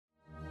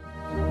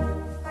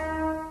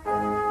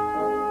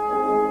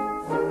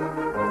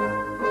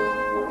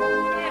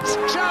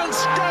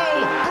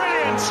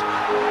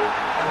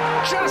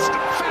Just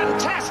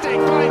fantastic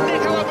by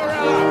Nicola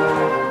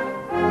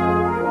Barella.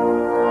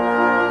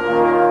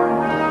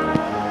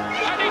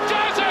 And he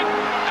does it!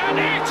 And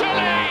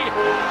Italy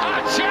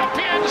are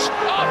champions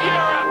of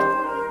Europe!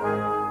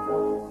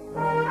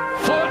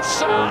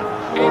 Forza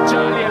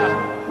Italia!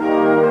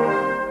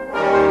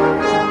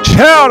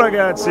 Ciao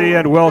ragazzi,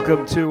 and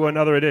welcome to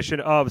another edition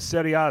of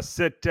Serie A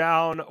Sit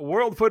Down,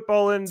 World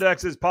Football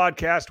Index's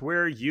podcast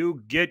where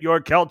you get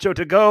your calcio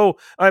to go.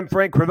 I'm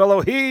Frank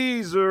Crivello.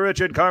 He's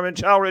Richard Carmen.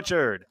 Ciao,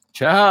 Richard.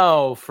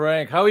 Ciao,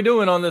 Frank. How are we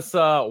doing on this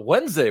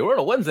Wednesday? We're on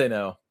a Wednesday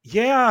now.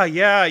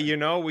 Yeah. You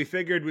know, we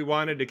figured we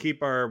wanted to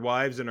keep our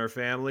wives and our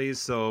families,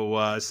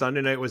 so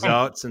Sunday night was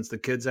out since the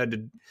kids had to,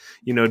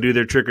 do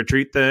their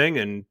trick-or-treat thing,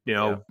 and,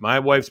 my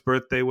wife's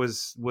birthday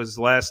was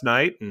last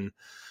night, and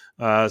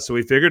so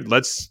we figured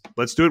let's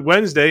do it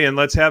Wednesday and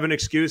let's have an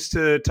excuse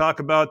to talk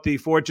about the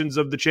fortunes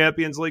of the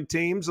Champions League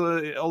teams a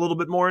little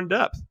bit more in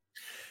depth.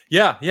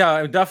 Yeah,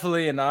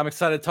 definitely. And I'm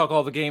excited to talk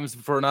all the games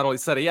for not only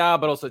Serie A,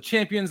 but also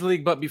Champions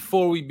League. But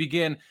before we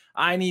begin,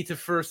 I need to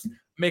first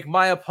make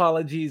my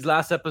apologies.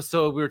 Last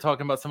episode, we were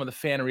talking about some of the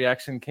fan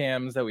reaction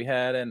cams that we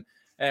had. And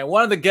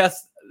one of the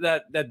guests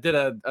that did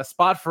a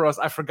spot for us,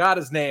 I forgot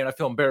his name. I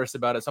feel embarrassed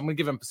about it. So I'm going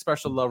to give him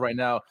special love right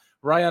now.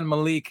 Ryan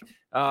Malik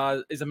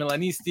is a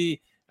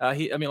Milanisti.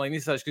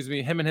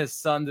 Him and his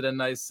son did a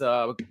nice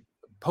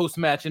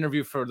post-match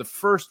interview for the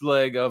first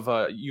leg of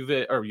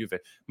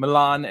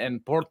Milan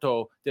and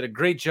Porto. Did a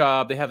great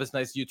job. They have this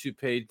nice YouTube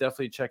page.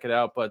 Definitely check it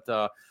out. But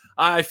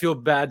I feel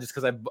bad just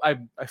because I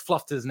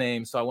fluffed his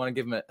name, so I want to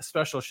give him a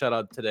special shout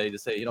out today to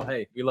say,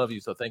 hey, we love you,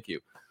 so thank you.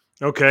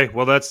 Okay,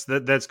 well that's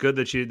good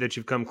that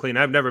you've come clean.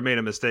 I've never made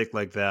a mistake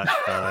like that,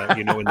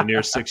 in the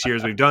near 6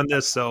 years we've done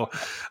this, so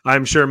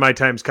I'm sure my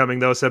time's coming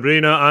though.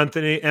 Sabrina,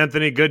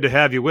 Anthony, good to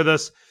have you with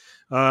us.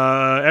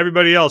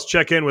 Everybody else,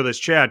 check in with us,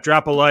 chat,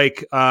 drop a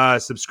like,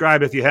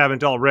 subscribe if you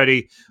haven't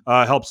already,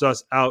 helps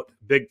us out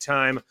big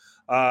time.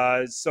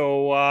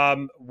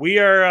 So we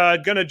are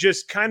going to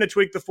just kind of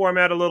tweak the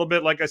format a little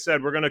bit. Like I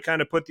said, we're going to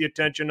kind of put the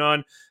attention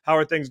on how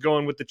are things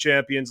going with the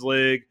Champions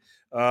League,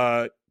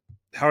 how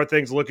are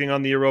things looking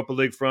on the Europa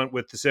League front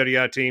with the Serie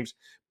A teams.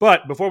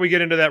 But before we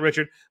get into that,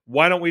 Richard,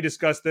 why don't we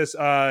discuss this?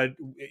 We're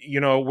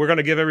going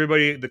to give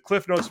everybody the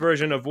Cliff Notes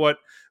version of what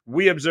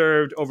we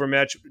observed over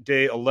match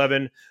day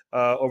 11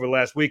 over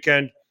last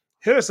weekend.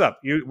 Hit us up.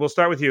 We'll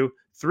start with you.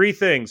 3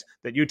 things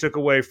that you took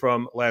away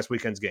from last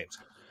weekend's games.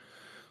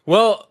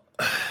 Well,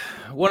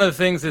 one of the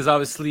things is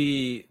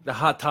obviously the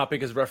hot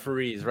topic is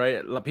referees,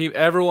 right?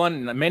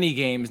 Everyone, many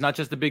games, not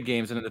just the big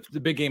games, and the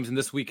big games in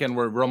this weekend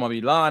were Roma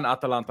Milan,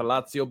 Atalanta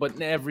Lazio, but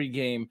in every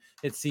game,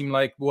 it seemed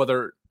like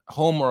whether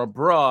home or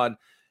abroad,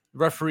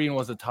 refereeing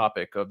was a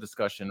topic of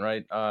discussion,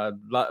 right?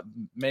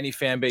 Many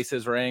fan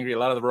bases were angry. A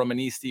lot of the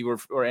Romanisti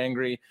were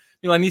angry.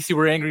 Milanisti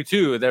were angry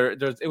too.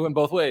 It went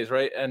both ways,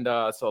 right? And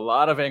so a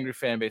lot of angry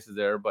fan bases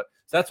there. But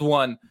that's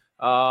one.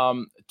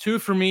 2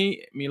 for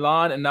me,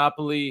 Milan and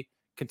Napoli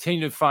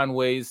continue to find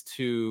ways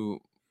to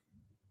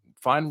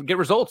get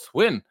results,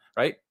 win,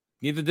 right?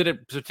 Neither did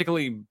it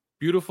particularly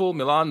beautiful.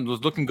 Milan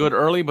was looking good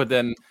early, but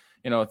then,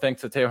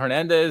 thanks to Teo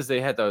Hernandez,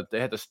 they had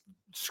to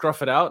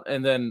scruff it out.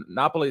 And then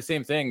Napoli,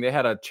 same thing. They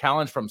had a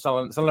challenge from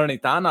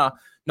Salernitana.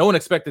 No one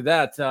expected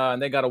that,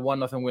 and they got a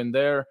 1-0 win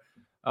there.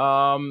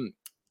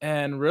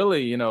 And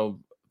really,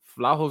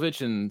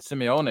 Vlahovic and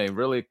Simeone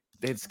really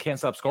they just can't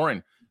stop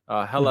scoring.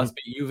 Hellas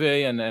beat Juve,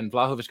 and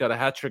Vlahovic got a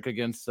hat trick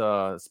against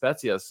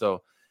Spezia.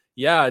 So.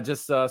 Yeah,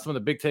 just some of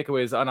the big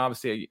takeaways. And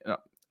obviously, I'm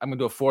going to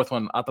do a fourth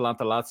one.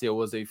 Atalanta-Lazio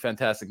was a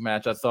fantastic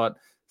match. I thought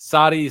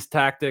Sarri's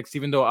tactics,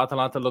 even though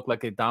Atalanta looked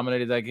like they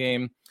dominated that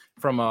game,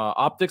 from an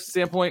optics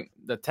standpoint,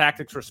 the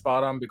tactics were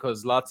spot on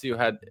because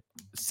Lazio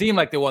seemed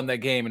like they won that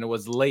game, and it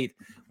was late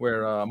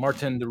where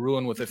Martin de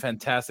Roon with a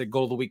fantastic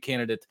goal of the week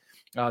candidate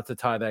to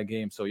tie that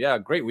game. So, yeah,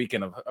 great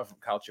weekend of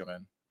calcio,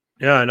 man.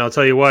 Yeah, and I'll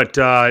tell you what,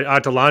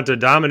 Atalanta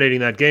dominating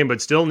that game,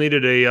 but still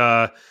needed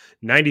a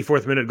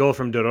 94th minute goal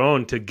from de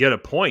Roon to get a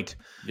point,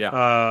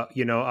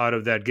 out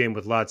of that game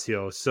with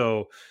Lazio.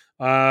 So,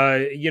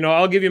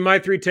 I'll give you my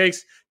 3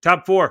 takes.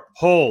 Top 4,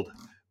 hold.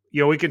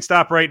 We can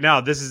stop right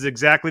now. This is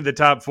exactly the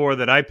top 4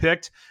 that I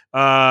picked.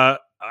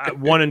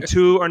 1 and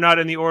 2 are not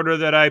in the order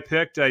that I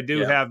picked. I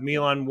do have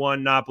Milan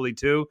 1, Napoli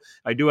 2.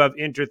 I do have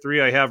Inter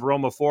 3. I have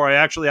Roma 4. I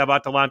actually have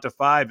Atalanta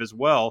 5 as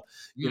well.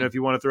 If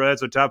you want to throw that,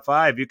 so top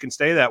 5, you can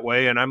stay that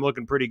way, and I'm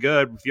looking pretty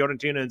good.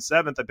 Fiorentina in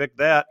 7th, I picked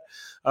that.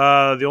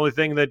 The only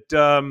thing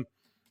that,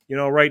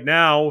 right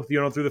now,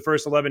 through the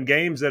first 11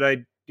 games that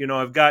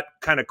I've got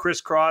kind of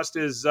crisscrossed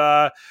is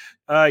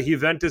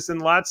Juventus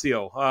and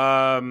Lazio.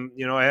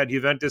 I had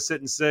Juventus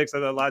sitting 6th. I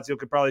thought Lazio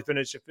could probably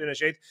finish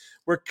 8th.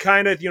 We're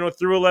kind of,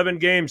 through 11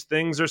 games,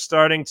 things are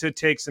starting to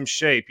take some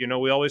shape.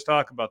 We always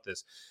talk about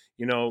this.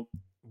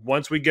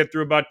 Once we get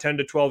through about 10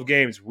 to 12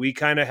 games, we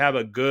kind of have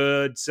a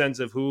good sense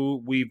of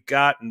who we've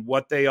got and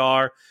what they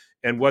are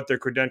and what their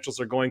credentials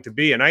are going to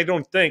be. And I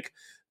don't think,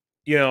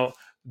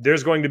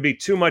 there's going to be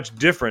too much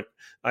different.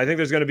 I think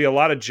there's going to be a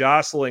lot of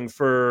jostling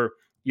for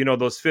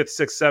those 5th,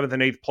 6th, 7th,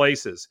 and 8th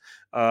places,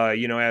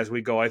 as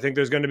we go. I think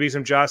there's going to be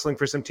some jostling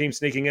for some teams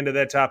sneaking into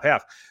that top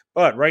half.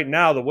 But right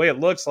now, the way it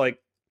looks like,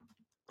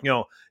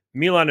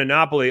 Milan and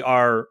Napoli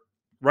are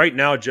right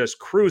now just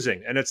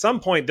cruising. And at some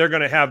point, they're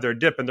going to have their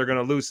dip and they're going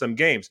to lose some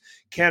games.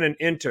 Can an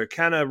Inter,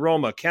 can a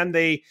Roma, can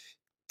they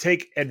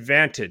take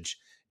advantage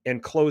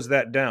and close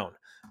that down?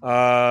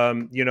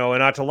 An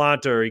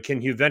Atalanta, or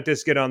can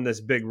Juventus get on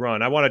this big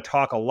run? I want to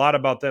talk a lot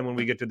about them when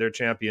we get to their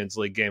Champions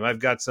League game. I've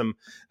got some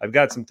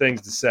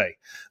things to say.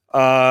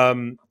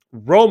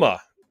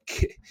 Roma,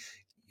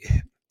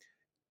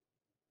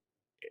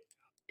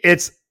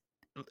 it's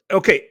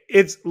okay.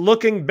 It's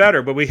looking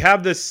better, but we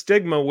have this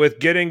stigma with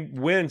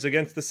getting wins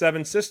against the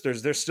Seven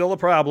Sisters. There's still a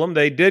problem.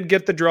 They did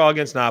get the draw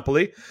against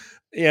Napoli.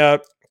 Yeah.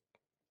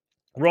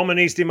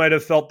 Romanisti might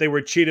have felt they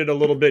were cheated a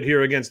little bit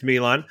here against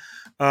Milan.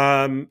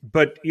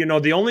 But,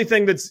 the only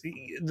thing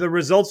the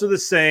results are the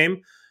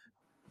same.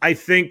 I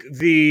think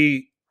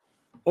the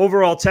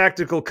overall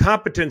tactical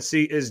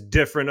competency is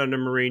different under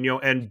Mourinho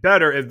and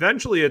better.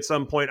 Eventually, at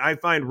some point, I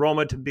find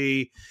Roma to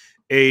be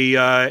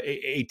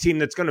a team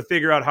that's going to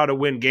figure out how to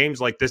win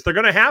games like this. They're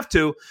going to have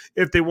to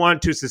if they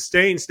want to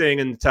sustain staying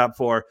in the top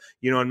 4,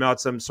 and mount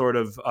some sort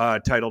of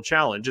title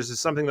challenge. This is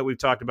something that we've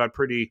talked about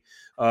pretty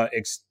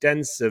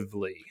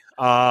extensively.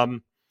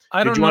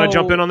 Did you want to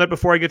jump in on that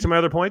before I get to my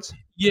other points?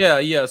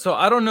 Yeah. So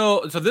I don't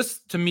know. So this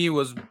to me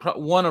was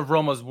one of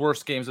Roma's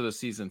worst games of the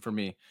season for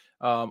me.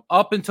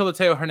 Up until the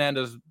Theo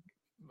Hernandez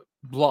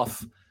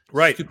bluff,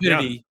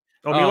 stupidity. Yeah.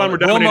 Oh, Milan were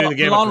dominating the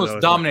game. Milan was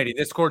dominating.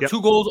 They scored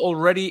 2 goals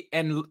already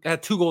and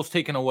had 2 goals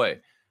taken away.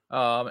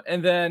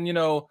 And then,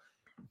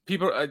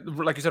 people,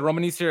 like you said,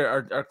 Romanisti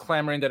are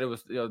clamoring that it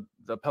was the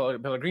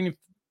Pellegrini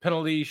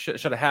penalty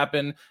should have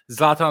happened.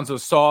 Zlatan's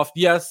was soft,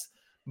 yes.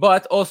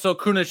 But also,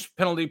 Krunic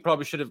penalty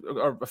probably should have,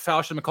 or a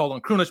foul should have been called on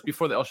Krunic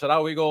before the El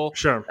Shaarawy goal.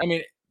 Sure. I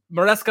mean,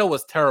 Maresca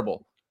was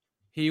terrible.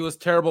 He was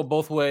terrible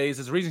both ways.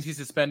 There's reasons he's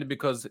suspended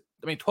because,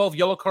 12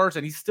 yellow cards,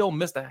 and he still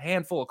missed a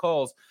handful of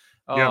calls.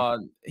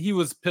 He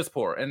was piss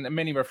poor, and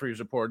many referees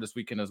reported this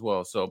weekend as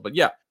well. So, but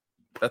yeah,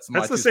 that's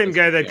the same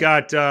guy that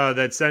got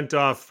that sent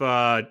off.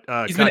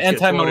 He's been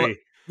anti-Milan.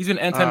 He's been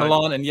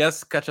anti-Milan, and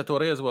yes,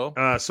 Cacciatore as well.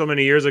 So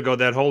many years ago,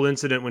 that whole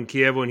incident when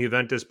Chievo and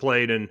Juventus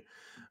played, and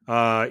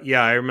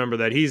I remember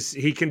that.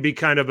 He can be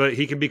kind of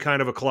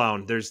a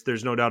clown.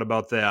 There's no doubt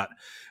about that.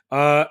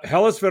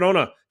 Hellas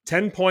Verona,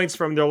 10 points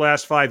from their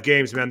last 5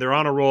 games, man. They're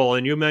on a roll.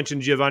 And you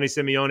mentioned Giovanni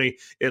Simeone.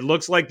 It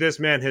looks like this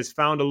man has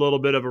found a little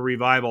bit of a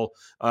revival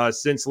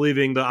since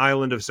leaving the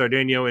island of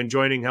Sardinia and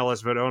joining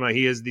Hellas Verona.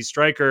 He is the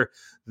striker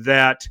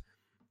that,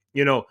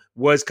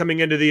 was coming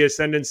into the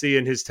ascendancy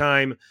in his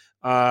time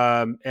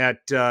at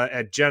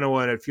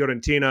Genoa and at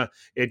Fiorentina.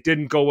 It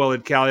didn't go well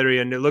at Cagliari,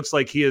 and it looks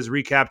like he has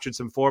recaptured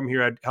some form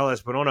here at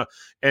Hellas Verona.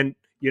 And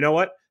you know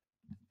what?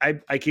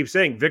 I keep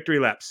saying victory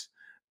laps.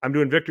 I'm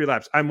doing victory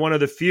laps. I'm one of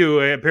the few.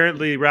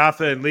 Apparently,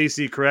 Rafa and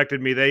Lisi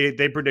corrected me.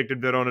 They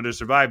predicted Verona to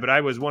survive, but I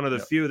was one of the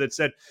few that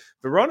said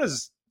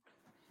Verona's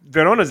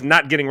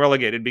not getting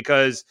relegated,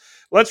 because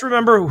let's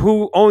remember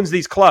who owns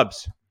these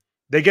clubs.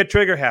 They get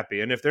trigger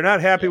happy, and if they're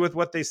not happy with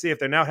what they see, if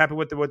they're not happy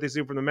with what they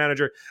see from the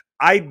manager,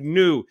 I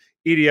knew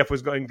EDF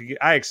was going to.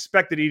 I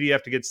expected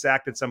EDF to get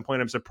sacked at some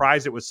point. I'm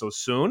surprised it was so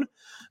soon.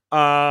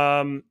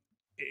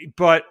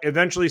 But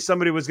eventually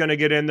somebody was going to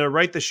get in there,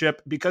 right the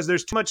ship, because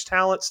there's too much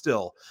talent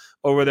still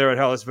over there at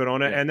Hellas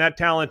Verona, and that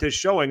talent is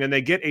showing, and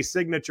they get a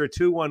signature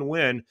 2-1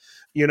 win,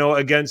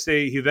 against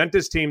a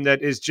Juventus team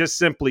that is just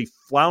simply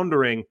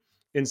floundering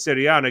in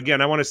Serie A. And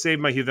again, I want to save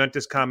my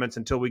Juventus comments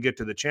until we get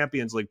to the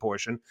Champions League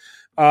portion.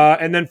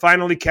 And then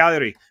finally,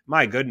 Cagliari.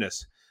 My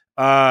goodness.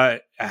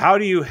 How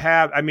do you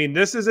have,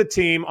 this is a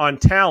team on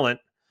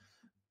talent.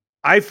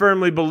 I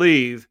firmly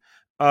believe,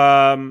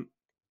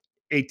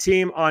 a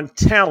team on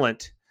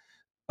talent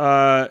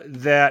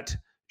that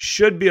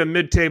should be a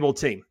mid-table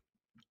team.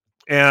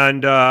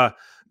 And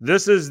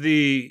this is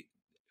the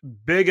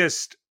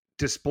biggest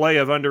display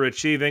of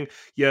underachieving.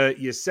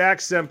 You sack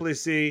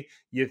Semplici.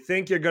 You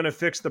think you're going to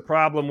fix the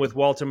problem with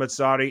Walter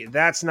Mazzarri.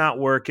 That's not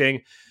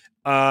working.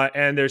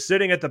 And they're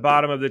sitting at the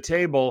bottom of the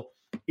table,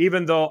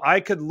 even though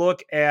I could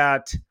look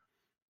at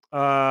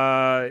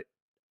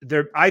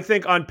I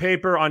think on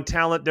paper, on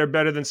talent, they're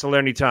better than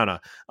Salernitana.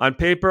 On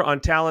paper, on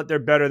talent, they're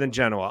better than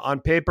Genoa. On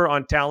paper,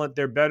 on talent,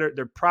 they're better.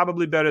 They're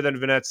probably better than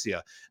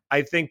Venezia.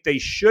 I think they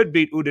should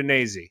beat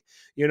Udinese.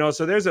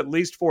 So there's at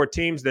least 4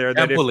 teams there.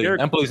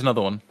 Empoli's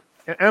another one.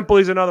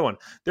 Empoli's another one.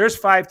 There's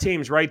 5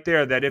 teams right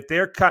there that if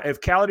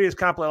Cagliari is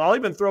competent, I'll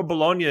even throw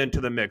Bologna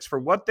into the mix for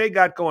what they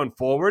got going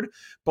forward.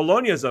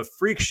 Bologna is a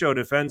freak show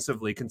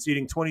defensively,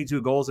 conceding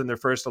 22 goals in their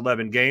first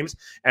 11 games,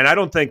 and I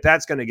don't think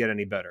that's going to get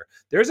any better.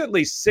 There's at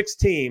least 6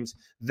 teams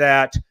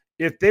that,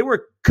 if they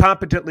were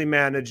competently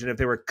managed and if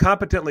they were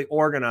competently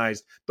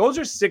organized, those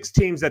are 6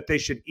 teams that they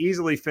should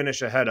easily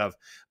finish ahead of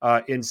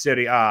in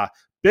Serie A.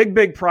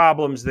 Big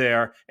problems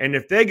there, and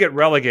if they get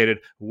relegated,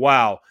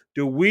 wow,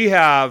 do we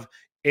have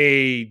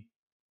a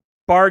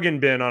bargain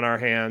bin on our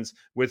hands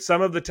with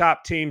some of the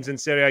top teams in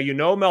Serie A. You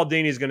know,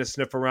 Maldini is going to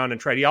sniff around and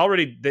trade.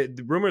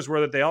 The rumors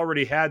were that they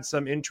already had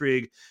some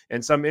intrigue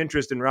and some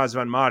interest in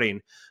Razvan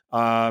Marin.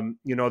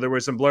 There were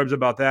some blurbs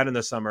about that in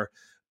the summer.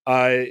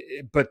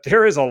 But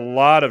there is a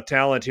lot of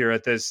talent here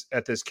at this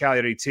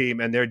Cagliari team,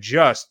 and they're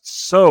just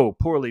so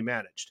poorly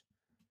managed.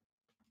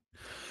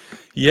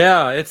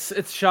 Yeah,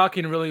 it's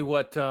shocking, really,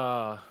 what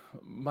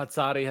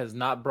Mazzarri has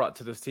not brought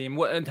to this team,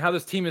 and how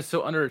this team is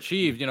so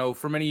underachieved. You know,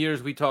 for many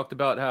years we talked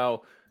about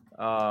how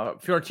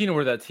Fiorentina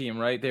were that team,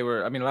 right? They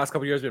were. I mean, the last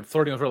couple of years they've been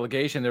flirting with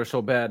relegation. They were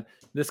so bad.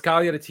 This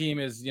Cagliari team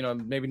is,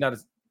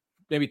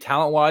 maybe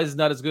talent wise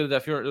not as good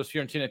as those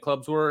Fiorentina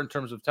clubs were in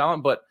terms of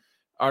talent, but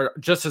are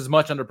just as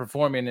much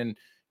underperforming.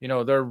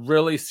 And they're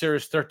really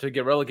serious threat to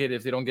get relegated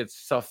if they don't get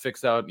stuff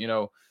fixed out.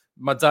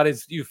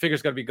 Mazzarri's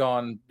figure's got to be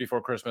gone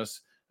before Christmas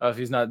if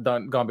he's not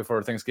gone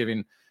before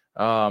Thanksgiving.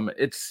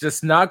 It's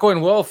just not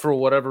going well for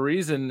whatever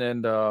reason,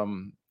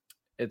 and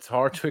it's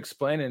hard to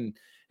explain, and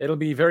it'll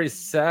be very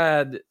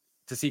sad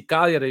to see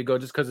Cagliari go,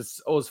 just because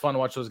it's always fun to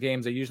watch those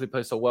games. They usually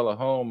play so well at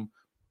home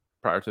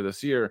prior to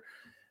this year,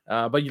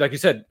 but like you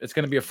said, it's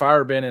going to be a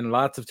fire bin, and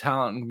lots of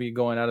talent will be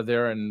going out of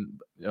there, and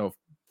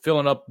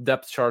filling up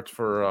depth charts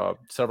for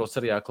several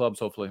Serie A clubs,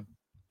 hopefully.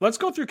 Let's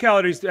go through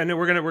Cagliari's, and then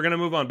we're gonna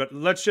move on, but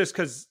let's just,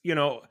 because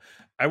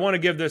I want to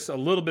give this a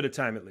little bit of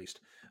time at least.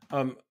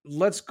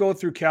 Let's go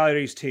through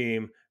Cagliari's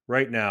team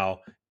right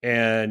now,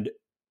 and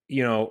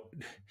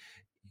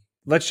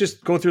let's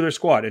just go through their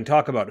squad and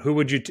talk about who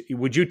would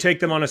you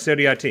take them on a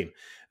Serie A team.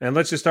 And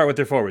let's just start with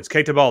their forwards.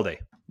 Keita Balde.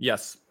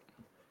 Yes.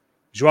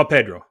 Joao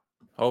Pedro.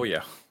 Oh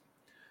yeah.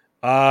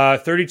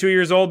 32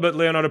 years old, but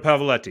Leonardo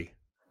Pavoletti.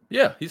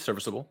 Yeah, he's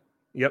serviceable.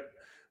 Yep.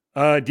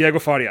 Diego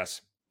Farias.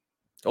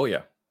 Oh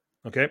yeah.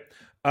 Okay.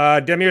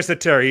 Demir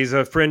Sateri, he's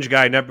a fringe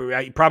guy.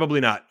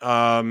 Probably not.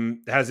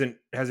 Hasn't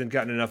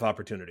gotten enough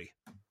opportunity.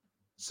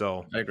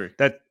 So I agree.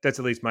 That's at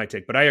least my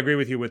take. But I agree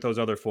with you with those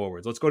other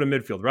forwards. Let's go to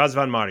midfield.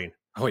 Razvan Marin.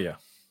 Oh yeah.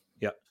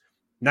 Yeah.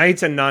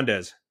 Nahitan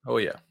Nandez. Oh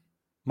yeah.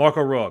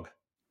 Marco Rog.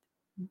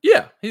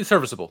 Yeah, he's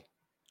serviceable.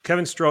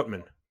 Kevin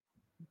Strootman.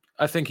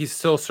 I think he's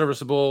still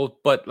serviceable,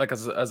 but like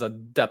as a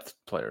depth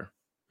player.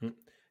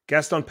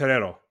 Gaston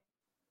Pereiro.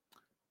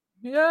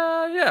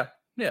 Yeah.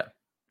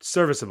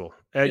 Serviceable.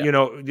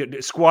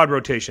 Squad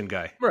rotation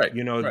guy. Right.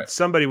 Right.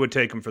 Somebody would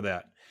take him for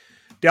that.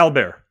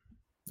 Dalbert.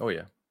 Oh,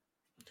 yeah.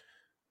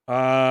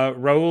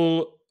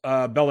 Raul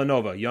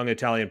Bellanova, young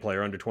Italian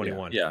player, under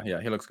 21. Yeah,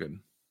 he looks good.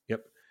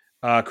 Yep.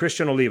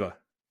 Christian Oliva.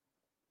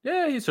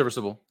 Yeah, he's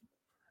serviceable.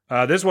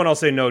 This one I'll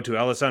say no to.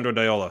 Alessandro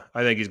Daiola.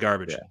 I think he's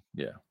garbage.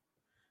 Yeah.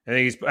 I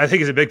think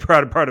he's a big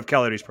part of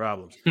Cagliari's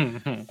problems.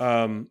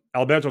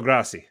 Alberto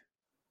Grassi.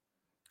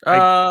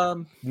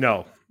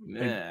 No.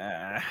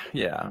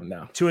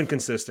 No. Too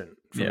inconsistent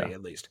for me,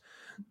 at least.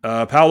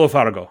 Paolo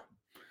Farago.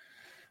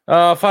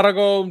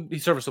 Farago,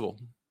 he's serviceable.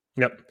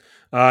 Yep.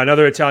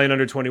 Another Italian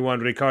under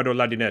 21, Riccardo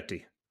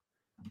Ladinetti.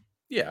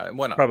 Yeah,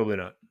 why not? Probably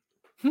not.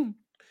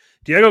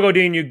 Diego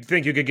Godin, you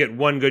think you could get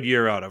one good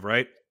year out of,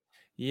 right?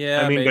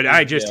 Yeah, maybe, but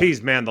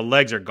the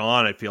legs are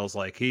gone, it feels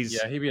like. He'd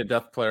be a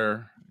depth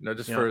player,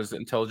 for his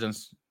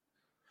intelligence.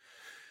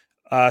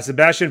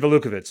 Sebastian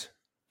Velukovic.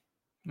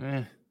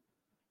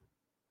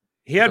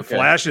 He had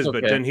flashes,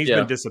 but then he's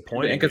been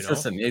disappointing.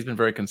 Inconsistent. He's been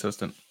very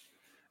consistent.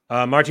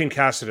 Martin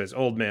Cáceres,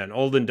 old man,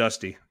 old and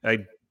dusty.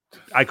 I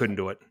couldn't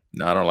do it.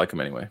 No, I don't like him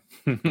anyway.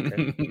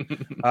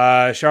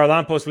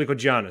 Charalampos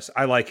Lykogiannis,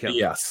 I like him.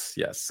 Yes.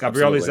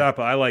 Gabriele Zappa,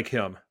 I like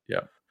him.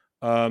 Yeah.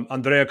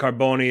 Andrea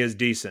Carboni is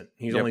decent.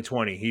 He's only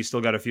 20. He's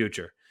still got a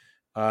future.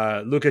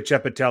 Luca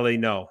Cepitelli,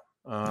 no.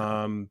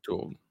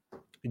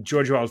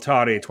 Giorgio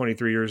Altari,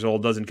 23 years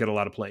old, doesn't get a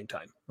lot of playing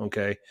time.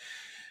 Okay.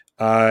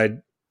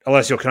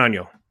 Alessio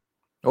Cagno.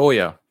 Oh,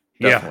 yeah.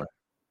 Definitely.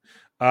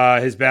 Yeah.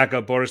 His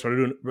backup, Boris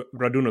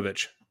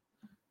Radunovic.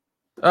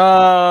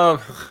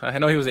 I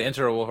know he was an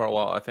Inter for a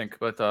while, I think,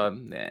 but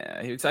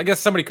I guess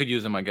somebody could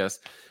use him. I guess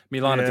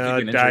Milan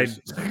died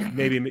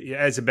maybe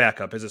as a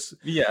backup, as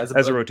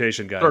a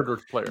rotation guy,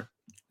 third player.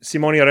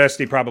 Simone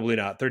Aresti, probably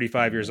not.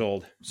 35 years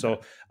old.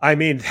 So I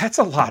mean, that's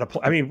a lot of.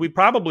 We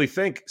probably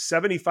think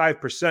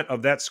 75%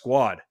 of that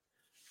squad,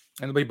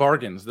 and there'll be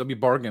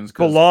bargains.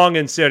 Belong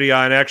in Serie A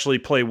and actually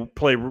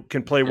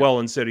can play well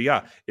in Serie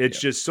A. It's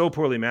just so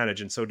poorly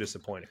managed and so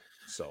disappointing.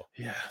 So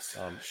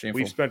shameful.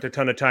 We've spent a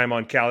ton of time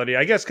on Cagliari,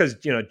 I guess, because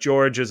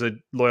George is a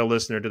loyal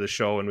listener to the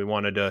show, and we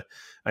wanted to.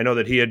 I know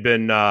that he had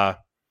been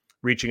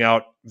reaching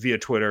out via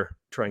Twitter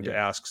trying to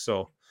ask,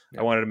 so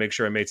I wanted to make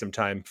sure I made some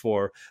time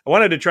for. I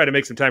wanted to try to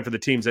make some time for the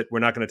teams that we're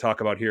not going to talk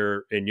about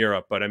here in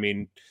Europe, but I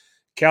mean,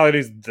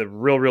 Cagliari's the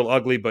real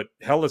ugly, but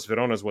Hellas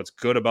Verona is what's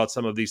good about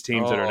some of these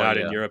teams that are not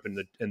in Europe,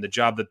 and the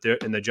job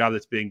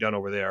that's being done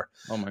over there.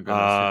 Oh my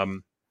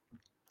goodness.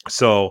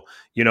 So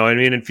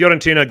and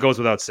Fiorentina goes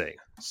without saying.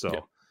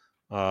 So,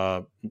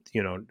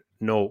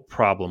 no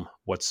problem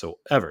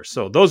whatsoever.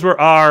 So those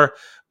were our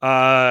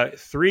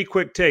 3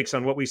 quick takes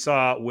on what we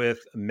saw with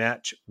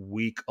match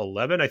week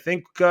 11. I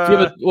think.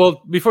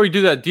 Before you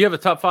do that, do you have a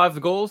top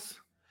 5 goals?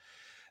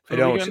 I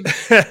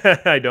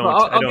don't. I don't.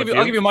 Well,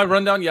 I'll give you my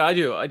rundown. Yeah, I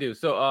do.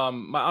 So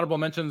my honorable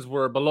mentions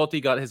were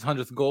Belotti got his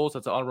 100th goal. So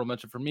that's an honorable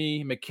mention for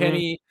me.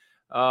 McKennie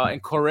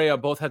and Correa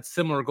both had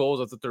similar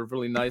goals. I thought they're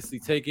really nicely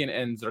taken.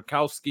 And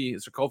Zurkowski,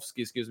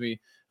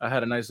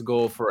 had a nice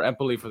goal for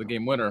Empoli for the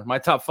game winner. My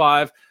top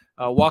 5,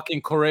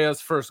 Joaquin Correa's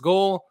first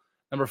goal.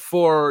 Number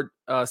 4,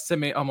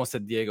 Simeone's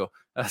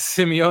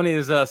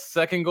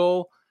second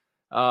goal.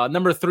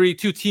 Number 3,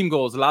 2 team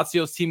goals.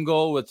 Lazio's team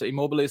goal, which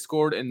Immobile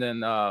scored, and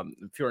then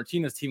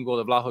Fiorentina's team goal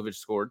that Vlahovic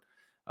scored.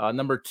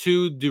 Number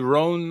 2,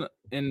 Duron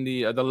in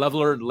the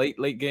leveler late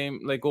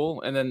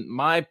goal. And then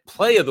my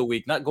play of the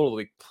week, not goal of the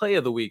week, play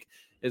of the week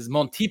is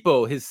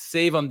Montipo, his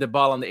save on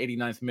Dybala in the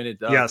 89th minute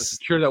to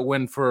secure that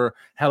win for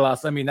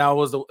Hellas. I mean, that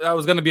was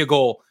going to be a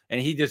goal,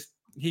 and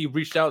he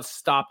reached out,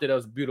 stopped it. That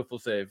was a beautiful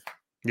save.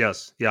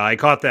 Yes. Yeah, I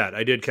caught that.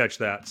 I did catch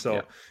that.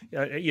 So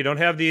you don't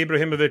have the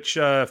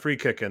Ibrahimovic free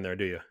kick in there,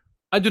 do you?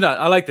 I do not.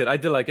 I liked it. I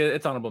did like it.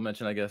 It's honorable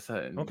mention, I guess.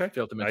 I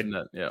failed to mention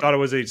that. Yeah. Thought it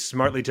was a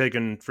smartly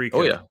taken free kick.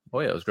 Oh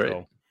yeah, it was great.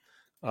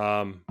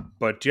 So,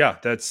 but yeah,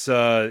 that's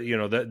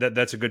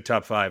that's a good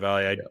top 5.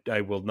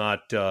 I will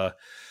not go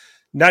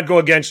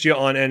against you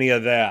on any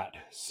of that.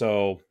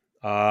 So,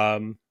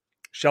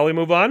 shall we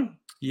move on?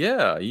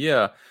 Yeah.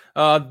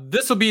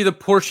 This will be the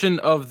portion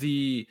of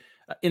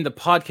in the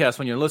podcast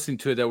when you're listening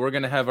to it that we're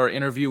going to have our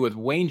interview with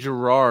Wayne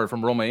Gerard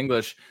from Roma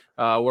English,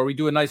 where we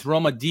do a nice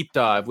Roma deep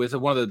dive with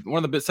one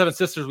of the 7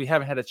 sisters we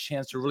haven't had a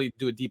chance to really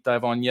do a deep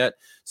dive on yet.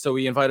 So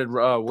we invited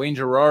Wayne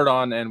Gerard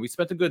on, and we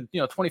spent a good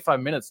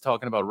 25 minutes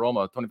talking about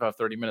Roma,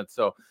 25-30 minutes.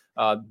 So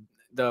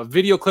the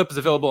video clip is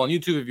available on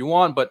YouTube if you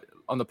want, but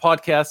on the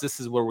podcast, this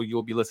is where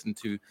you'll be listening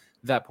to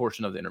that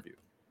portion of the interview.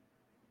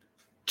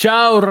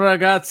 Ciao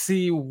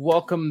ragazzi,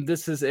 welcome.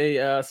 This is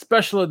a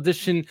special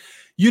edition.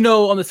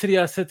 On the City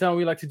I Sit Down,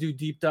 we like to do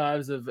deep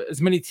dives of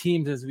as many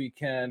teams as we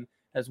can.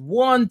 As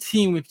one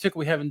team we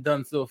particularly haven't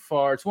done so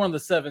far. It's one of the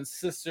 7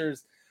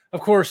 sisters. Of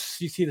course,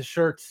 you see the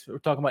shirts. We're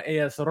talking about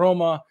AS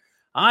Roma.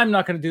 I'm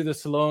not going to do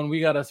this alone. We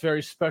got a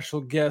very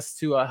special guest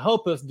to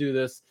help us do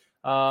this.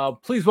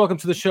 Please welcome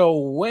to the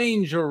show,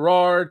 Wayne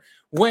Gerard.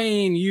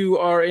 Wayne, you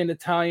are an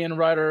Italian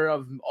writer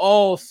of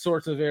all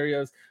sorts of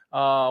areas.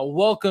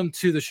 Welcome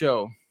to the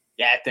show.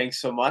 Yeah, thanks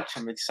so much.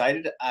 I'm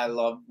excited. I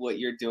love what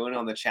you're doing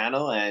on the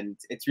channel, and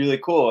it's really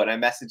cool. And I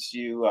messaged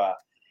you,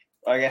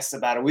 I guess,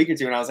 about a week or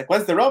 2, and I was like,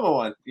 when's the Roma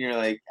one? And you're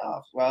like,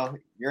 oh, well,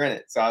 you're in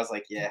it. So I was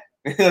like, yeah,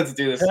 let's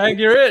do this. Thank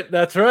you're it.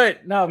 That's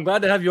right. No, I'm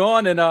glad to have you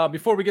on. And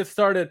before we get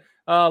started,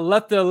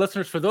 let the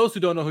listeners, for those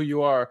who don't know who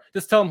you are,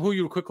 just tell them who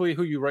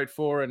you write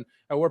for, and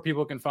where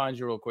people can find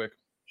you real quick.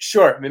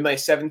 Sure. I'm in my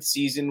 7th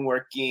season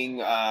working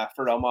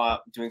for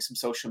Roma, doing some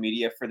social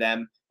media for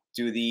them.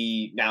 Do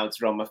now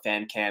it's Roma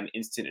Fan Cam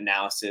instant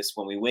analysis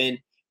when we win,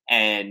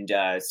 and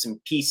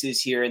some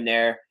pieces here and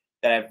there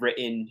that I've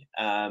written,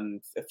 a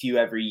few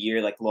every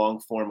year, like long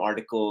form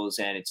articles.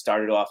 And it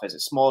started off as a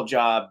small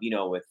job,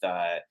 with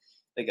I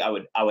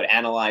would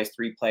analyze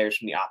 3 players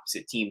from the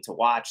opposite team to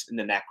watch, and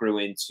then that grew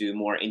into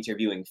more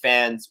interviewing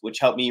fans, which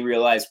helped me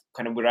realize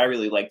kind of what I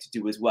really like to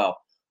do as well,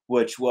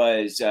 which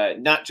was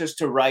not just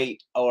to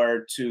write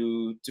or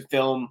to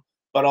film,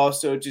 but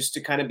also just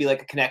to kind of be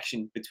like a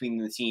connection between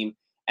the team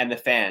and the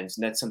fans.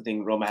 And that's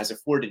something Roma has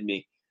afforded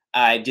me.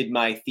 I did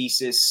my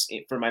thesis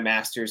for my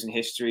master's in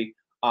history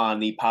on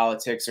the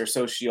politics or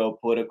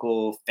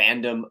socio-political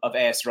fandom of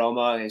AS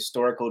Roma, a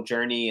historical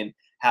journey, and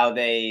how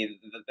the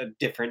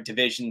different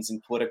divisions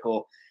and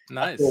political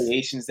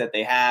affiliations that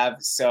they have.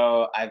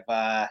 So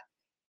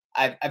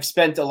I've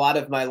spent a lot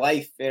of my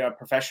life,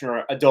 professional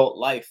or adult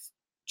life,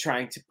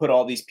 trying to put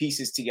all these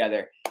pieces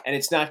together. And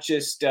it's not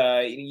just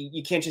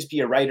you can't just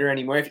be a writer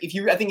anymore. I think if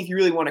you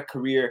really want a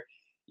career,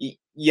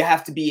 you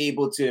have to be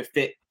able to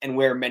fit and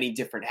wear many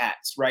different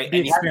hats, right?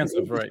 Be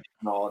expansive, right?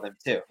 All of them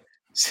too.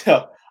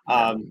 So,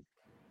 and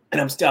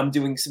I'm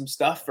doing some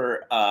stuff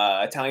for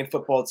Italian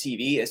Football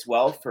TV as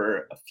well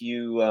for a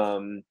few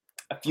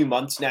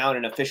months now in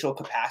an official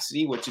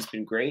capacity, which has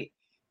been great.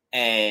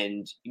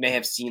 And you may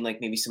have seen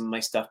maybe some of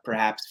my stuff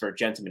perhaps for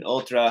Gentleman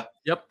Ultra.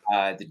 Yep.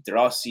 The De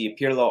Rossi, a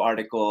Pirlo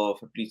article,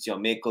 Fabrizio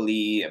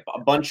Mecoli,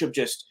 a bunch of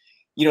just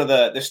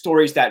the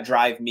stories that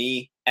drive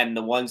me, and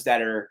the ones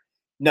that are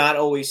not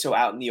always so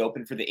out in the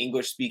open for the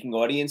English-speaking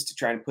audience, to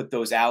try and put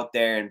those out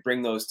there and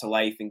bring those to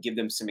life and give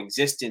them some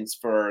existence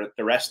for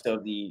the rest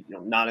of the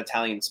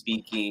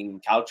non-Italian-speaking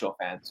calcio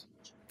fans.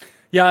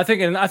 Yeah, I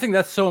think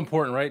that's so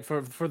important, right?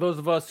 For those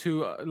of us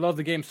who love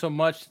the game so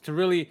much, to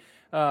really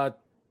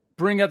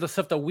bring out the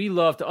stuff that we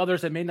love to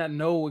others that may not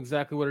know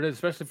exactly what it is,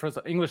 especially for us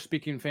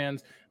English-speaking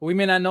fans. We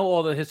may not know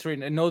all the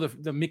history and know the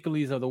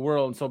Michelis of the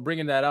world. And so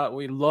bringing that out,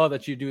 we love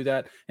that you do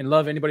that, and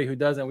love anybody who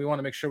does. And we want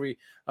to make sure we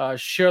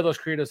share those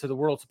creators to the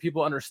world so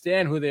people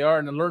understand who they are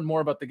and learn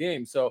more about the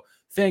game. So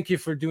thank you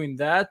for doing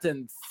that.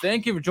 And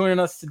thank you for joining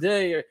us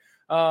today.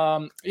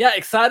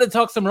 Excited to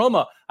talk some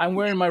Roma. I'm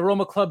wearing my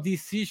Roma Club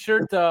DC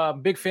shirt.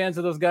 Big fans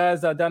of those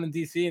guys down in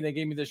DC, and they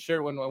gave me this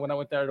shirt when I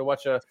went there to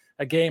watch a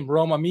game,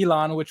 Roma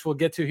Milan, which we'll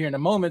get to here in a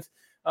moment.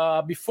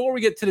 Before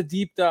we get to the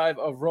deep dive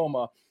of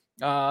Roma,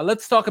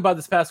 let's talk about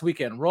this past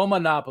weekend, Roma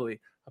Napoli.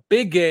 a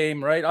big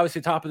game, right?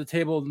 Obviously, top of the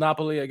table,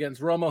 Napoli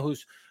against Roma,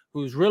 who's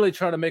really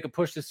trying to make a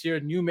push this year.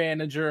 New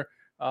manager.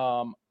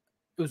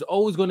 It was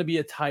always going to be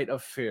a tight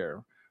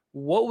affair.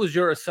 What was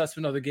your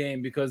assessment of the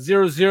game? Because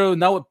 0-0,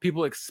 not what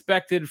people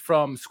expected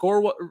from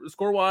score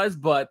wise,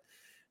 but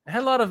it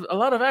had a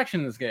lot of action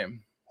in this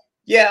game.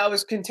 Yeah, I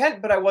was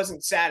content, but I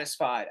wasn't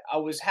satisfied. I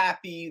was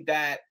happy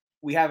that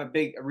we have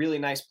a really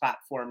nice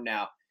platform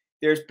now.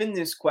 There's been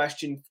this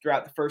question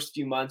throughout the first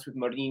few months with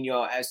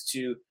Mourinho as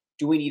to,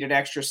 do we need an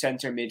extra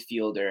center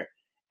midfielder?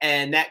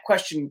 And that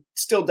question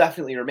still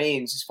definitely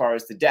remains as far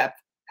as the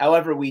depth.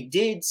 However, we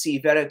did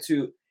see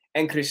Veretout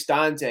and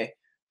Cristante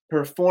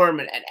perform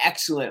an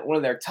excellent, one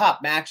of their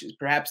top matches,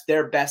 perhaps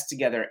their best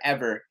together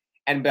ever.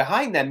 And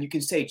behind them, you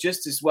can say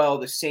just as well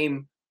the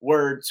same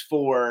words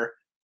for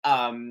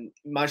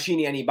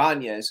Mancini and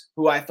Ibanez,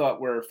 who I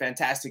thought were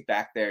fantastic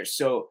back there.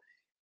 So,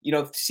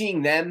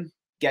 seeing them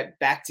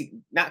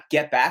not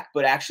get back,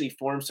 but actually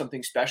form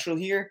something special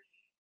here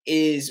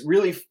is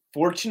really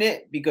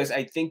fortunate, because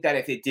I think that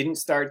if we didn't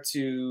start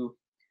to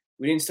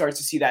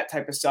see that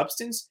type of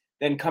substance,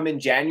 then come in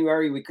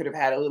January, we could have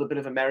had a little bit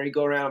of a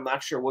merry-go-round. I'm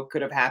not sure what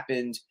could have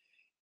happened.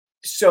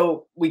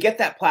 So we get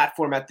that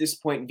platform at this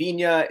point.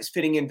 Viña is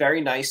fitting in very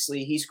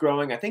nicely. He's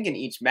growing, I think, in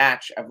each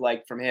match I've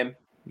liked from him.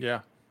 Yeah.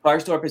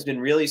 Karsdorp has been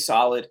really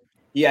solid.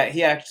 Yeah,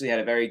 he actually had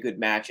a very good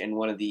match, and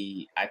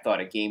I thought,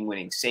 a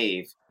game-winning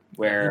save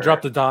where he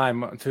dropped a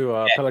dime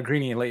to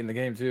Pellegrini late in the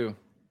game too.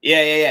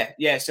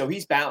 Yeah. So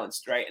he's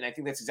balanced, right? And I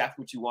think that's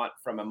exactly what you want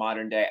from a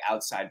modern-day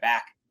outside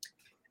back.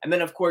 And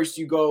then, of course,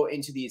 you go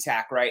into the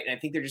attack, right? And I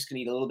think they're just going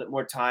to need a little bit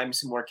more time,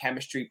 some more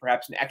chemistry,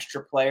 perhaps an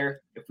extra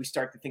player. If we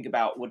start to think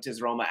about what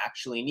does Roma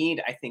actually need,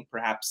 I think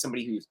perhaps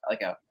somebody who's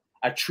like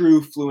a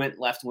true fluent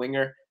left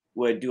winger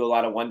would do a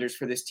lot of wonders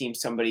for this team.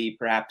 Somebody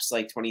perhaps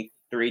like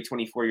 23,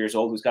 24 years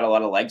old who's got a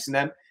lot of legs in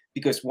them.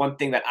 Because one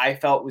thing that I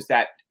felt was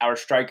that our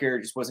striker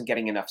just wasn't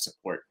getting enough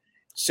support.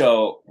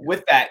 So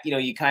with that,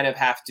 you kind of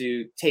have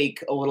to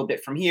take a little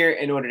bit from here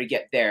in order to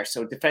get there.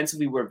 So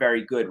defensively, we're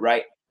very good,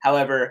 right?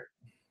 However,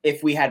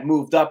 if we had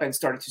moved up and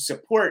started to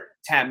support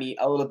Tammy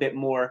a little bit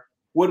more,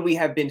 would we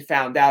have been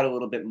found out a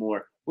little bit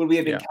more? Would we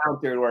have been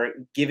countered or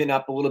given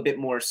up a little bit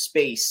more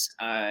space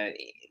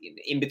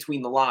in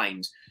between the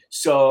lines?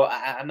 So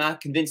I'm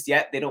not convinced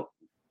yet. They don't,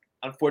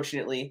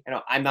 unfortunately,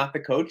 I'm not the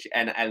coach,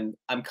 and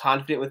I'm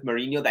confident with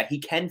Mourinho that he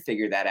can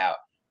figure that out,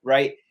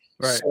 right?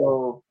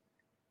 So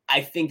I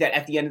think that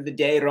at the end of the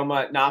day,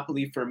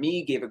 Roma-Napoli, for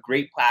me, gave a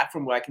great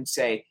platform where I can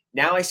say,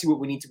 now I see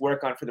what we need to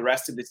work on for the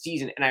rest of the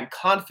season, and I'm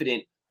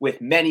confident with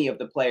many of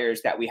the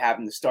players that we have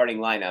in the starting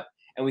lineup,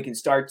 and we can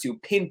start to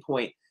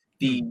pinpoint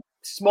the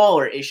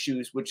smaller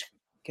issues, which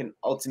can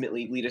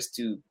ultimately lead us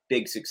to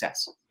big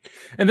success.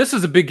 And this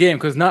is a big game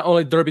because not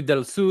only Derby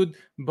del Sud,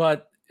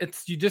 but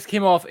you just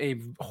came off a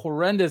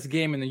horrendous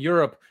game in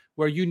Europe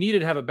where you needed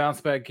to have a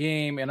bounce back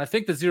game. And I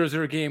think the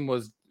 0-0 game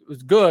was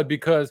good,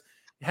 because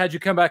had you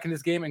come back in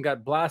this game and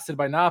got blasted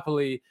by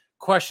Napoli,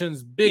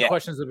 big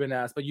questions have been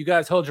asked. But you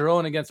guys held your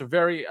own against a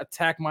very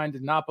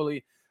attack-minded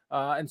Napoli.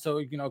 And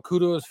so,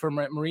 kudos for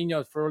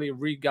Mourinho for really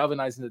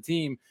re-galvanizing the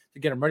team to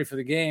get them ready for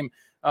the game.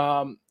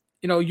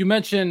 You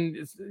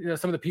mentioned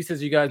some of the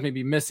pieces you guys may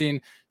be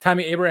missing.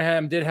 Tammy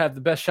Abraham did have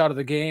the best shot of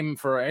the game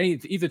for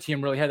either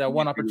team. Really had that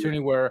one opportunity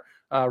where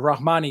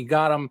Rahmani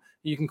got him.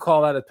 You can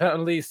call that a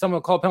penalty. Some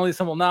will call it penalty,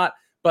 some will not.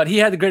 But he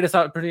had the greatest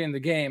opportunity in the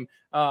game.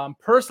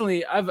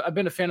 Personally, I've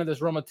been a fan of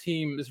this Roma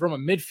team, this Roma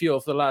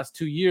midfield for the last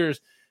 2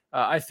 years.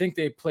 I think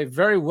they play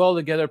very well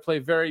together, play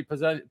very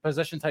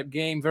possession type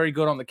game, very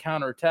good on the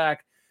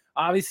counterattack.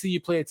 Obviously, you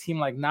play a team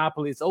like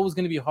Napoli, it's always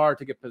going to be hard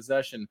to get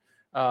possession.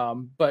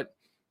 But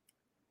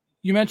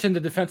you mentioned the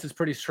defense is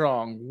pretty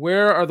strong.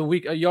 Where are the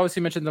weak? You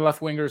obviously mentioned the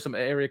left winger, some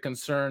area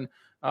concern.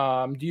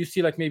 Do you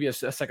see like maybe a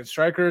second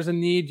striker is a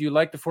need? Do you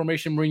like the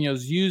formation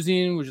Mourinho's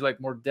using? Would you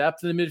like more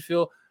depth in the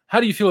midfield? How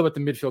do you feel about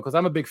the midfield? Because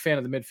I'm a big fan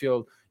of the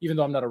midfield, even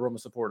though I'm not a Roma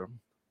supporter.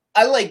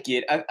 I like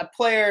it. A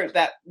player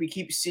that we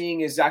keep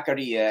seeing is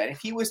Zakaria. And if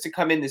he was to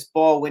come in, this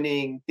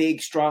ball-winning,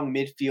 big, strong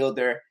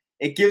midfielder,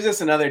 it gives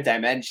us another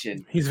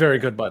dimension. He's very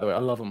good, by the way. I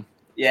love him.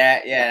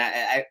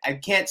 Yeah. I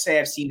can't say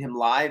I've seen him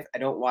live. I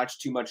don't watch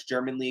too much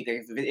German league.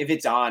 If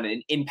it's on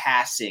and in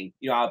passing,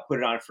 I'll put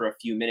it on for a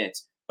few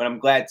minutes. But I'm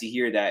glad to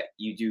hear that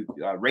you do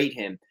rate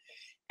him.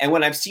 And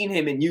when I've seen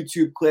him in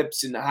YouTube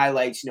clips and the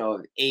highlights,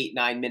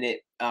 8-9 minute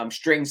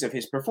strings of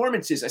his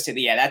performances, I said,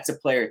 yeah, that's a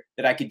player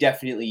that I could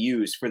definitely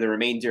use for the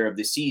remainder of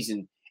the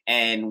season,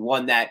 and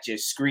one that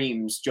just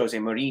screams Jose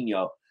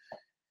Mourinho.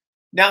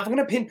 Now, if I'm going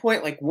to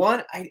pinpoint like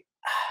one,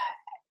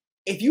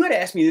 if you had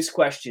asked me this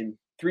question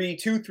 3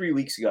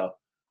 weeks ago,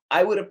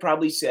 I would have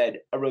probably said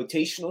a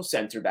rotational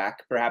center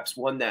back, perhaps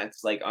one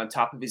that's like on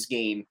top of his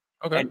game,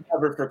 and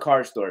cover for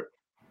Karsdorp.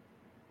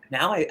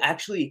 Now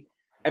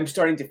I'm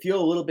starting to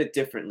feel a little bit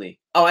differently.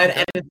 Oh, and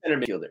a center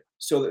midfielder.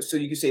 So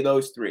you can say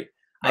those three.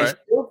 Right. I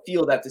still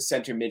feel that the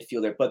center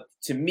midfielder, but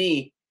to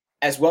me,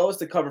 as well as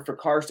the cover for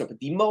Karsdorp, but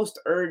the most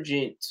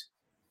urgent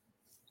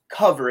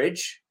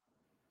coverage,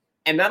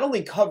 and not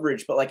only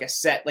coverage, but like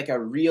a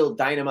real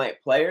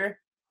dynamite player,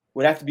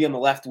 would have to be on the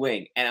left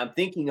wing. And I'm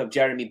thinking of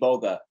Jeremy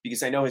Boga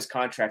because I know his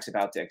contract's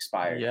about to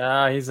expire.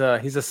 Yeah, he's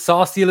a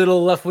saucy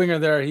little left winger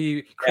there.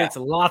 He creates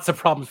lots of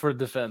problems for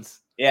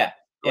defense. Yeah.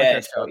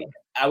 So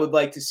I would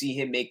like to see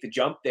him make the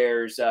jump.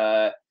 There's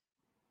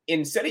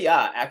in Serie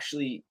A,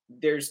 actually,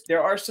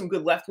 there are some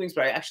good left wings,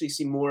 but I actually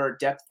see more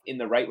depth in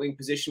the right wing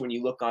position when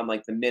you look on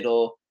like the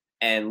middle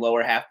and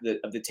lower half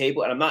of the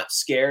table. And I'm not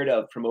scared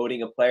of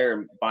promoting a player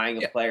and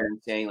buying a player and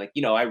saying like,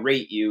 I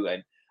rate you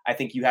and I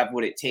think you have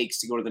what it takes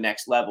to go to the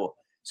next level.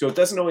 So it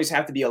doesn't always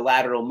have to be a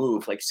lateral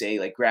move, like say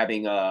like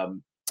grabbing a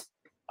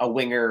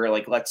winger,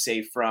 like let's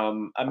say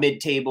from a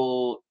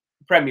mid-table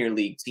Premier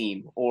League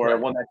team or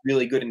one that's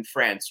really good in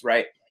France,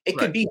 right? It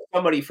could be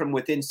somebody from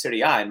within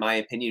Serie A, in my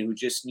opinion, who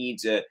just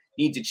needs a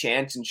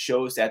chance and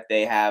shows that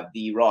they have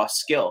the raw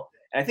skill.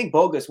 And I think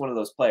Boga is one of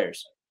those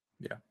players.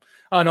 Yeah.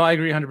 Oh, no, I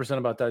agree 100%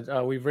 about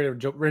that. We've read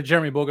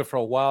Jeremy Boga for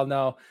a while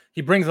now.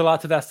 He brings a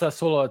lot to that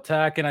Sassuolo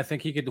attack, and I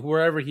think he could,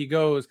 wherever he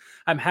goes,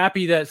 I'm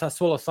happy that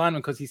Sassuolo signed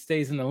him because he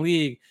stays in the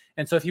league.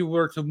 And so if he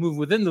were to move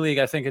within the league,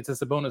 I think it's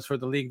just a bonus for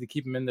the league to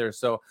keep him in there.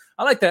 So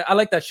I like that. I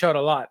like that shout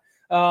a lot.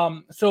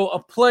 So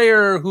a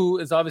player who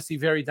is obviously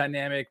very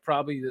dynamic,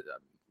 probably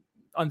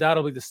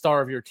undoubtedly the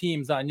star of your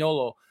team,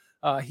 Zaniolo.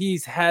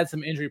 He's had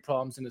some injury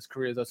problems in his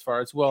career thus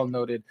far. It's well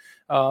noted.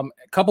 A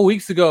couple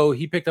weeks ago,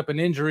 he picked up an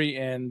injury,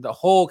 and the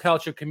whole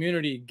Calcio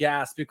community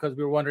gasped because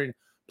we were wondering,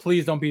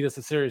 please don't be this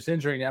a serious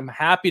injury. And I'm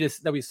happy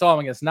that we saw him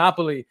against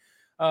Napoli.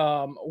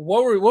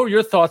 What were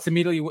your thoughts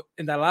immediately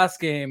in that last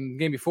game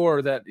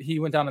before that he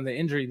went down on the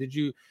injury? Did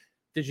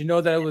you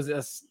know that it was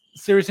a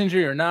serious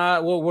injury or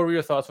not? What were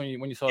your thoughts when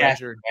you saw the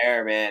injury?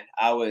 Yeah, man.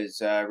 I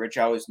was Rich.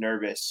 I was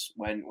nervous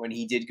when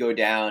he did go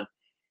down,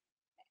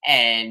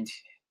 and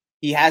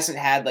he hasn't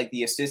had like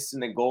the assists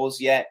and the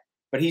goals yet,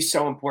 but he's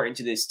so important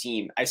to this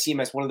team. I see him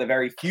as one of the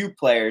very few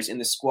players in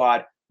the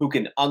squad who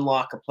can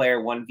unlock a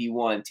player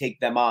 1v1, take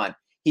them on.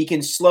 He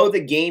can slow the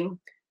game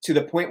to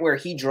the point where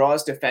he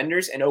draws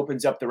defenders and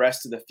opens up the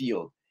rest of the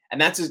field. And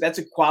that's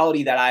a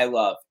quality that I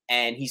love.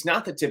 And he's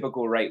not the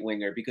typical right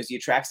winger because he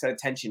attracts that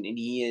attention, and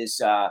he's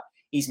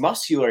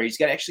muscular.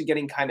 He's actually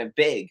getting kind of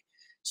big.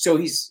 So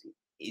he's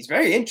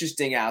very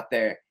interesting out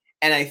there.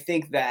 And I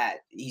think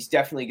that he's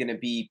definitely going to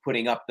be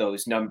putting up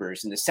those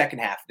numbers in the second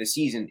half of the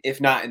season, if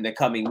not in the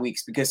coming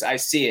weeks, because I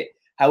see it.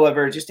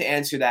 However, just to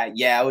answer that,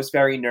 I was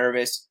very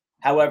nervous.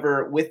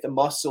 However, with the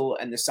muscle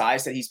and the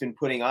size that he's been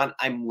putting on,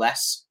 I'm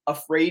less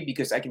afraid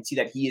because I can see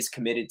that he is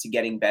committed to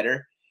getting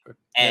better.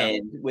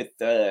 And with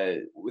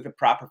the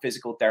proper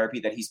physical therapy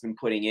that he's been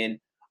putting in,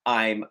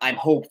 I'm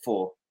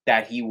hopeful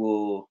that he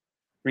will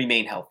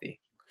remain healthy.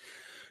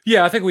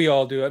 Yeah, I think we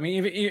all do. I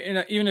mean,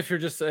 even if you're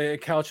just a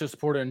Calcio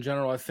supporter in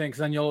general, I think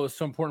Zaniolo is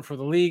so important for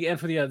the league and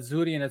for the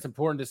Azzurri, and it's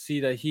important to see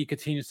that he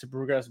continues to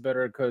progress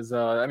better because,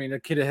 the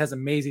kid has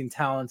amazing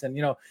talent. And,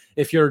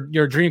 if your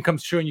dream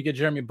comes true and you get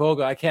Jeremy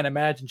Boga, I can't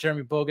imagine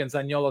Jeremy Boga and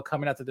Zaniolo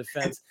coming out the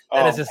defense.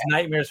 That is just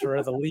nightmares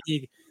for the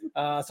league.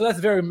 So that's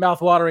very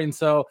mouth-watering.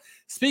 So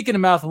speaking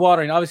of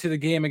mouth-watering, obviously the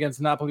game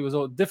against Napoli was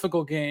a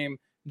difficult game,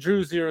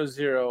 drew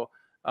 0-0.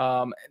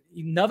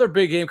 Another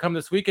big game coming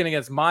this weekend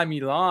against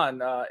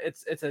Milan.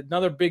 It's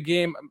another big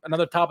game,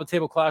 another top of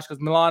table clash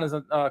because Milan is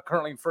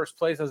currently in first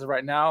place as of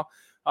right now.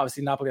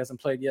 Obviously, Napoli hasn't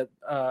played yet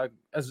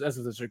as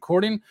of this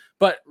recording.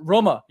 But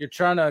Roma, you're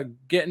trying to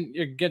get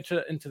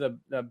into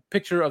the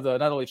picture of the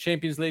not only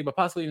Champions League but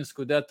possibly even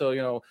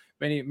Scudetto.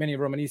 Many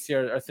Romanisti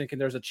are thinking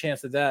there's a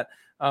chance of that.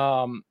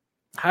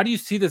 How do you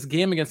see this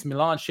game against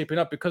Milan shaping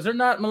up? Because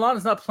Milan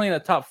is not playing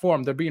at top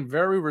form. They're being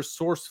very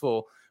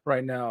resourceful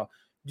right now.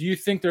 Do you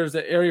think there's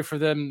an area for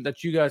them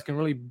that you guys can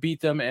really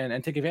beat them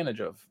and take advantage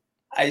of?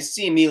 I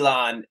see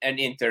Milan and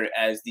Inter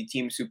as the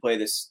teams who play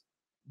this.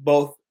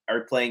 Both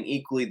are playing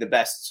equally the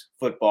best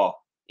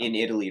football in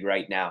Italy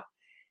right now.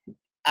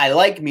 I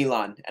like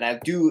Milan, and I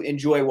do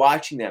enjoy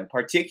watching them,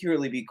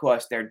 particularly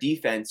because their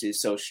defense is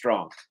so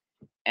strong.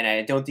 And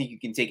I don't think you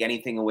can take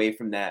anything away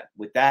from that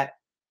with that.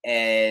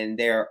 And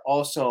they're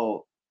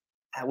also,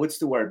 what's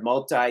the word,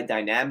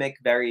 multi-dynamic,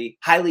 very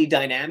highly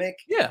dynamic.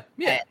 Yeah.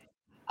 And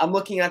I'm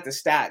looking at the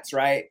stats,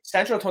 right?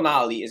 Sandro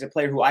Tonali is a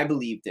player who I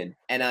believed in,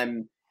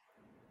 and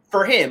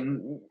for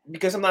him,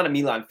 because I'm not a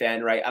Milan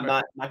fan, right? I'm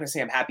not going to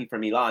say I'm happy for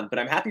Milan, but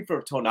I'm happy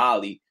for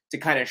Tonali to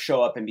kind of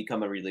show up and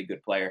become a really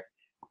good player.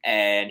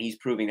 And he's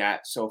proving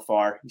that so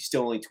far. He's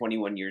still only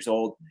 21 years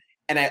old.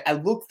 And I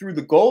look through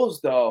the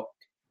goals, though,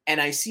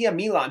 and I see a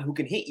Milan who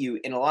can hit you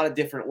in a lot of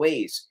different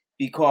ways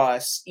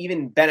because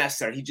even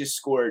Bennacer, he just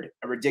scored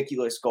a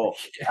ridiculous goal.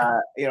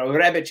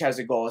 Rebic has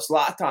a goal.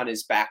 Zlatan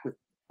is back with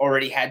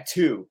already had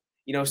two,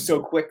 so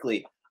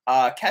quickly.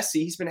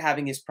 Kessie, he's been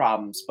having his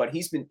problems, but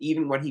he's been,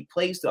 even when he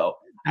plays, though.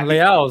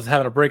 Leao's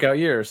having a breakout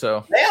year,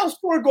 so. Leao's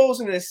 4 goals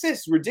and an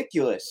assist,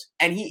 ridiculous.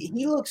 And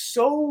he looks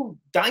so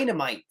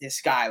dynamite,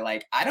 this guy.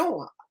 Like, I wouldn't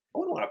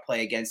want to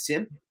play against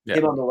him. Yeah.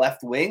 Him on the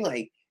left wing.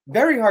 Like,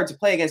 very hard to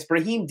play against.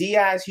 Brahim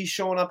Diaz, he's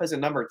showing up as a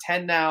number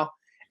 10 now.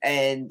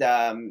 And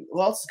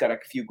who else has got a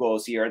few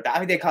goals here?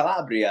 Davide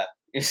Calabria.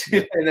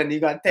 And then you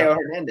got Theo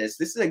Hernandez.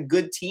 This is a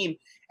good team.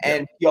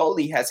 And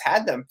Pioli has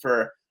had them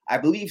for, I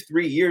believe,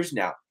 3 years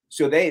now.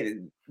 So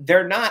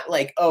they're not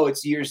like, oh,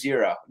 it's year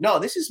zero. No,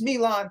 this is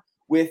Milan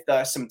with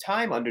some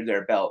time under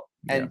their belt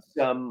and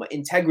some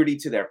integrity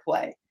to their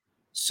play.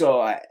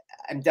 So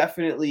I'm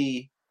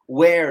definitely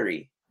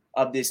wary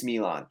of this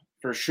Milan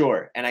for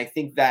sure. And I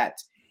think that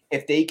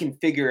if they can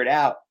figure it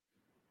out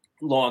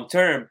long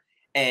term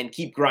and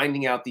keep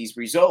grinding out these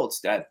results,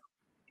 that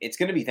it's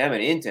going to be them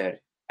and Inter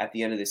at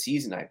the end of the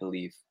season, I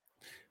believe.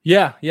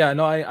 Yeah,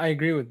 no, I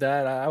agree with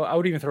that. I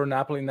would even throw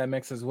Napoli in that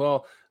mix as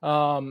well.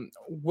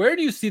 Where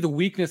do you see the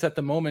weakness at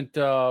the moment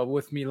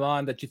with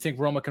Milan that you think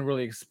Roma can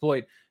really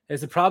exploit?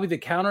 Is it probably the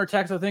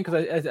counterattacks, I think?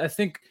 Because I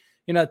think,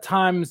 at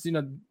times,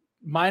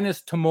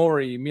 minus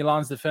Tomori,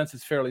 Milan's defense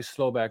is fairly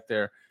slow back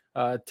there.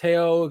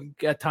 Teo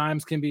at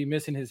times can be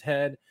missing his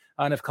head.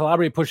 And if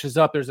Calabria pushes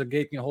up, there's a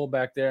gaping hole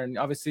back there. And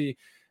obviously,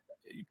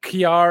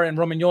 Chiar and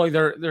Romagnoli,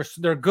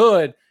 they're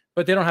good,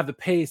 but they don't have the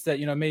pace that,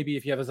 maybe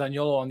if you have a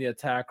Zaniolo on the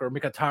attack or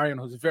Mkhitaryan,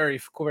 who's very,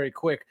 very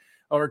quick,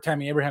 or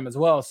Tammy Abraham as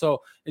well.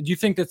 So do you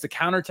think that's the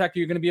counterattack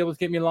you're going to be able to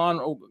get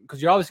Milan?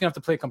 Because you're obviously going to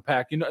have to play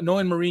compact.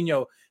 Knowing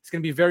Mourinho, it's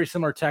going to be very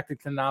similar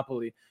tactic to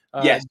Napoli.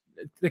 Yes.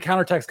 The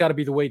counterattack's got to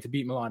be the way to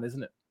beat Milan,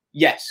 isn't it?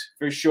 Yes,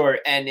 for sure.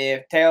 And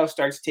if Teo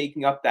starts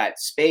taking up that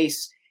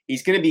space,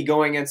 he's going to be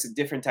going against a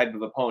different type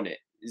of opponent.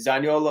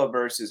 Zaniolo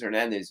versus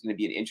Hernandez is going to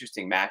be an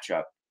interesting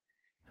matchup.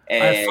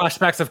 And I have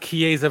flashbacks of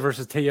Chiesa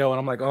versus Teo, and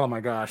I'm like, oh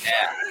my gosh.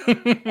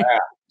 Yeah.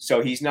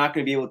 So he's not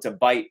going to be able to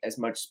bite as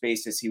much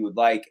space as he would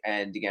like.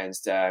 And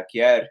against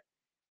Chiar,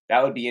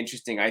 that would be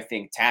interesting. I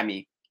think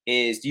Tammy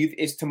is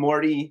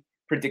Tomori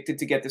predicted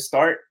to get the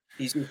start?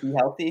 He's going to be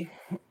healthy.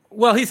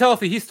 Well, he's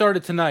healthy. He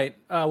started tonight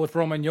with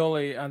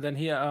Romagnoli, and then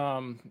he.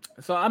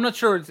 So I'm not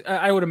sure.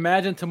 I would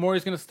imagine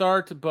Tomori's going to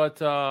start,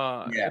 but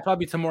it'll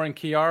probably be Tomori and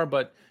Chiar.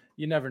 But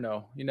you never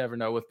know. You never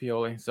know with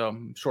Pioli. So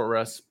short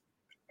rest.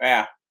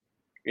 Yeah.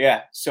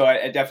 So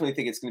I definitely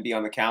think it's going to be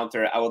on the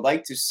counter. I would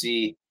like to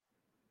see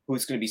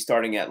who's going to be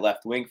starting at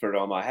left wing for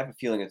Roma. I have a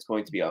feeling it's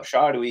going to be El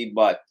Shaarawy,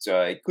 but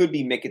it could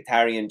be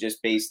Mkhitaryan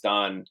just based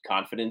on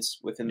confidence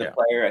within the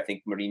player. I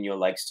think Mourinho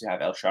likes to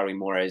have El Shaarawy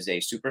more as a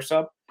super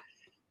sub.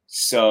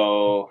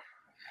 So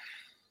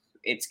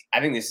I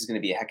think this is going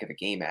to be a heck of a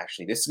game,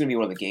 actually. This is going to be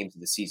one of the games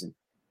of the season.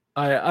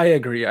 I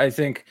agree. I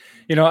think,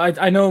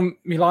 I know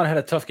Milan had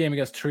a tough game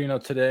against Torino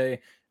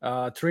today.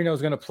 Torino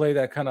is going to play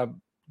that kind of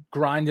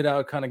grinded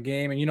out kind of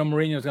game. And,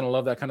 Mourinho is going to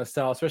love that kind of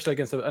style, especially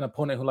against an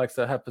opponent who likes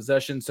to have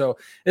possession. So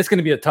it's going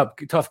to be a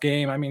tough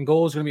game. I mean,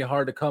 goals are going to be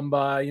hard to come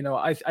by.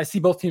 I see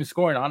both teams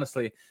scoring,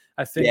 honestly.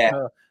 I think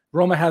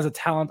Roma has a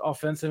talent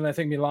offensive, and I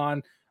think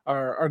Milan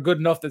are good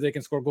enough that they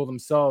can score goal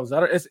themselves.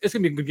 It's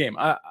going to be a good game.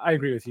 I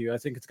agree with you. I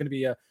think it's going to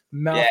be a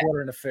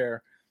mouth-watering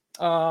affair.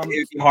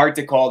 It'd be hard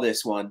to call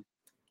this one.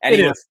 It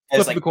is.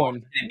 Flip the coin.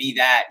 Going to be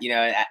that,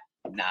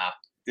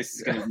 this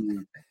is going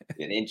to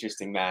be an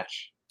interesting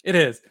match. It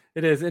is.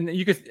 And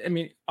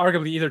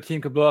arguably either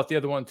team could blow out the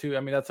other one too. I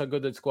mean, that's how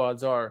good the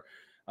squads are.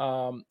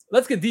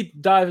 Let's get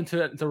deep dive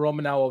into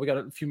Roma now. Well, we got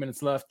a few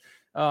minutes left.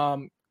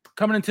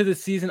 Coming into the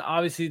season,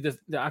 obviously the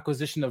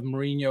acquisition of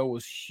Mourinho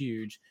was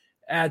huge.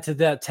 Add to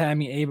that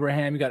Tammy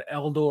Abraham. You got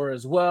Eldor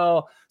as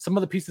well. Some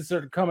of the pieces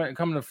that are coming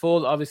to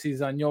fold. Obviously,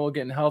 Zaniolo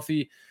getting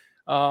healthy.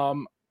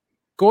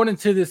 Going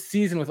into this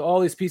season with all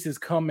these pieces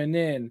coming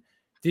in,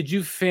 did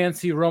you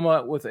fancy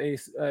Roma with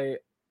a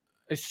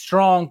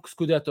strong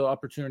Scudetto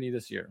opportunity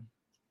this year?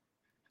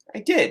 I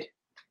did.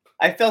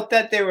 I felt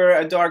that they were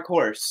a dark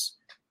horse,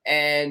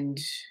 and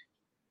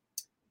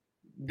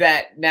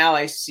that now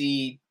I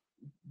see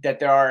that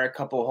there are a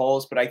couple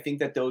holes, but I think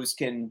that those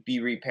can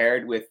be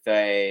repaired with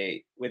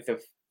a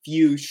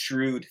few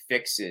shrewd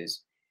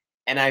fixes.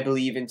 And I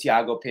believe in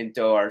Thiago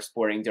Pinto, our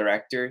sporting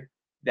director,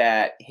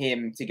 that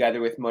him together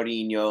with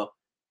Mourinho,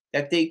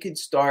 that they could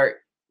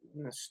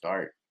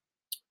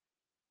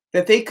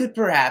that they could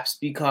perhaps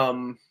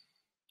become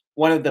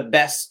one of the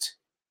best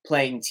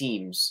playing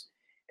teams.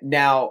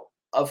 Now,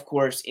 of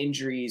course,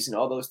 injuries and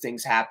all those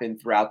things happen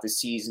throughout the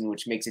season,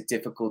 which makes it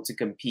difficult to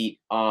compete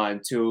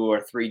on 2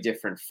 or 3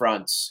 different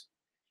fronts.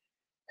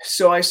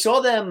 So I saw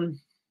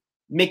them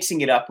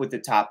mixing it up with the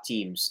top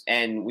teams,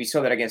 and we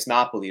saw that against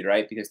Napoli,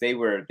 right? Because they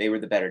were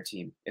the better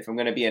team. If I'm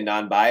going to be a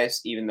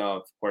non-bias, even though,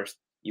 of course,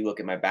 you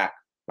look at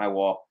my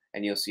wall,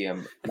 and you'll see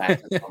them,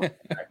 and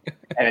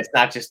it's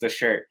not just the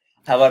shirt.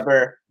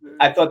 However,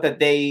 I thought that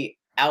they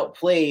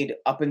outplayed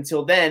up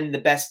until then the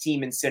best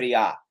team in Serie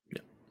A.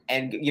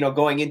 And,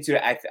 going into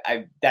it,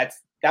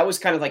 that was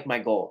kind of like my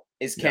goal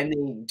is can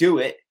they do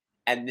it?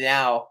 And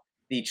now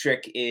the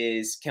trick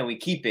is, can we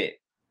keep it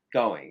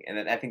going?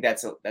 And I think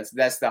that's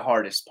the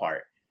hardest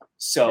part.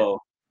 So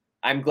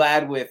I'm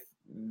glad with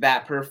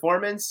that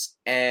performance.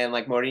 And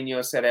like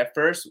Mourinho said at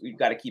first, we've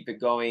got to keep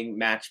it going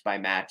match by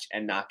match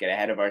and not get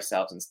ahead of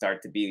ourselves and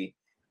start to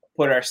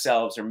put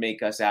ourselves or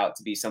make us out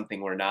to be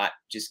something we're not.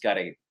 Just got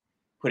to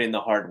put in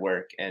the hard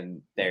work,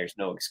 and there's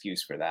no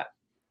excuse for that.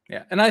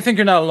 Yeah, and I think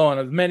you're not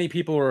alone. Many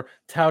people were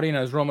touting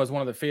as Roma as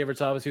one of the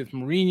favorites, obviously with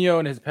Mourinho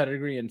and his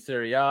pedigree in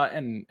Serie A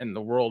and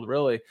the world,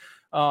 really.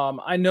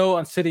 I know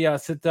on Serie A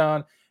sit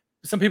down,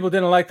 some people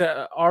didn't like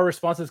our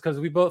responses because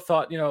we both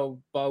thought,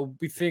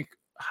 we think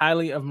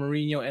highly of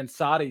Mourinho and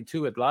Sarri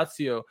too at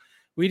Lazio.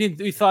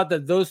 We thought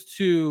that those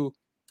two,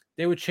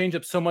 they would change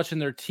up so much in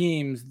their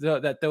teams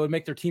that they would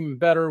make their team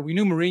better. We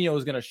knew Mourinho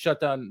was going to shut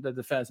down the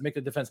defense, make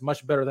the defense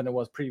much better than it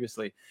was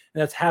previously,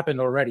 and that's happened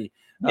already.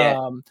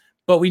 Yeah.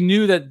 But we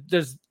knew that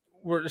there's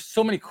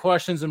so many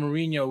questions in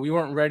Mourinho. We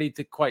weren't ready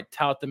to quite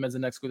tout them as the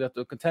next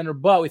Scudetto contender,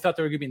 but we thought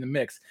they were going to be in the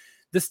mix.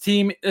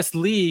 This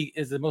league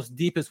is the most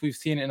deepest we've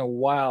seen in a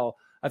while.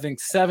 I think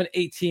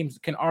 7-8 teams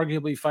can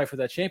arguably fight for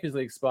that Champions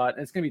League spot,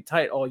 and it's going to be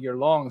tight all year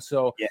long.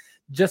 So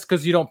just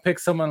because you don't pick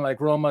someone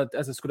like Roma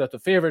as a Scudetto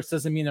favorites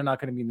doesn't mean they're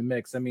not going to be in the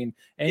mix. I mean,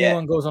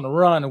 anyone goes on a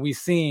run, and we've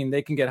seen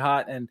they can get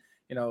hot, and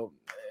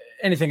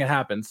anything can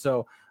happen.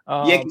 So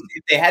if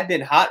they had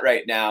been hot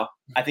right now,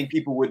 I think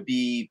people would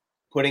be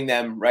putting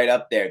them right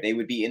up there. They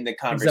would be in the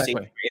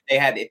conversation.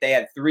 Exactly. If they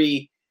had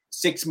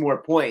 3-6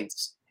 more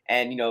points,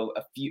 and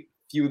a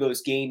few of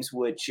those games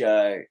which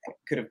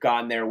could have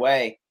gone their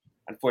way,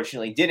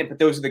 unfortunately didn't. But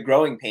those are the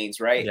growing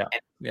pains, right?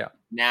 Yeah.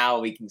 Now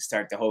we can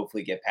start to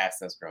hopefully get past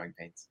those growing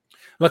pains.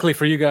 Luckily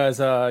for you guys,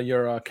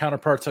 your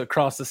counterparts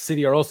across the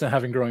city are also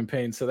having growing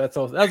pains. So that's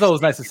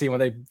always nice to see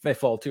when they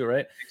fall too,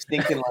 right?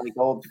 Stinking like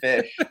old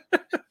fish.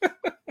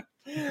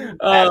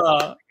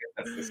 All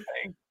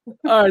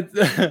right.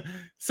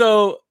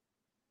 So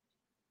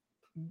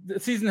the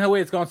season, the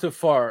way it's gone so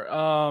far,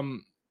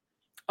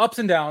 ups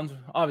and downs,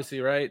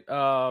 obviously, right?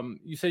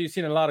 You say you've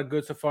seen a lot of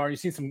good so far. You've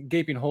seen some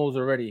gaping holes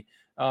already.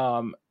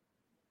 You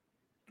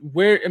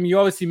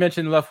obviously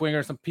mentioned the left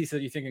winger, some pieces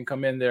that you think can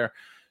come in there.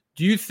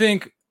 Do you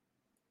think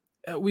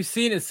we've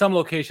seen in some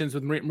locations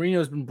with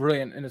Mourinho's been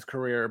brilliant in his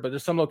career, but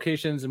there's some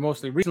locations, and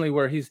mostly recently,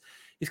 where he's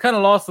kind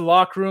of lost the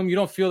locker room. You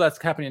don't feel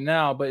that's happening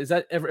now, but is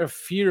that ever a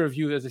fear of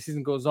you as the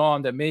season goes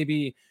on that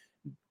maybe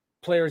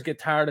players get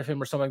tired of him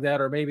or something like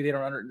that, or maybe they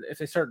don't if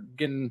they start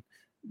getting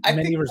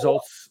many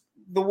results?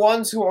 The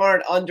ones who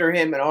aren't under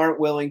him and aren't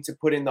willing to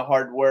put in the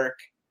hard work,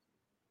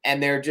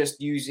 and they're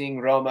just using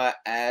Roma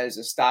as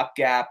a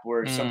stopgap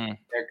or something in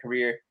their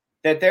career,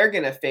 that they're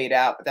going to fade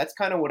out. But that's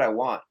kind of what I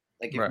want.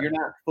 Like, if you're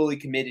not fully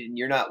committed and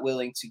you're not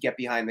willing to get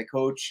behind the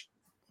coach,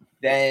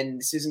 then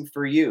this isn't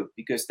for you,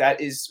 because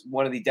that is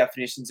one of the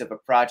definitions of a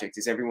project,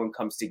 is everyone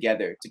comes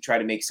together to try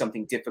to make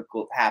something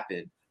difficult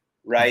happen,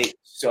 right?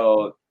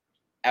 So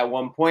at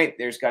one point,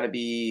 there's got to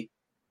be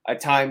a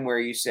time where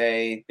you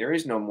say there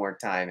is no more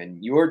time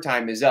and your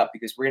time is up,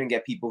 because we're going to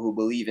get people who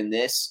believe in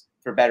this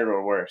for better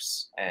or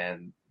worse.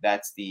 And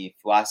that's the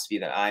philosophy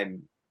that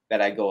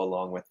I go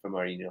along with from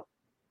Mourinho.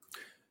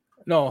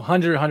 No,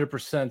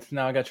 100%.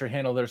 Now I got your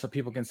handle there so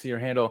people can see your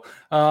handle.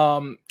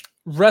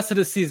 Rest of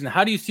the season,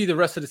 how do you see the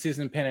rest of the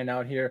season panning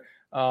out here?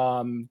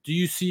 Do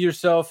you see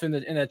yourself in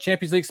the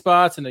Champions League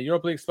spots, in the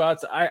Europa League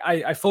spots?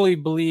 I fully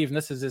believe, and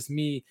this is just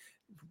me,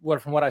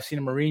 from what I've seen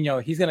in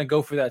Mourinho, he's going to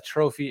go for that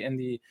trophy in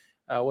the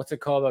what's it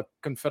called, the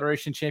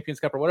Confederation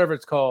Champions Cup or whatever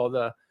it's called,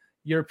 the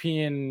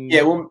European.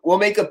 Yeah, we'll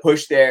make a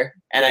push there,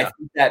 and I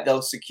think that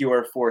they'll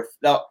secure fourth.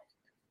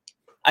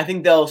 I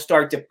think they'll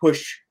start to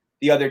push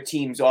the other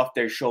teams off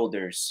their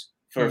shoulders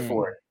for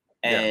fourth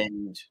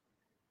and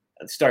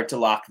start to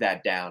lock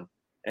that down.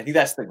 And I think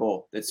that's the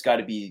goal. It's got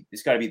to be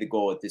the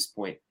goal at this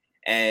point.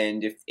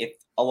 And if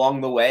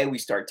along the way we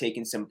start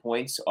taking some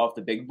points off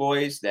the big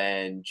boys,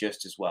 then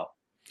just as well.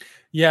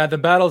 Yeah, the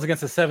battles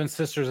against the Seven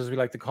Sisters, as we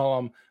like to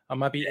call them,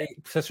 might be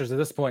 8 sisters at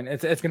this point.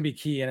 It's going to be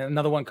key, and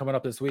another one coming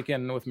up this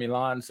weekend with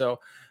Milan. So,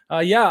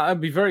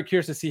 I'd be very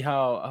curious to see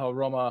how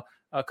Roma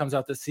comes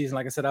out this season.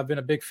 Like I said, I've been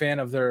a big fan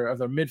of their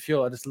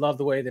midfield. I just love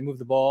the way they move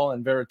the ball,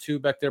 and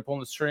Veretout back there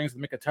pulling the strings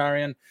with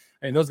Mkhitaryan.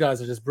 I mean, those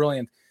guys are just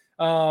brilliant.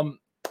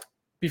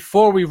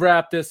 Before we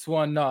wrap this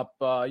one up,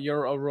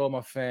 you're a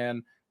Roma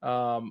fan.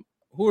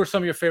 Who are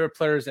some of your favorite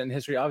players in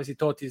history? Obviously,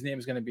 Totti's name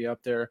is going to be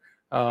up there.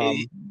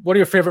 What are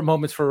your favorite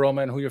moments for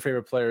Roma, and who are your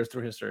favorite players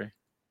through history?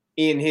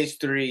 In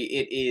history,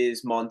 it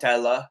is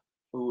Montella,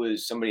 who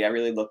was somebody I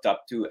really looked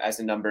up to as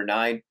a number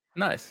 9.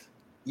 Nice.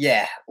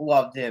 Yeah,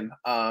 loved him.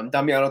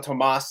 Damiano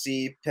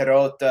Tomasi,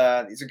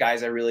 Perrotta, these are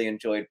guys I really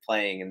enjoyed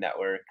playing and that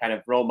were kind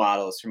of role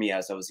models for me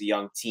as I was a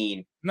young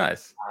teen.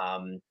 Nice.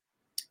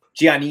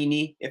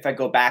 Giannini, if I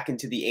go back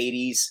into the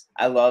 80s,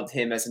 I loved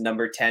him as a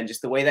number 10.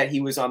 Just the way that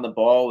he was on the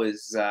ball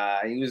was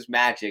he was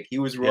magic. He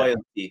was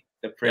royalty,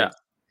 the prince,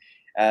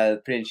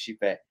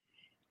 Principe.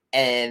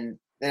 And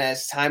then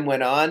as time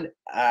went on,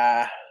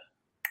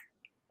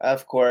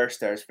 of course,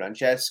 there's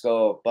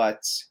Francesco,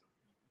 but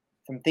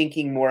I'm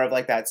thinking more of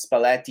like that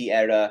Spalletti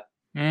era.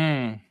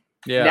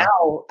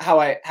 Now, how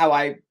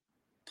I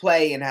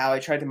play and how I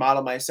try to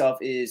model myself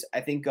is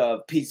I think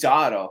of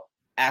Pizarro,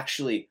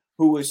 actually,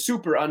 who was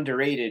super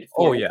underrated.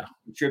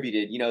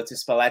 Contributed, to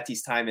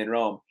Spalletti's time in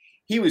Rome.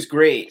 He was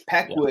great.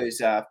 Peck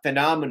was a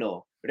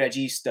phenomenal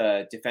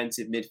regista,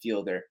 defensive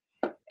midfielder.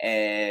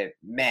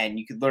 Man,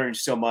 you could learn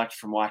so much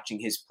from watching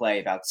his play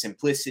about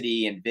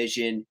simplicity and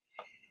vision.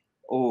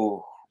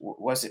 Oh,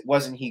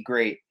 wasn't he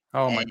great?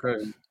 Oh my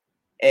goodness.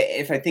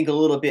 If I think a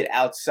little bit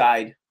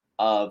outside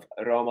of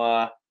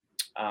Roma,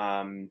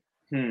 trying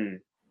to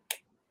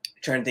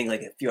think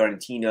like a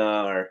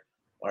Fiorentina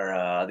or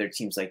other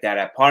teams like that.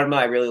 At Parma,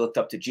 I really looked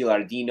up to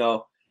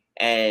Gilardino.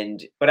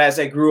 But as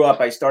I grew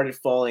up, I started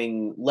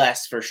falling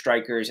less for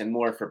strikers and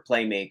more for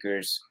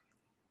playmakers.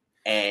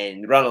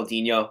 And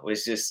Ronaldinho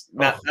was just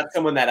not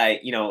someone that I,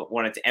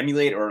 wanted to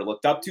emulate or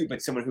looked up to,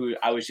 but someone who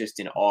I was just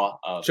in awe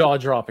of. Jaw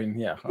dropping.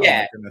 Yeah.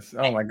 Yeah.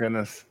 Oh my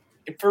goodness.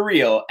 For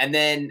real. And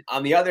then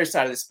on the other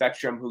side of the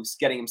spectrum, who's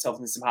getting himself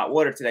into some hot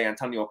water today,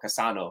 Antonio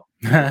Cassano.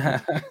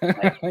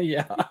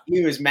 Yeah.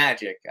 He was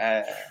magic.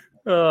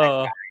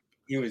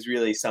 He was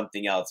really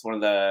something else.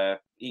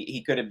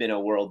 He could have been a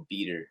world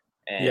beater.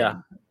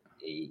 And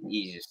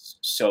he's just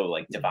so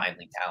like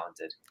divinely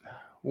talented.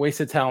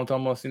 Wasted talent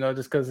almost,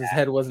 just because his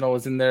head wasn't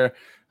always in there.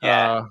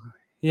 Yeah.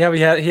 He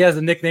has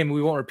a nickname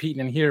we won't repeat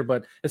in here,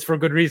 but it's for a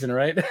good reason,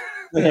 right?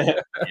 Yeah.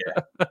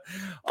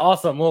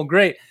 Awesome. Well,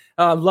 great.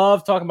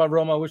 Love talking about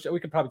Roma. Which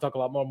we could probably talk a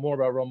lot more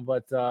about Roma,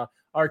 but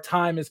our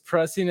time is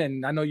pressing,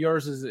 and I know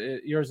yours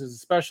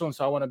is special, and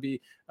so I want to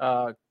be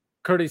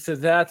courteous to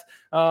that.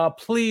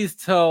 Please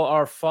tell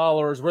our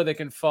followers where they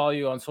can follow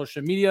you on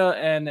social media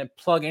and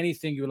plug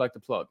anything you would like to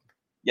plug.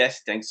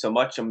 Yes, thanks so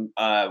much.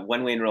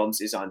 When Wayne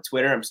Roams is on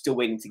Twitter. I'm still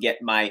waiting to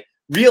get my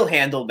real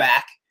handle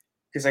back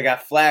because I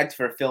got flagged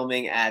for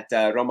filming at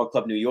Roma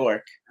Club New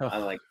York.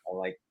 Unlike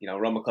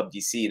Roma Club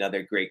DC,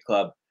 another great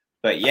club.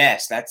 But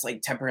yes, that's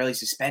like temporarily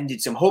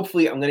suspended. So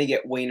hopefully I'm going to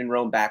get Wayne and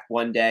Rome back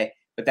one day.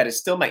 But that is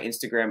still my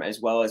Instagram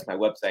as well as my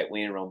website,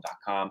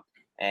 wayneandrome.com.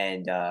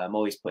 And I'm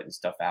always putting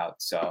stuff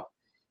out. So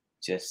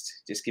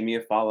just give me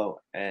a follow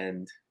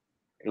and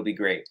it'll be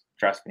great.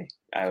 Trust me.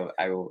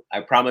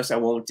 I promise I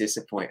won't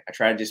disappoint. I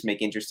try to just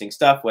make interesting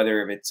stuff,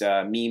 whether if it's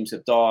memes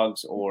of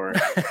dogs or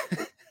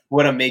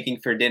what I'm making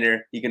for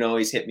dinner. You can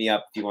always hit me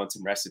up if you want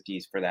some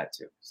recipes for that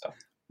too. So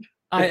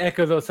I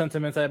echo those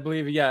sentiments. I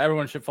believe,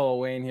 everyone should follow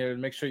Wayne here.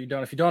 Make sure you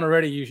don't. If you don't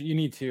already, you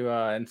need to.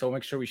 And so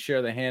make sure we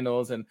share the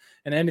handles and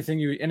anything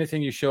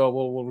you show,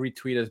 we'll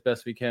retweet as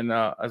best we can,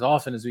 as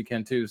often as we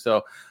can too.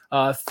 So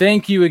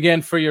thank you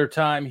again for your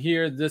time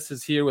here. This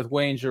is Here with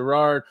Wayne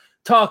Gerard,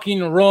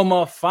 talking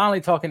Roma,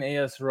 finally talking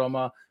AS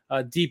Roma,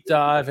 deep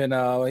dive. And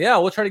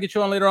we'll try to get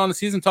you on later on in the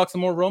season, talk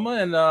some more Roma.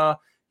 And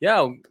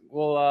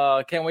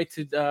we'll can't wait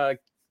to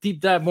deep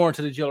dive more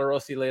into the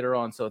Giallorossi later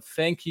on. So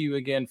thank you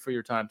again for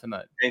your time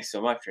tonight. Thanks so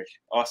much, Rich.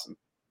 Awesome.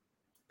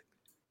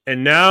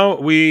 And now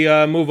we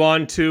move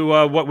on to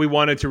what we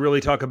wanted to really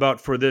talk about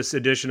for this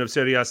edition of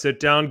Serie A Sit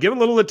Down. Give a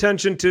little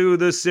attention to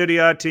the Serie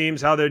A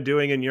teams, how they're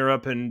doing in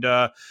Europe. And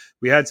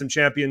we had some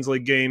Champions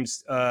League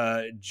games.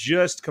 The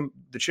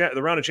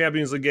round of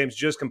Champions League games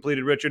just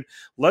completed, Richard.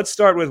 Let's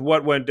start with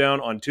what went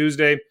down on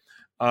Tuesday.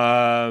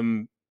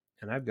 And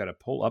I've got to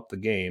pull up the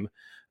game.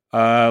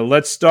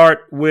 Let's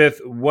start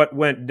with what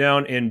went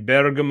down in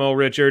Bergamo,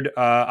 Richard.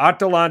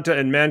 Atalanta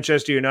and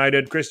Manchester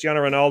United. Cristiano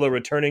Ronaldo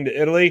returning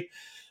to Italy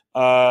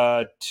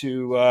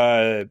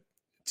to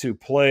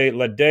play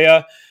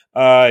Ledea.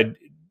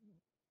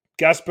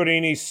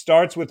 Gasperini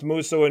starts with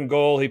Musso in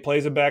goal. He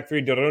plays a back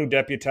three. Darun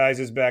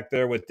deputizes back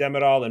there with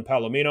Demiral and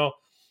Palomino.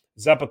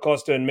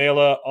 Zappacosta and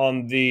Mela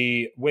on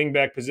the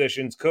wing-back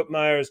positions.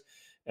 Koopmeiners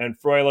and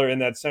Freuler in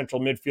that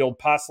central midfield.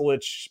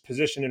 Pasalic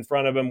position in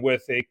front of him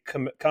with a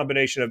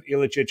combination of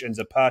Ilicic and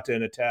Zapata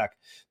in attack.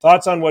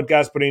 Thoughts on what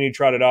Gasperini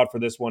trotted out for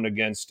this one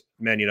against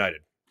Man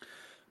United?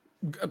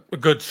 A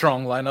good,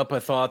 strong lineup, I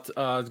thought.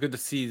 It's good to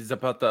see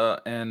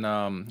Zapata and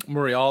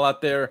Muriel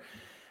out there.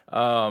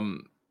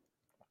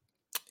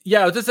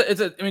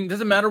 It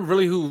doesn't matter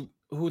really who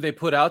they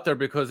put out there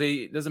because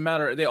it doesn't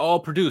matter. They all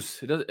produce.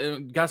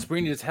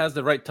 Gasperini just has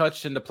the right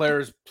touch, and the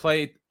players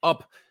play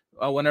up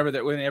whenever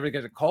they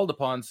get called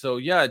upon. So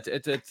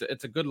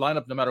it's a good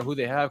lineup no matter who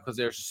they have because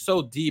they're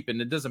so deep, and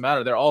it doesn't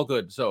matter. They're all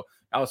good. So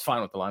I was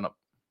fine with the lineup.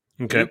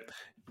 Okay.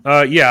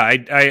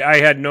 I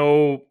had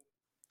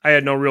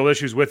no real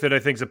issues with it. I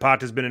think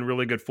Zapata's been in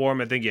really good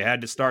form. I think you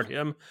had to start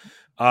him.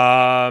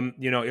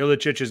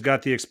 Ilicic has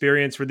got the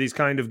experience for these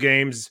kind of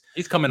games.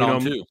 He's coming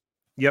on too.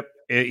 Yep.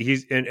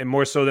 He's and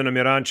more so than a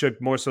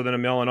Miranchuk, more so than a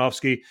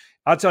Malinovsky.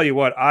 I'll tell you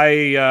what,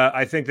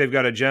 I think they've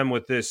got a gem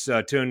with this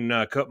Tun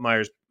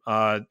Koopmeiners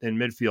in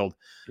midfield.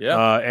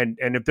 Yeah. And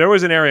if there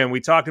was an area, and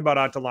we talked about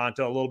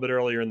Atalanta a little bit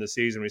earlier in the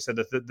season, we said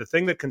that the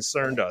thing that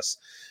concerned us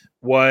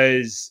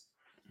was,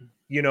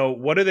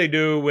 what do they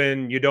do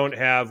when you don't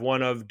have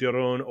one of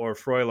Darun or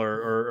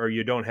Freuler or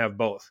you don't have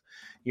both?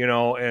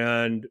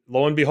 And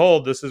lo and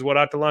behold, this is what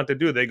Atalanta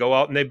do. They go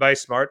out and they buy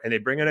smart and they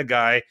bring in a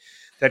guy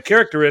that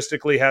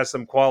characteristically has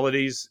some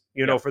qualities,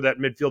 for that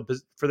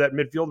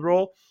midfield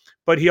role.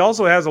 But he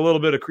also has a little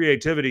bit of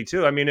creativity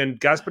too. I mean, and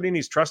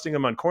Gasperini's trusting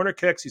him on corner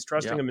kicks. He's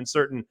trusting him in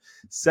certain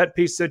set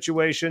piece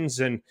situations.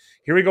 And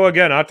here we go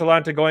again.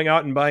 Atalanta going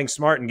out and buying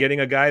smart and getting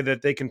a guy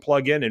that they can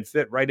plug in and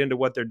fit right into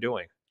what they're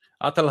doing.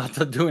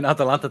 Atalanta doing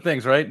Atalanta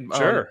things, right?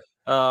 Sure.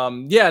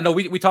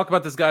 We talked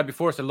about this guy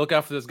before, so look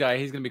out for this guy.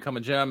 He's going to become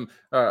a gem,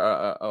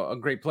 a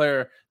great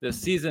player this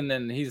season,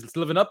 and he's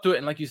living up to it.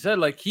 And like you said,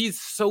 he's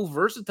so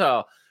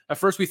versatile. At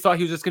first, we thought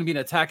he was just going to be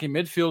an attacking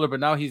midfielder, but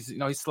now he's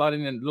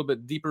sliding in a little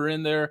bit deeper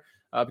in there,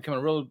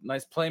 becoming a real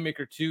nice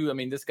playmaker too. I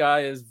mean, this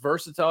guy is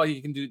versatile. He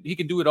can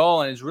do it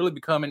all, and is really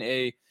becoming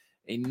a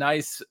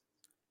nice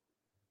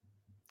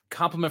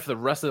compliment for the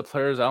rest of the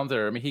players out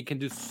there. I mean, he can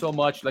do so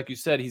much. Like you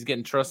said, he's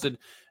getting trusted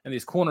in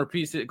these corner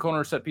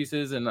set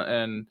pieces,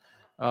 and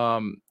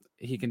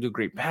he can do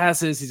great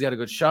passes. He's got a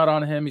good shot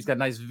on him. He's got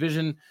nice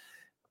vision.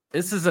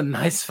 This is a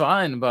nice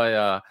find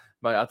by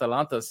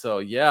Atalanta. So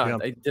yeah,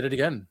 they did it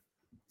again.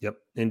 Yep,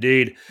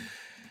 indeed.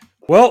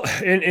 Well,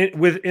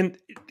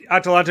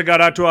 Atalanta got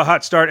out to a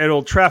hot start at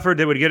Old Trafford.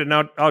 They would get it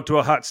out to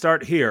a hot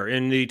start here.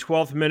 In the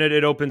 12th minute,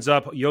 it opens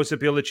up.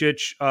 Josip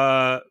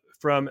Ilicic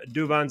from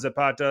Duvan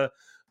Zapata,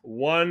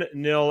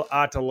 1-0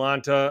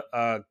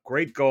 Atalanta.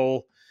 Great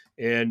goal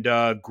and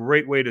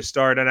great way to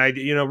start. And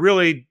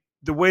really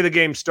the way the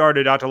game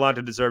started,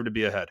 Atalanta deserved to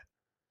be ahead.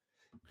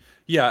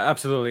 Yeah,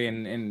 absolutely.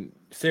 And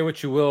say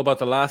what you will about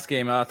the last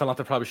game,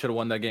 Atalanta probably should have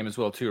won that game as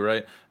well too,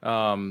 right?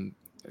 A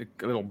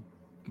little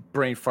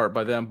brain fart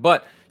by them,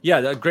 but yeah,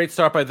 a great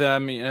start by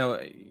them.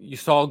 You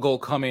saw a goal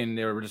coming.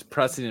 They were just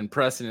pressing and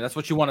pressing. And that's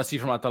what you want to see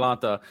from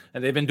Atalanta.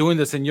 And they've been doing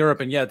this in Europe.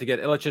 And yeah, to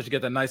get Ilicic to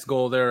get that nice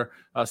goal there,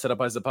 set up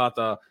by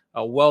Zapata,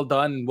 well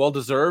done, well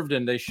deserved.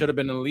 And they should have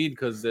been in the lead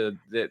because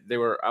they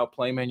were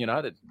outplaying Man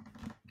United.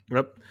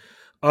 Yep.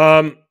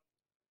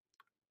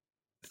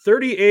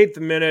 38th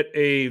minute,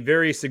 a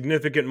very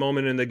significant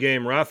moment in the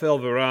game. Rafael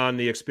Varane,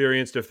 the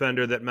experienced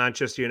defender that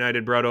Manchester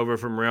United brought over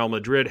from Real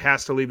Madrid,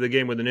 has to leave the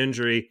game with an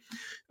injury.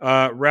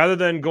 Rather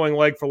than going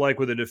like for like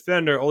with a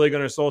defender, Ole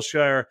Gunnar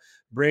Solskjaer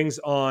brings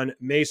on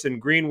Mason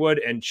Greenwood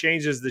and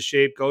changes the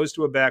shape, goes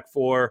to a back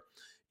four,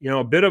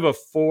 a bit of a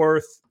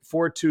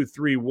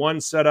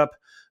 4-2-3-1 setup,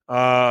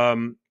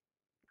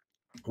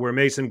 where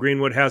Mason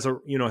Greenwood has a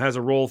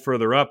role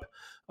further up,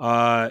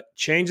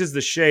 changes the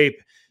shape.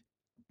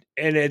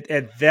 And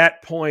at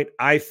that point,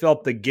 I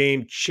felt the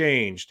game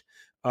changed,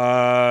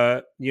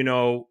 in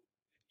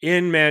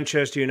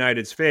Manchester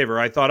United's favor.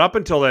 I thought up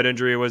until that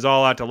injury, it was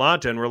all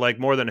Atalanta, and we're like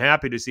more than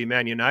happy to see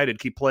Man United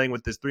keep playing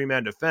with this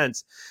three-man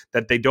defense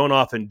that they don't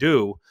often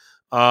do.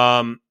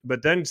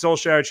 But then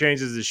Solskjaer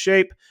changes his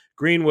shape.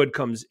 Greenwood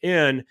comes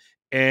in,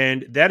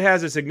 and that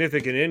has a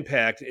significant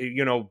impact,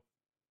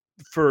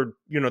 for,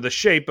 the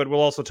shape, but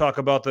we'll also talk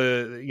about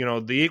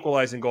the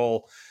equalizing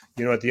goal,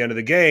 at the end of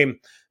the game,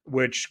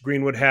 which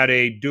Greenwood had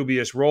a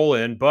dubious role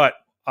in. But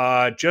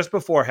just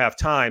before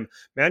halftime,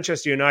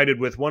 Manchester United,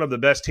 with one of the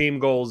best team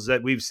goals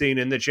that we've seen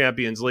in the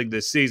Champions League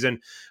this season,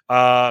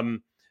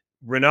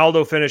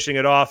 Ronaldo finishing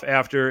it off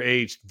after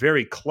a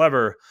very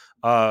clever,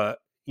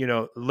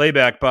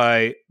 layback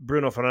by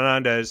Bruno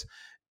Fernandes,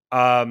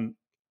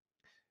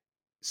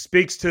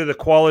 speaks to the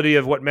quality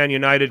of what Man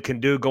United can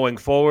do going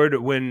forward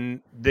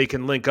when they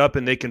can link up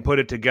and they can put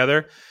it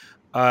together.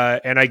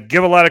 And I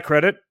give a lot of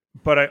credit,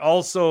 but I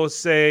also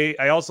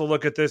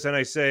look at this and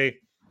I say,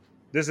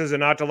 this is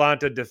an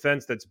Atalanta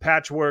defense that's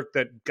patchwork,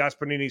 that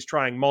Gasperini's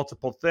trying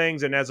multiple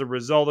things. And as a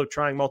result of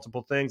trying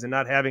multiple things and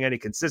not having any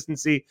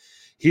consistency,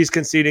 he's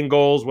conceding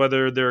goals,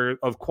 whether they're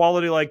of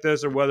quality like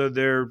this or whether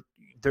they're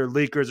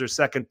leakers or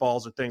second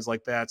balls or things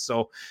like that.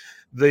 So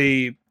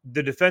the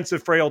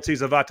defensive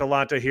frailties of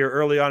Atalanta here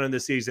early on in the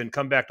season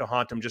come back to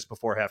haunt them just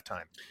before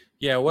halftime.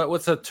 Yeah,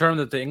 what's a term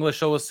that the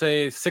English always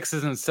say?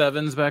 6s and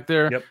 7s back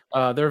there. Yep.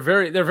 They're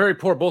very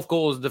poor. Both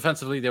goals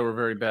defensively, they were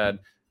very bad.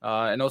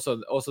 And also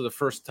the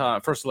first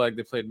leg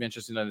they played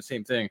Manchester United,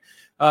 same thing.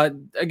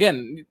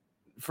 Again,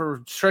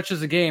 for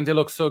stretches of game, they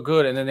look so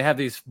good, and then they have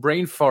these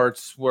brain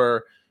farts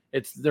where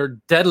they're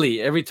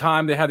deadly. Every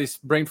time they have these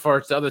brain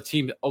farts, the other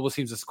team always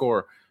seems to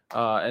score.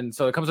 And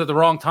so it comes at the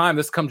wrong time.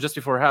 This comes just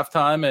before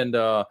halftime, and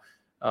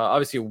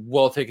obviously a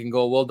well-taken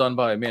goal, well done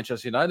by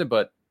Manchester United,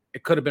 but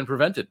it could have been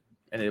prevented,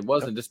 and it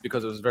wasn't, just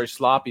because it was very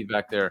sloppy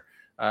back there.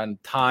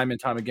 And time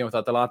again with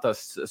Atalanta,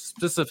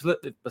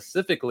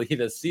 specifically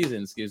this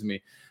season,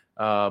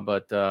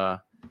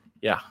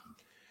 yeah.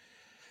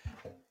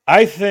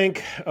 I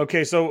think,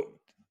 okay, so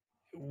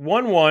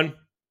 1-1.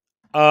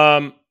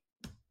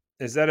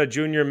 Is that a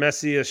Junior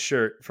Messias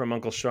shirt from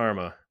Uncle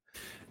Sharma?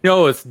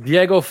 No, it's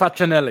Diego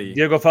Falcinelli.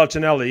 Diego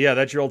Falcinelli, yeah,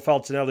 that's your old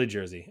Falcinelli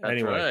jersey.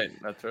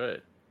 That's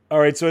right. All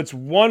right, so it's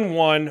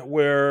 1-1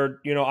 where,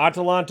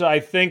 Atalanta,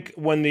 I think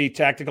when the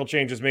tactical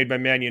change was made by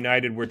Man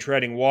United, were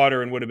treading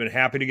water and would have been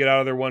happy to get out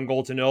of their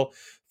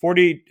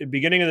 1-0.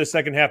 Beginning of the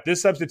second half, this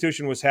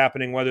substitution was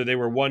happening whether they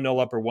were 1-0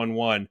 up or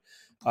 1-1.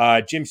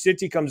 Jim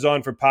City comes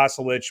on for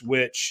Pasalic,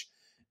 which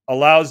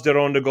allows De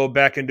Roon to go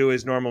back into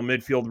his normal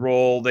midfield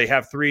role. They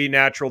have three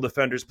natural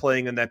defenders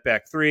playing in that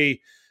back three.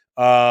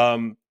 A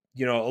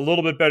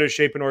little bit better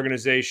shape and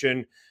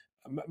organization.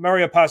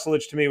 Mario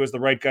Pasalic, to me, was the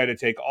right guy to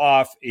take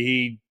off.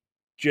 He's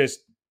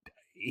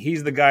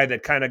the guy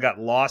that kind of got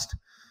lost,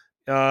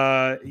 in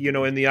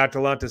the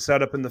Atalanta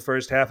setup in the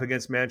first half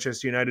against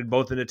Manchester United,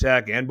 both in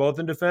attack and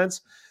in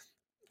defense.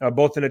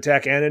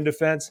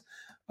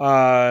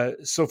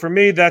 So for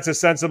me, that's a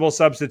sensible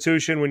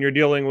substitution when you're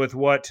dealing with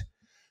what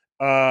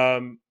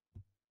Man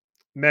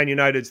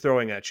United's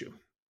throwing at you.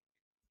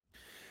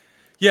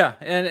 Yeah,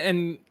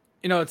 and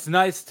it's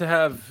nice to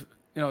have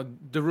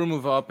the room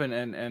move up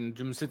and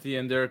Jim City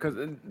in there,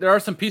 because there are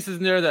some pieces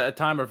in there that at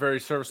time are very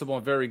serviceable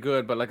and very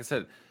good. But like I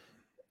said,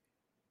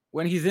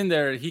 when he's in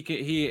there,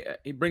 he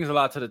brings a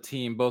lot to the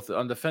team, both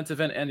on the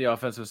defensive end and the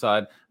offensive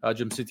side.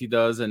 Jim City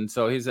does, and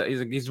so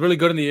he's really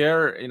good in the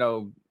air.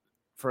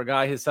 For a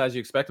guy his size, you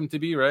expect him to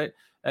be, right?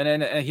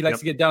 And he likes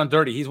to get down and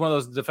dirty. He's one of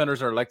those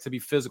defenders that like to be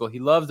physical. He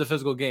loves the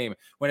physical game.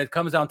 When it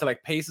comes down to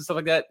like pace and stuff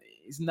like that,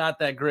 he's not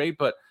that great.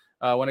 But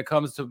when it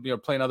comes to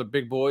playing other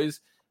big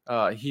boys,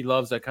 he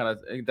loves that kind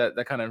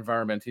of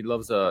environment. He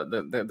loves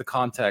the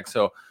contact.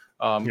 So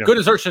good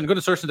assertion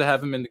to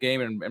have him in the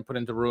game and put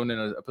into Rune in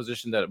a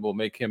position that will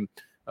make him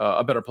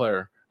a better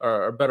player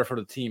or better for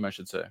the team, I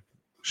should say.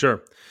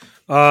 Sure.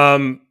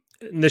 The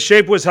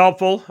shape was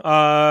helpful.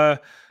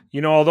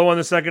 Although in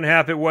the second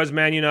half it was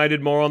Man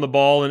United more on the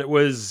ball, and it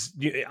was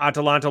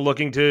Atalanta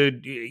looking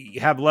to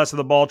have less of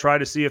the ball, try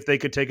to see if they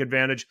could take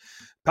advantage.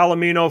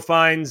 Palomino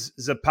finds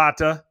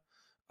Zapata,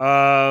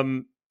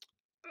 and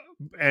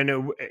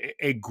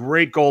a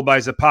great goal by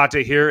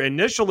Zapata here.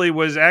 Initially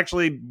was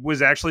actually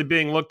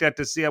being looked at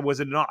to see was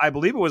it not? I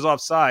believe it was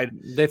offside.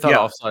 They thought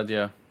offside,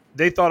 yeah.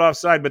 They thought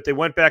offside, but they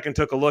went back and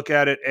took a look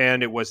at it,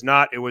 and it was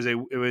not. It was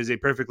a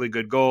perfectly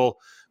good goal.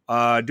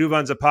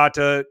 Duvan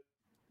Zapata,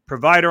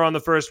 provider on the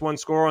first one,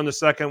 scorer on the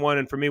second one,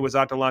 and for me was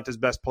Atalanta's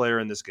best player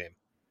in this game.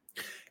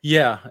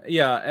 Yeah,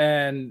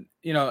 and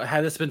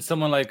had this been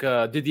someone like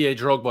Didier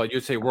Drogba,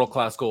 you'd say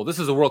world-class goal. This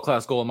is a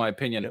world-class goal in my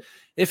opinion. Yep.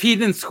 If he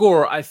didn't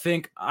score, I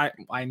think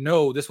I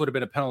know this would have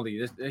been a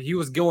penalty. He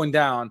was going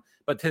down,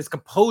 but his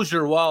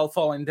composure while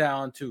falling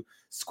down to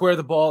square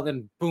the ball,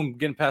 then boom,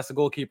 getting past the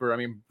goalkeeper. I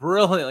mean,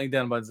 brilliantly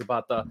done by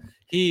Zapata.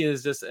 He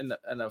is just in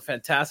a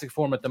fantastic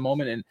form at the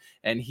moment,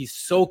 and he's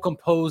so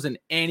composed in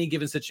any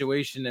given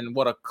situation, and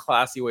what a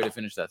classy way to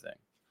finish that thing.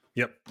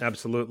 Yep,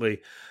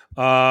 absolutely.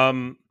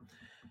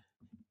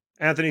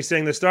 Anthony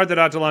saying the start that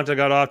Atalanta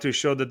got off to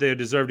showed that they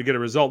deserved to get a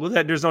result. Well,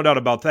 there's no doubt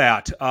about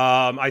that.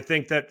 I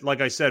think that,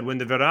 like I said, when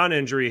the Varane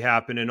injury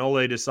happened and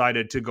Ole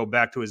decided to go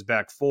back to his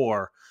back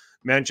four,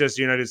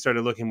 Manchester United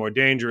started looking more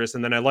dangerous.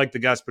 And then I liked the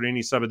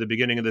Gasperini sub at the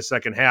beginning of the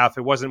second half.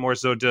 It wasn't more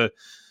so to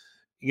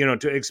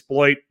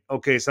exploit,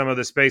 some of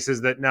the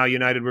spaces that now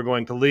United were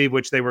going to leave,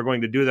 which they were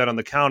going to do that on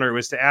the counter. It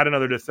was to add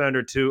another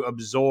defender to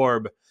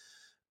absorb,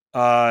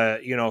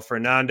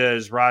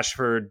 Fernandes,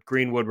 Rashford,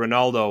 Greenwood,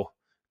 Ronaldo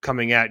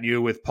coming at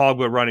you with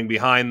Pogba running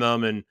behind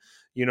them, and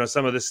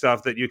some of the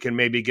stuff that you can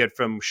maybe get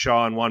from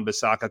Shaw and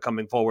Wan-Bissaka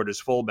coming forward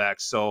as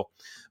fullbacks. So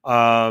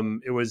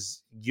it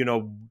was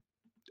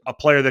a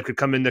player that could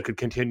come in that could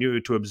continue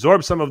to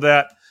absorb some of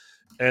that,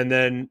 and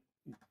then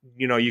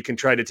you can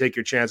try to take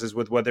your chances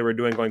with what they were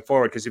doing going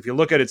forward. Because if you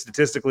look at it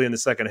statistically in the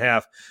second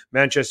half,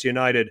 Manchester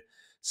United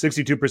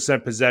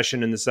 62%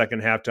 possession in the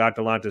second half to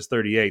Atalanta's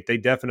 38%. They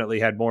definitely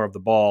had more of the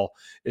ball,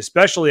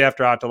 especially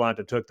after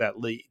Atalanta took that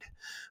lead.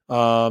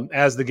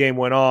 As the game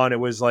went on, it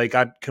was like,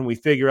 can we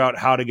figure out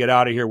how to get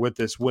out of here with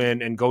this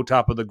win and go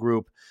top of the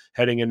group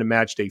heading into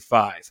match day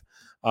 5?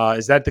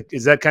 Is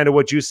that kind of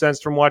what you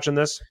sensed from watching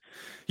this?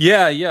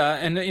 Yeah.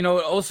 And, it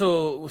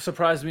also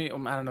surprised me. I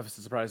don't know if it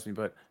surprised me,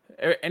 but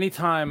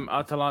anytime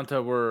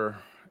Atalanta were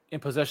in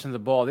possession of the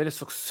ball, they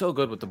just look so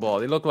good with the ball.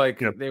 They look like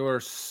they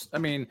were,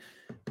 an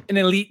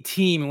elite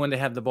team when they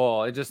have the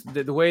ball. It just,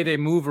 the way they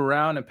move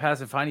around and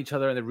pass and find each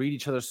other and they read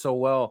each other so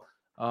well.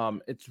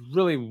 It's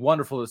really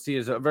wonderful to see.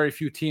 There's very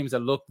few teams that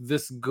look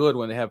this good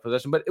when they have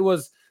possession. But it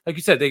was, like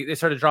you said, they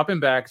started dropping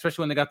back,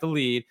 especially when they got the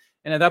lead.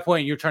 And at that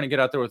point, you're trying to get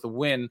out there with a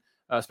win,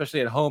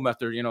 especially at home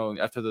after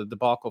the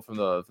debacle from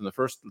the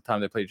first time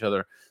they played each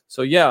other.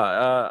 So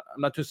I'm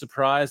not too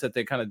surprised that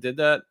they kind of did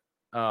that.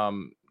 I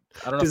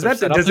don't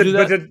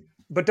know.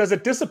 But does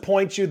it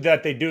disappoint you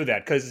that they do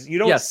that? Because you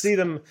don't see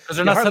them.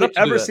 They're not set up to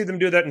ever see them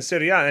do that in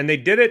Serie A, and they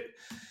did it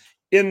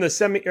in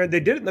the they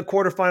did it in the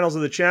quarterfinals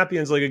of the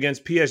Champions League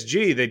against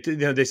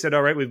PSG. They said,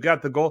 all right, we've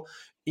got the goal.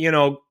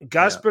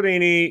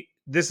 Gasperini,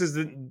 this is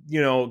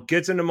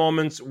gets into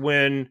moments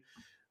when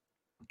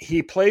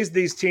he plays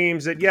these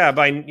teams that,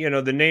 by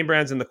the name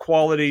brands and the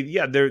quality,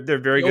 they're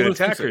very good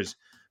attackers.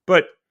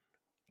 But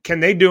can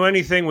they do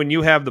anything when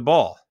you have the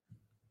ball?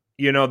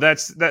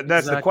 That's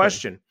the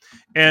question.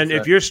 And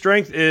if your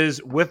strength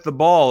is with the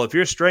ball, if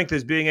your strength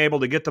is being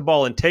able to get the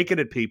ball and take it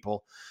at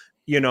people,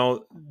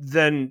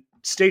 then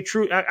stay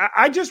true.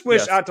 I just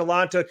wish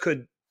Atalanta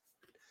could,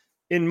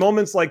 in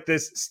moments like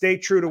this, stay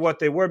true to what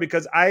they were,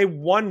 because I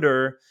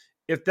wonder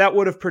if that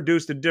would have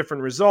produced a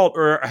different result,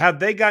 or have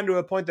they gotten to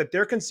a point that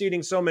they're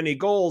conceding so many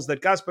goals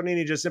that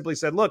Gasperini just simply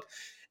said, look,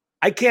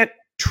 I can't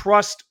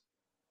trust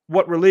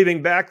what we're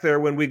leaving back there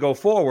when we go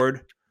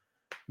forward,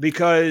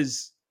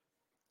 because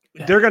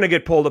they're going to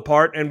get pulled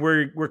apart, and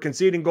we're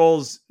conceding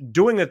goals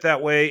doing it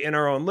that way in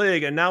our own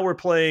league. And now we're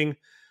playing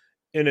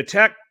an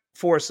attack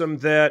foursome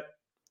that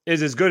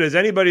is as good as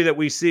anybody that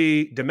we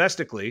see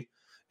domestically,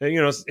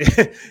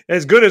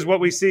 as good as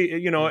what we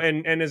see,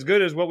 and as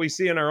good as what we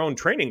see in our own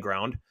training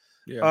ground.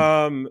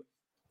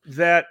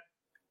 That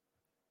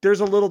there's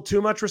a little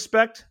too much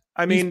respect.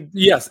 I mean,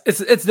 yes,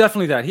 it's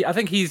definitely that. I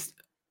think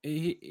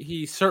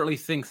he certainly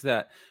thinks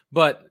that,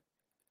 but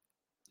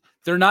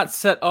they're not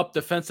set up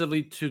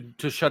defensively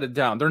to shut it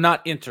down. They're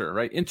not Inter,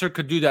 right? Inter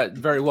could do that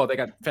very well. They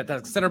got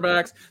fantastic center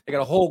backs. They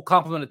got a whole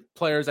complement of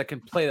players that can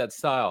play that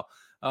style.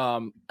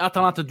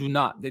 Atalanta do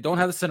not. They don't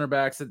have the center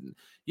backs.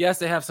 Yes,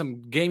 they have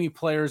some gamey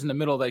players in the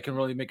middle that can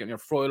really make it.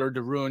 Freuler,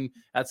 De Roon,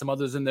 add some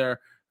others in there.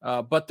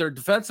 But they're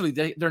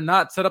defensively, they're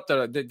not set up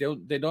there. They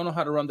don't know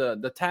how to run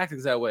the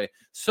tactics that way.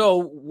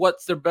 So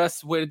what's their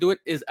best way to do it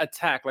is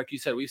attack. Like you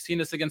said, we've seen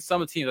this against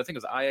some teams. I think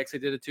it was Ajax, they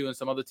did it too, and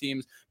some other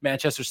teams,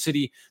 Manchester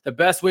City. The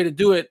best way to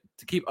do it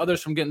to keep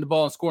others from getting the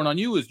ball and scoring on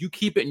you is you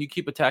keep it and you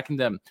keep attacking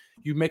them.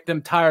 You make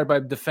them tired by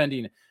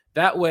defending.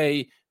 That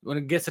way, when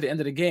it gets to the end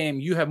of the game,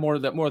 you have more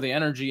of the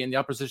energy, and the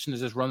opposition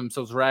is just run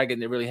themselves ragged,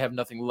 and they really have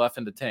nothing left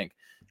in the tank.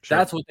 Sure.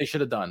 That's what they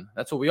should have done.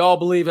 That's what we all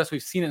believe. That's what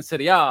we've seen in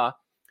Serie A.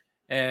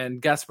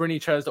 And Gasperini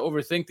tries to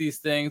overthink these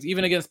things.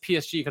 Even against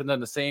PSG, could have done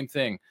the same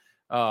thing.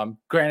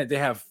 Granted, they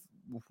have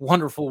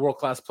wonderful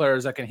world-class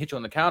players that can hit you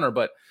on the counter,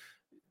 but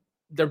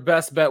their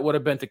best bet would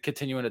have been to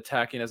continue in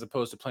attacking as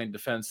opposed to playing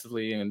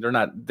defensively. And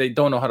they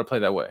don't know how to play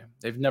that way.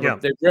 They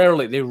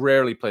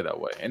rarely play that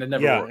way, and it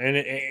never works.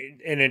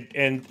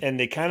 And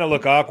they kind of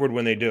look awkward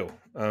when they do.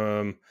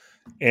 And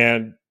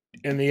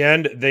in the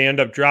end, they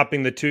end up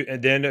dropping two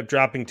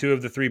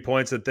of the 3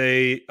 points that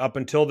they up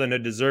until then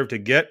had deserved to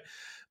get.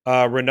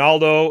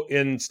 Ronaldo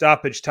in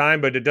stoppage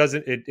time, but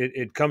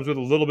it comes with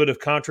a little bit of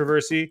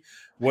controversy.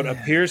 What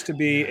appears to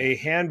be a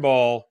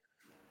handball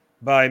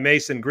by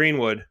Mason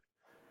Greenwood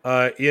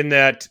in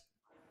that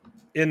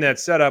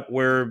setup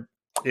where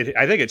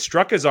I think it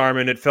struck his arm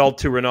and it fell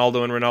to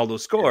Ronaldo and Ronaldo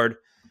scored.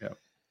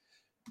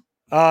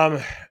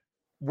 Yeah.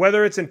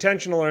 Whether it's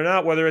intentional or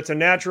not, whether it's a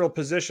natural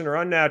position or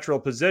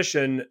unnatural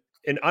position,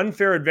 an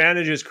unfair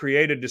advantage is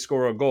created to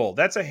score a goal.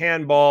 That's a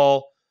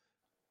handball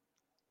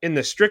in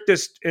the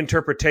strictest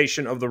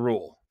interpretation of the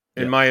rule,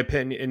 in my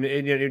opinion.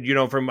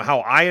 And, from how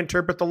I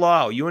interpret the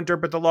law, how you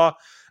interpret the law,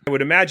 I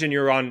would imagine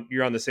you're on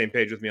the same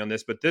page with me on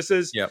this. But this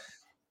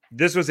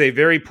was a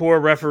very poor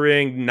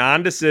refereeing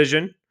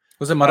non-decision.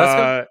 Was it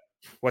Maresca?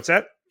 What's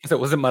that?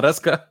 Was it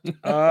Maresca?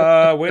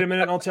 Wait a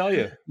minute, I'll tell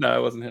you. No,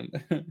 it wasn't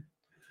him.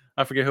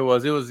 I forget who it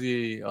was. It was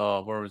the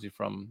where was he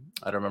from?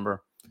 I don't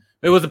remember.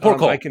 It was the poor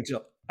call.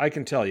 I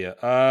can tell you.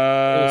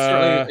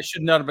 It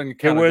should not have been.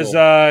 It was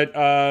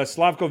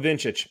Slavko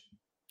Vincic.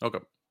 Okay.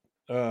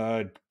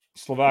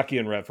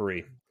 Slovakian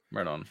referee.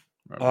 Right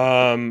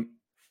on.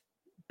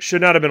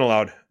 Should not have been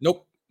allowed.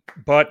 Nope.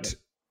 But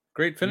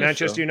great finish.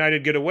 Manchester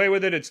United get away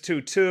with it. It's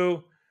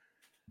 2-2.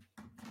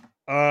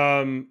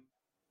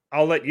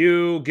 I'll let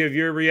you give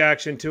your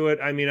reaction to it.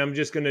 I mean, I'm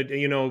just going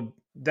to,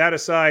 that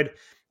aside,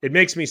 it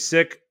makes me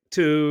sick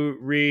to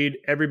read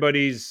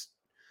everybody's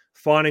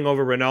fawning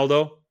over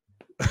Ronaldo.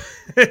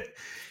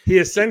 He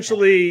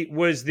essentially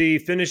was the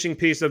finishing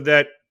piece of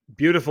that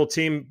beautiful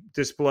team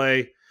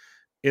display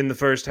in the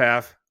first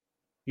half.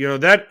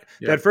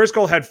 That first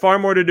goal had far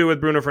more to do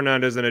with Bruno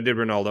Fernandes than it did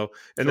Ronaldo.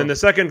 And then the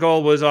second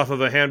goal was off of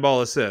a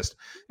handball assist.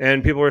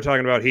 And people were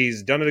talking about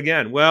he's done it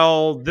again.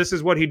 Well, this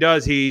is what he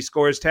does. He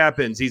scores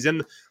tap-ins.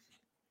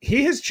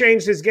 He has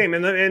changed his game.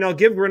 And I'll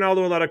give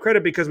Ronaldo a lot of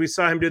credit because we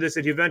saw him do this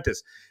at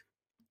Juventus.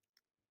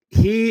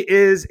 He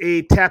is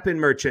a tap-in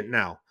merchant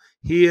now.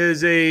 He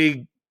is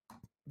a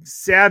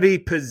savvy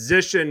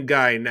position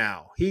guy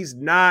now. He's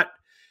not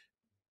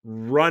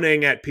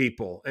running at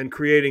people and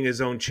creating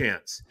his own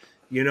chance,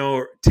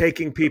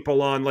 taking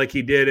people on like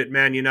he did at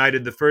Man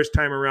United the first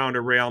time around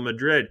or Real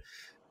Madrid.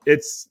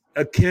 It's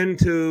akin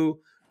to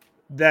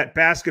that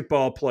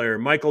basketball player,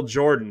 Michael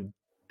Jordan,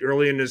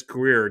 early in his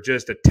career,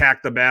 just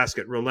attacked the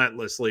basket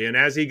relentlessly. And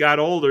as he got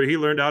older, he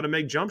learned how to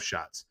make jump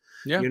shots.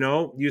 Yeah.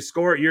 You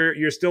score,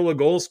 you're still a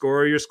goal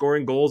scorer. You're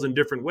scoring goals in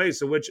different ways.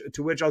 To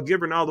which I'll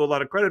give Ronaldo a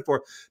lot of credit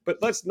for, but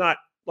let's not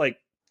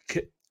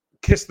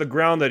kiss the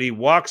ground that he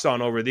walks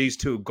on over these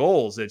two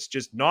goals. It's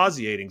just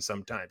nauseating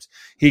sometimes.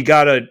 He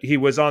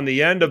was on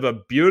the end of a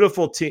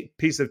beautiful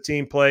piece of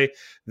team play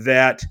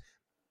that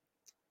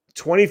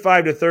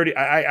 25 to 30,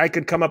 I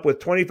could come up with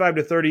 25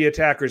 to 30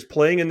 attackers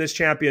playing in this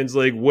Champions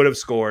League would have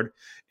scored.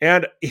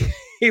 And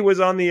he was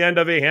on the end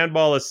of a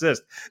handball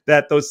assist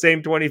that those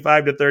same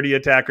 25 to 30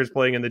 attackers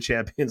playing in the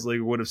Champions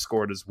League would have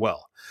scored as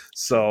well.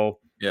 So,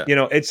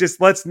 it's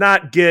just, let's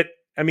not get,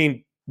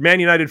 Man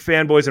United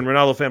fanboys and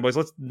Ronaldo fanboys,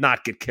 let's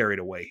not get carried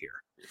away here.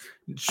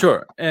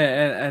 Sure.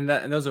 And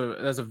those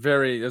are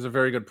very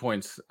good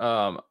points.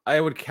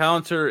 I would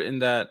counter in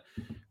that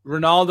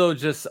Ronaldo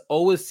just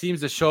always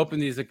seems to show up in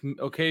these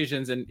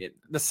occasions. And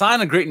the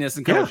sign of greatness,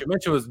 and what you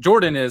mentioned was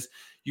Jordan, is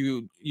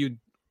you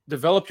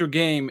develop your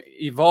game,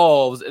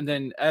 evolves, and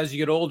then as you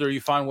get older,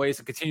 you find ways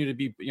to continue to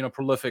be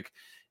prolific.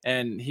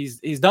 And he's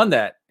done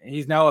that.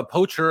 He's now a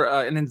poacher,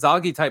 an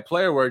Inzaghi type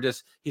player, where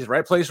he's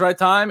right place, right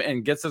time,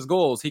 and gets his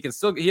goals. He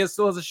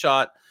still has a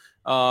shot,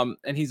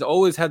 and he's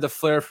always had the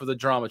flair for the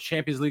drama,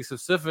 Champions League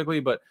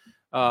specifically, but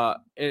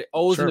it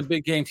always in the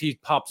big games he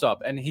pops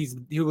up, and he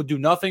will do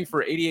nothing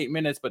for 88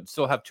 minutes, but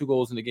still have 2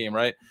 goals in the game,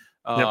 right?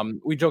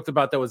 We joked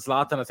about that with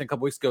Zlatan, I think, a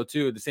couple weeks ago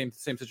too. The same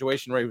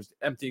situation where he was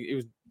empty. It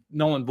was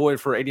null and void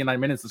for 89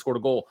 minutes and scored a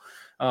goal.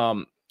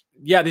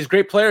 these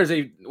great players,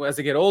 as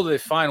they get older, they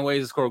find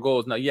ways to score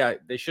goals. Now,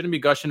 they shouldn't be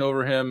gushing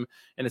over him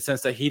in the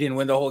sense that he didn't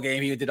win the whole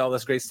game. He did all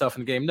this great stuff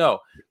in the game. No,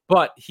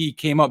 but he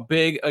came up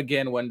big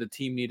again when the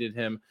team needed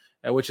him,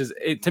 which is,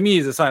 to me,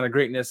 is a sign of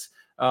greatness.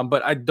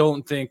 But I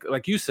don't think,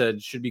 like you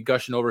said, should be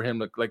gushing over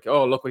him like,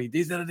 oh, look what he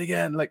did it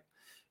again. Like,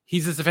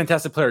 he's just a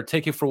fantastic player.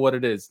 Take it for what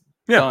it is.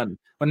 Yeah. Done.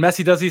 When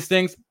Messi does these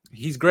things,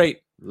 he's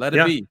great. Let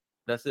it be.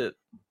 That's it.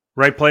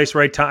 Right place,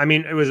 right time. I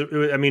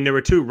mean, there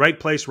were 2 right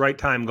place, right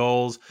time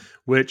goals,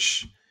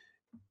 which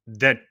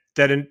that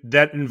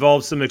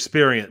involves some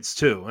experience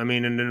too. I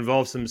mean, and it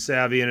involves some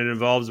savvy, and it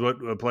involves what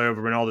a player of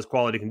Ronaldo's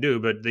quality can do.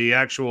 But the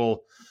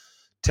actual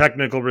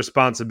technical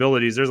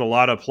responsibilities, there's a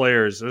lot of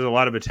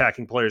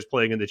attacking players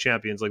playing in the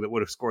Champions League that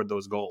would have scored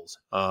those goals.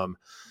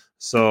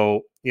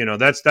 So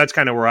that's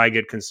kind of where I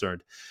get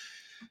concerned.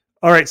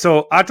 All right,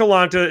 so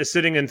Atalanta is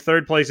sitting in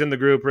 3rd place in the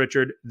group,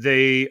 Richard.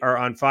 They are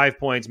on 5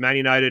 points. Man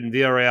United and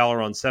Villarreal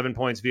are on 7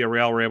 points.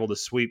 Villarreal were able to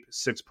sweep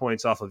 6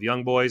 points off of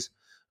Young Boys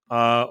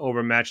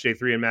over match day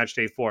 3 and match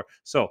day 4.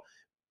 So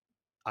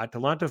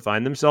Atalanta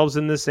find themselves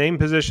in the same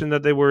position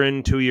that they were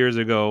in 2 years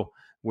ago,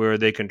 where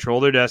they control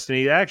their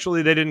destiny.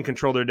 Actually, they didn't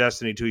control their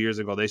destiny 2 years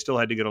ago. They still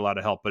had to get a lot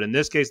of help. But in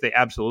this case, they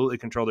absolutely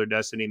control their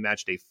destiny.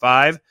 Match day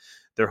 5,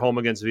 they're home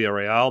against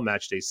Villarreal.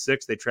 Match day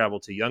 6, they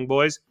travel to Young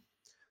Boys.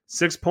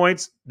 6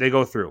 points, they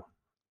go through.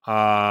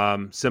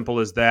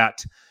 Simple as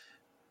that.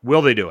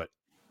 Will they do it?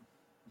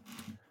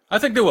 I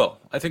think they will.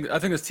 I think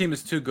this team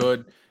is too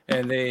good,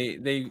 and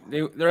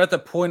they're at the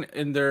point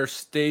in their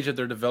stage of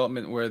their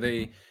development where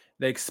they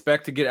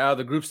expect to get out of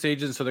the group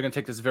stages, so they're going to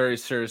take this very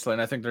seriously.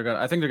 And I think they're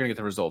going to get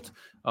the result.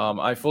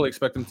 I fully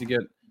expect them to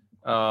get.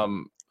 I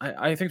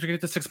think they're going to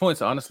get to 6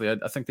 points. Honestly,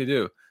 I think they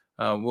do.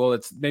 Well,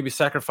 it's maybe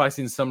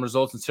sacrificing some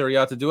results in Serie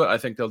A to do it. I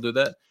think they'll do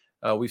that.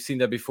 We've seen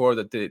that before.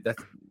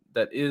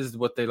 That is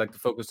what they like to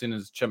focus in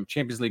is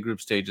Champions League group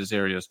stages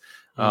areas.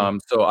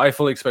 So I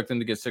fully expect them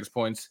to get 6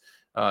 points.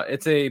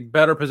 It's a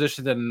better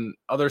position than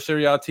other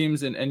Serie A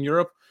teams in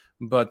Europe,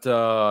 but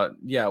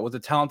with the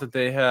talent that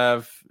they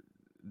have,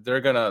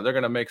 they're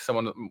gonna make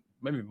someone,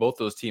 maybe both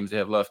those teams they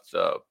have left,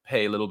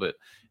 pay a little bit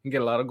and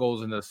get a lot of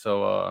goals in this.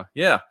 So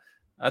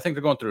I think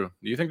they're going through.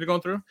 Do you think they're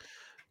going through?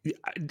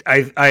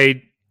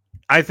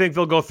 I think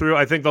they'll go through.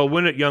 I think they'll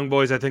win at Young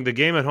Boys. I think the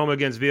game at home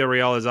against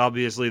Villarreal is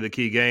obviously the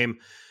key game.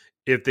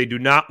 If they do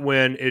not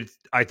win,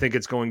 I think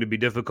it's going to be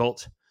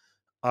difficult,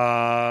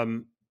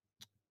 because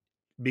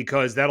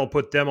that'll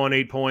put them on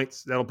 8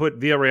 points. That'll put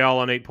Villarreal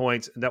on 8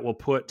 points. That will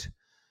put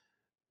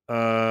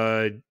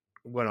that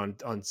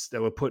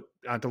will put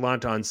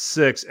Atalanta on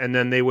 6, and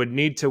then they would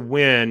need to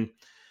win,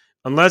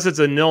 unless it's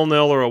a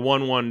 0-0 or a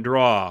 1-1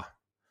 draw,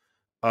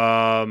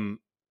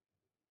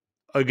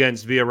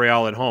 against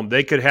Villarreal at home.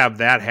 They could have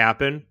that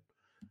happen,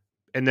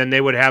 and then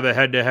they would have a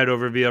head-to-head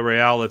over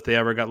Villarreal if they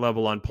ever got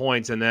level on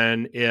points. And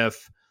then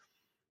if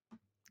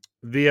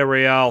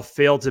Villarreal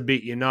failed to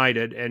beat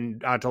United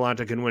and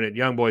Atalanta can win at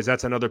Young Boys,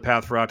 that's another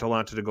path for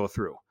Atalanta to go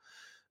through.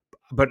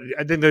 But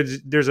I think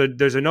there's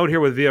a note here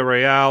with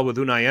Villarreal, with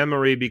Unai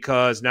Emery,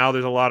 because now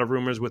there's a lot of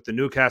rumors with the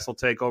Newcastle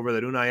takeover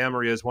that Unai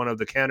Emery is one of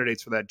the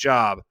candidates for that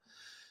job.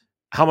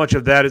 How much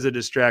of that is a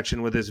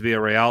distraction with this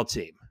Villarreal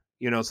team?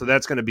 So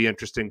that's going to be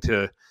interesting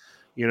to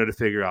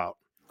figure out.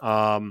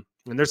 And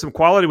there's some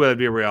quality with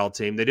the Villarreal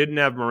team. They didn't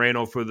have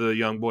Moreno for the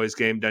Young Boys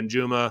game.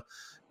 Danjuma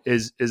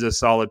is a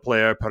solid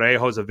player.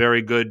 Parejo is a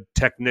very good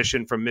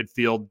technician from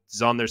midfield.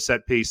 He's on their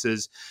set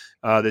pieces.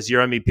 There's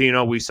Yeremy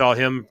Pino. We saw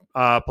him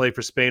play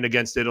for Spain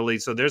against Italy.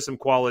 So there's some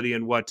quality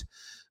in what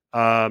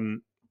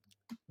Villarreal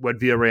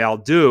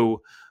do.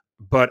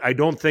 But I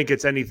don't think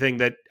it's anything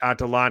that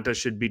Atalanta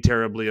should be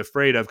terribly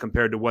afraid of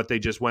compared to what they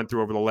just went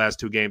through over the last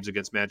 2 games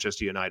against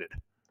Manchester United.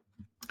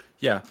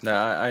 Yeah,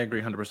 I agree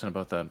 100%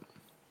 about that.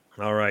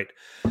 All right.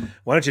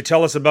 Why don't you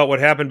tell us about what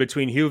happened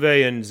between Juve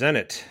and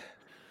Zenit?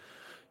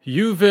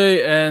 Juve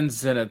and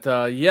Zenit.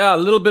 A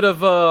little bit of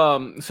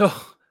so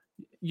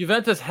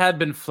Juventus had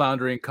been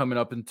floundering coming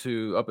up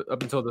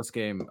until this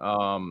game.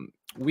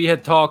 We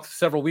had talked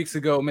several weeks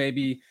ago,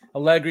 maybe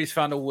Allegri's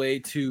found a way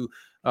to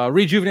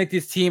rejuvenate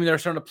this team. They're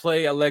starting to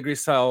play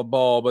Allegri-style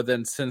ball, but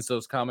then since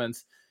those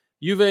comments,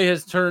 Juve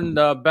has turned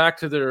back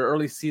to their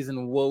early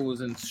season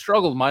woes and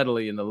struggled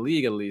mightily in the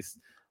league, at least.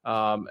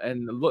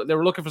 And they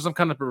were looking for some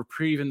kind of a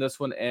reprieve in this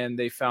one, and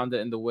they found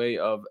it in the way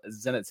of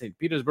Zenit St.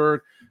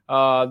 Petersburg.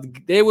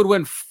 They would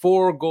win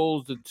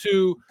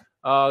 4-2.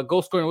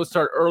 Goal scoring would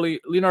start early.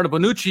 Leonardo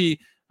Bonucci,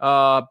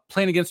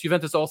 playing against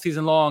Juventus all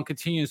season long,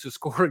 continues to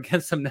score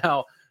against them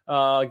now,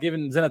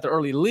 giving Zenit the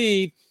early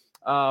lead.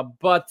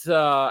 But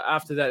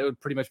after that, it would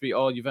pretty much be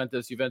all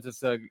Juventus.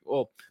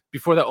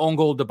 Before that own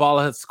goal,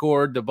 Dybala had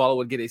scored. Dybala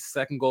would get a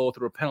second goal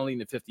through a penalty in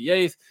the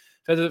 58th.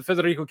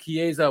 Federico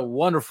Chiesa,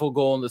 wonderful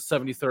goal in the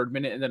 73rd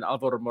minute, and then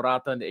Alvaro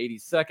Morata in the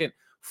 82nd.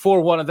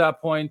 4-1 at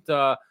that point.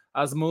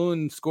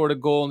 Azmoun scored a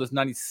goal in this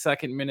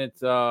 92nd minute.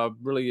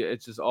 Really,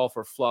 it's just all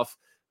for fluff.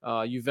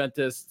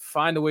 Juventus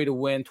find a way to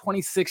win.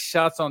 26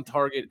 shots on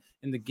target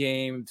in the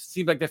game.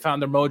 Seemed like they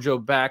found their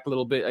mojo back a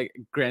little bit.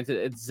 Granted,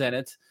 it's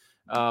Zenit.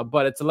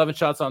 but it's 11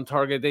 shots on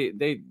target.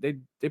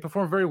 They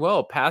performed very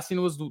well.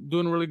 Passing was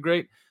doing really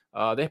great.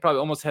 They probably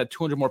almost had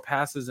 200 more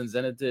passes than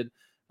Zenit did.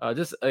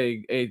 Just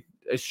a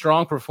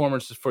strong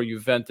performance for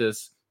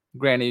Juventus.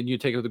 Granted, you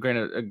take it with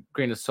a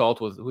grain of salt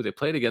with who they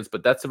played against,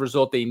 but that's the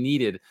result they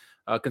needed,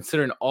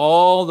 considering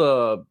all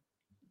the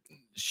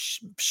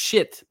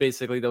shit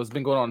basically that was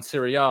been going on in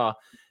Serie A.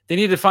 They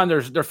needed to find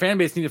their fan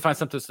base needed to find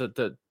something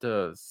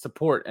to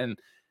support, and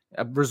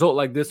a result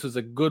like this was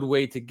a good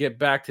way to get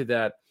back to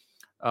that.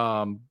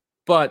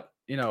 But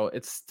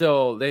it's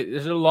still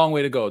there's a long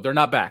way to go. They're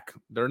not back.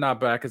 They're not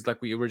back as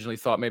like we originally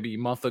thought, maybe a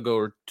month ago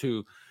or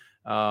two.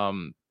 A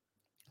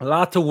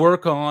lot to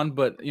work on,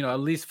 but at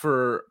least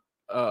for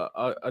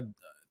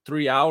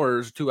 3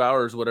 hours, 2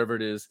 hours, whatever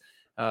it is,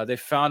 they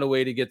found a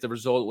way to get the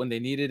result when they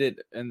needed it,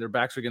 and their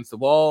backs were against the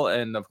wall.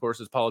 And of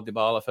course, it's Paulo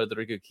Dybala,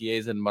 Federico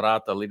Chiesa, and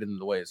Morata leading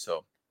the way.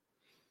 So,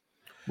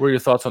 what are your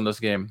thoughts on this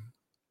game?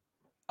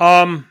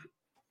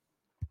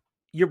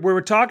 We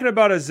were talking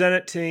about a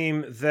Zenit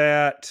team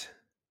that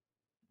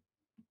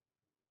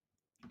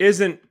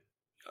isn't,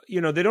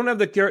 they don't have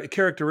the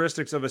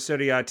characteristics of a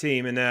Serie A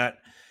team in that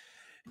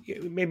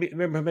maybe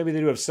they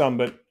do have some,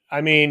 but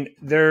I mean,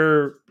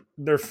 they're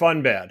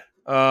fun bad.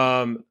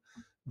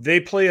 They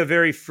play a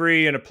very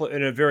free and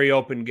a very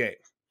open game.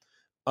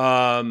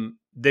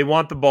 They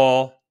want the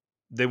ball.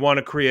 They want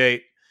to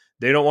create.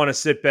 They don't want to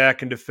sit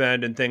back and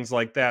defend and things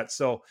like that.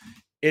 So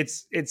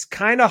it's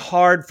kind of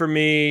hard for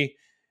me.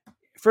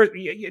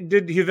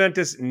 Did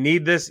Juventus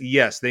need this?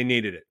 Yes, they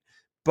needed it.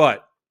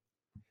 But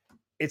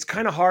it's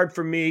kind of hard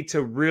for me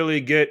to really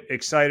get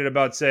excited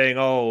about saying,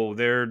 "Oh,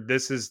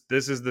 this is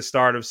the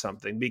start of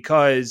something,"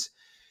 because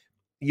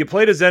you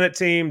played a Zenit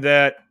team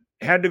that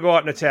had to go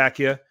out and attack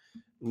you,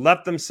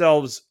 left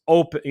themselves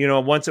open,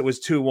 once it was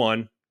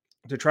 2-1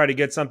 to try to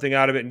get something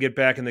out of it and get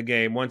back in the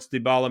game once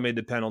Dybala made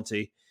the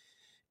penalty.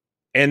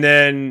 And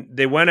then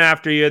they went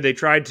after you. They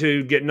tried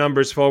to get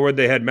numbers forward.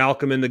 They had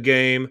Malcolm in the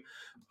game.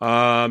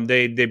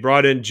 They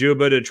brought in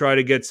Juba to try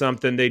to get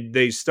something.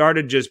 They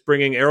started just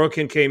bringing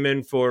Arokin came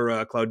in for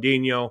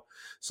Claudinho.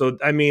 So,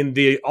 I mean,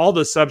 all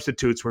the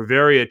substitutes were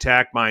very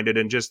attack-minded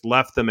and just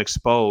left them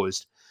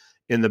exposed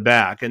in the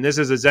back. And this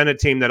is a Zenit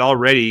team that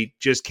already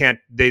just can't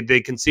 – they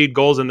concede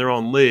goals in their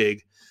own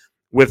league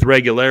with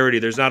regularity.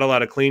 There's not a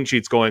lot of clean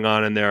sheets going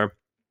on in there.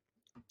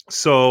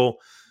 So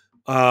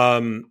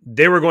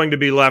they were going to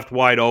be left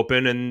wide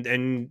open,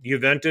 and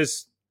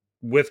Juventus,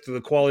 with the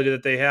quality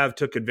that they have,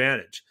 took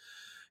advantage.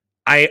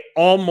 I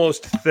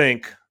almost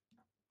think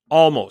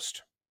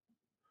that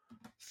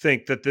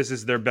this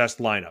is their best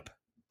lineup,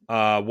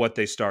 what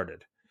they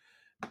started.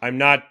 I'm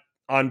not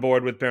on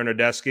board with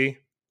Bernardeschi,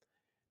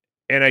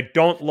 and I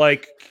don't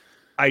like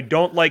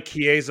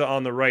Chiesa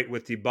on the right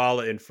with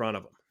Dybala in front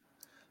of him.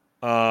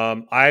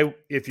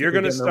 If you're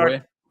going to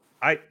start,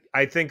 I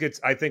think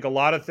a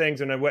lot of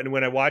things, and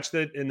when I watched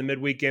it in the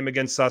midweek game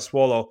against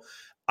Sassuolo,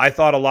 I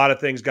thought a lot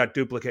of things got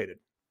duplicated,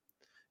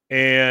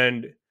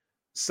 and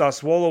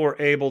Sassuolo were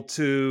able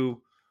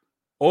to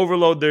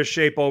overload their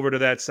shape over to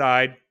that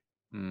side,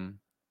 and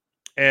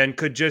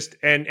could just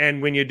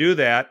and when you do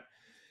that,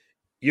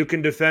 you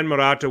can defend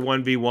Morata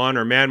 1v1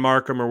 or man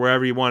mark him or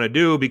wherever you want to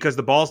do, because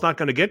the ball's not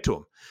going to get to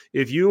him.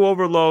 If you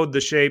overload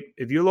the shape,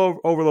 if you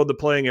overload the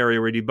playing area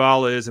where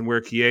Dybala is and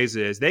where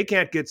Chiesa is, they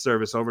can't get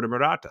service over to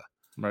Morata.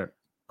 Right.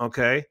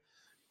 Okay.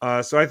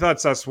 So I thought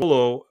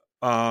Sassuolo,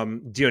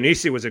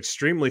 Dionisi was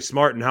extremely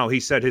smart in how he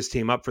set his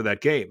team up for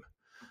that game.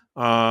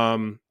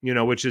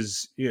 Which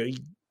is,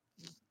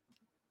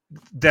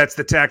 that's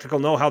the tactical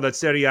know-how that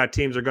Serie A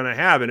teams are going to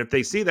have. And if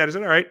they see that, it's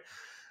all right.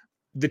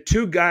 The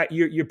two guys,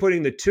 you're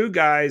putting the two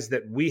guys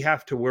that we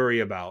have to worry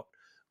about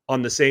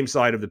on the same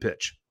side of the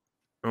pitch.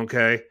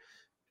 Okay.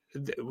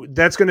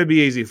 That's going to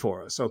be easy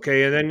for us.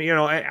 Okay. And then,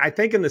 I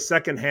think in the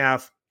second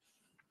half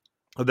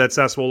of that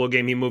Sassuolo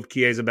game, he moved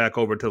Chiesa back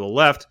over to the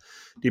left.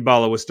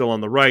 Dybala was still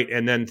on the right.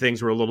 And then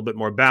things were a little bit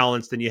more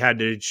balanced, and you had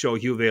to show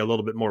Juve a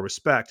little bit more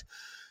respect.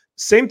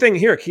 Same thing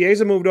here.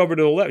 Chiesa moved over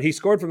to the left. He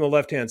scored from the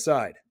left-hand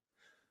side.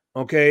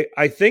 Okay.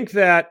 I think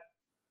that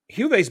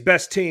Juve's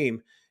best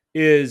team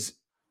is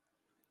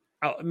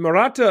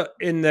Morata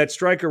in that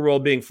striker role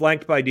being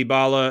flanked by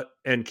Dybala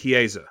and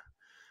Chiesa.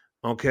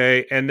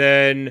 Okay. And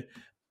then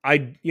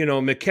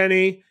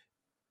McKennie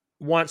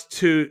wants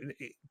to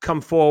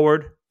come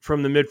forward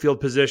from the midfield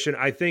position.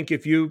 I think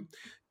if you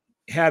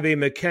have a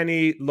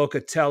McKennie,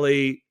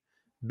 Locatelli,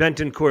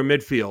 Bentancur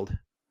midfield,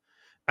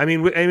 I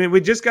mean,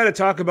 we just got to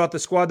talk about the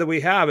squad that we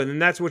have, and then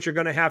that's what you're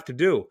going to have to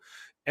do.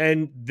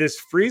 And this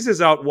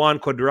freezes out Juan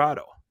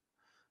Cuadrado.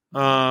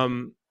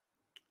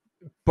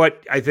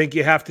 But I think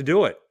you have to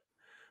do it.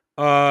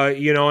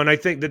 And I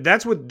think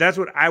that's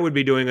what I would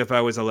be doing if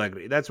I was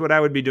Allegri. That's what I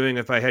would be doing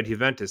if I had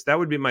Juventus. That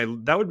would be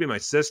my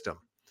system.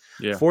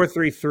 Yeah.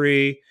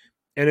 4-3-3,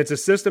 and it's a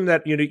system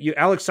that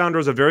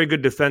Alexandro's a very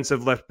good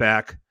defensive left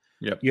back.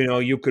 Yep.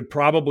 You could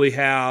probably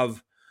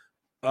have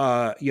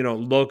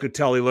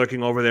Locatelli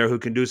lurking over there who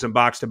can do some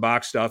box to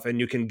box stuff, and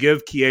you can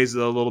give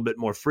Chiesa a little bit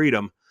more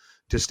freedom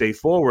to stay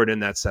forward in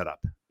that setup,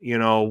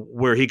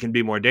 where he can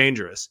be more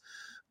dangerous.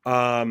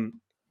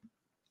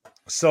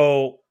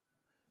 So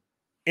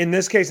in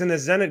this case, in the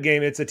Zenit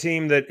game, it's a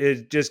team that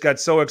is just got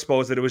so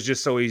exposed that it was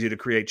just so easy to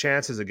create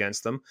chances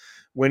against them.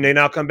 When they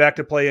now come back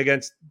to play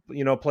against,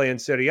 play in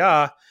Serie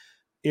A,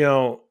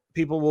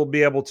 people will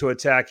be able to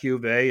attack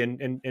Juve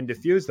and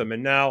diffuse them.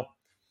 And now,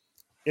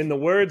 in the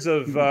words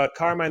of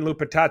Carmine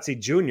Lupatazzi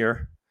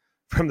Jr.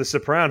 from The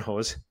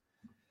Sopranos,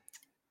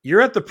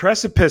 you're at the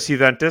precipice,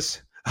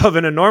 Juventus, of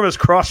an enormous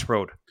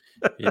crossroad.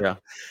 Yeah.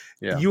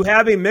 You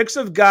have a mix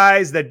of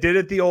guys that did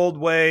it the old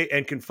way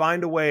and can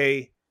find a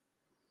way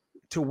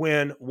to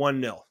win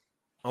 1-0,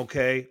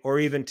 okay, or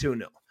even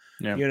 2-0.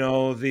 Yeah.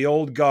 The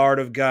old guard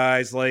of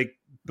guys like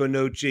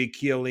Bonucci,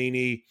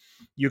 Chiellini.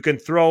 You can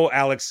throw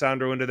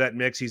Alexandro into that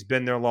mix. He's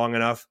been there long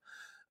enough.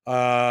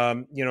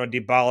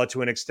 Dybala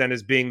to an extent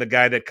is being the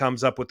guy that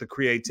comes up with the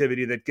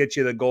creativity that gets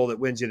you the goal that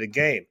wins you the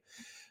game.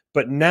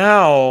 But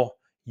now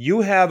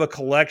you have a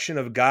collection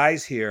of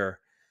guys here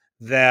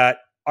that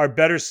are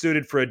better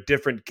suited for a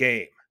different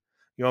game.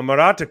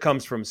 Morata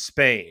comes from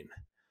Spain,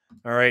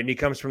 all right, and he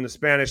comes from the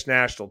Spanish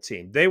national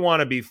team. They want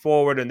to be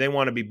forward and they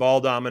want to be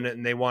ball dominant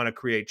and they want to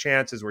create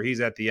chances where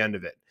he's at the end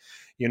of it.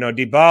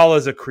 Dybala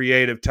is a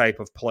creative type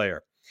of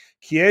player.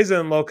 Chiesa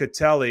and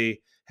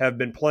Locatelli have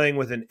been playing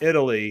within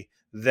Italy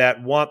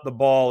that want the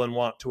ball and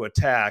want to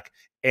attack,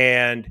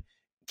 and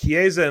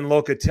Chiesa and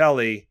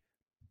Locatelli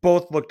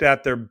both looked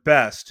at their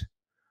best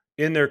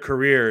in their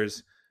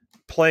careers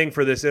playing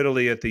for this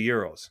Italy at the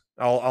Euros.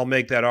 I'll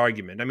make that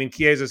argument. I mean,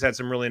 Chiesa's had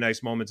some really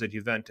nice moments at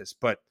Juventus,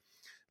 but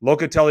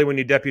Locatelli, when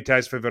he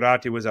deputized for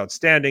Verratti, was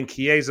outstanding.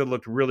 Chiesa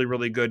looked really,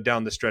 really good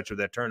down the stretch of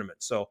that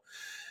tournament. So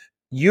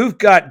you've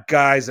got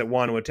guys that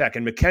want to attack,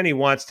 and McKennie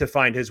wants to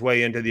find his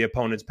way into the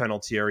opponent's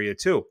penalty area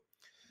too.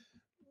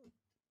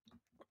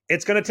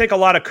 It's going to take a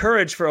lot of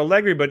courage for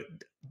Allegri,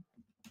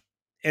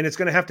 and it's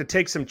going to have to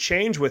take some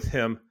change with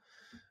him,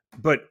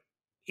 but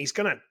he's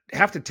going to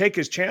have to take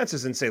his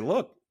chances and say,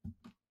 look,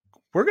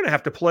 we're going to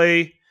have to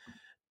play.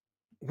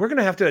 We're going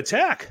to have to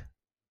attack.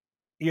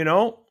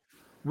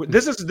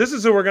 This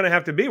is who we're going to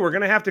have to be. We're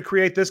going to have to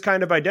create this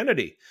kind of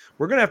identity.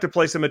 We're going to have to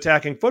play some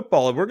attacking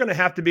football. And we're going to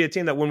have to be a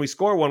team that when we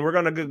score one, we're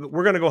going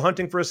to go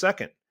hunting for a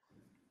second.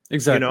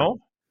 Exactly.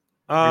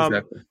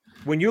 Exactly.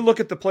 When you look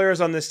at the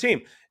players on this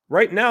team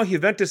right now,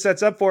 Juventus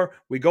sets up for,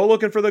 we go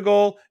looking for the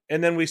goal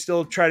and then we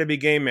still try to be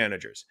game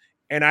managers.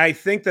 And I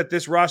think that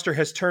this roster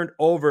has turned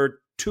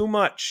over too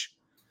much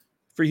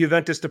for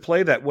Juventus to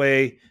play that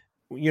way,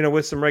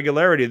 with some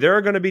regularity. There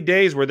are going to be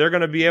days where they're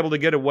going to be able to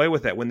get away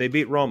with that when they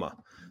beat Roma.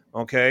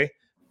 Okay.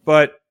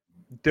 But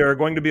there are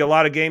going to be a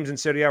lot of games in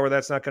Serie A where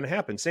that's not going to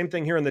happen. Same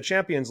thing here in the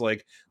Champions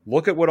League.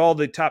 Look at what all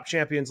the top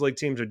Champions League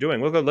teams are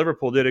doing. Look what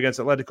Liverpool did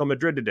against Atletico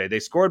Madrid today. They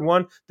scored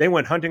one. They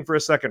went hunting for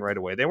a second right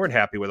away. They weren't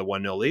happy with a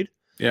 1-0 lead.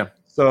 Yeah.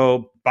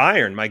 So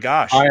Bayern, my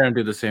gosh. Bayern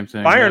do the same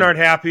thing. Bayern aren't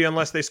happy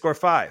unless they score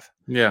 5.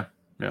 Yeah.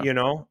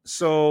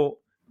 So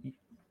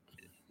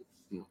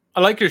I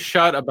like your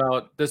shot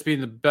about this being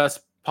the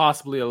best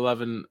possibly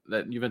 11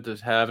 that Juventus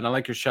have. And I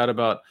like your shot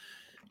about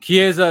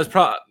Chiesa is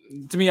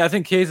to me, I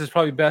think Chiesa is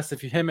probably best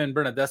if him and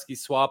Bernardeschi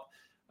swap.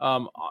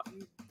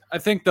 I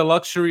think the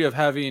luxury of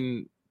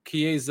having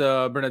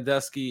Chiesa,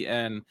 Bernardeschi,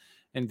 and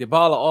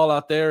Dybala all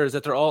out there is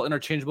that they're all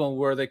interchangeable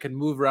where they can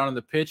move around on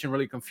the pitch and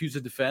really confuse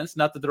the defense.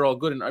 Not that they're all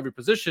good in every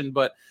position,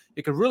 but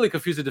it could really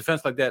confuse the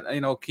defense like that.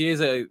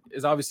 Chiesa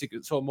is obviously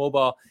so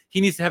mobile.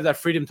 He needs to have that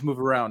freedom to move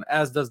around,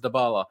 as does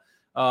Dybala.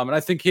 And I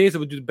think Chiesa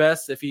would do the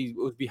best if he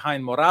was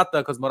behind Morata,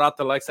 because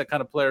Morata likes that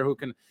kind of player who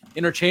can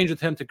interchange with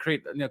him to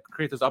create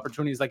those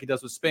opportunities like he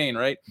does with Spain,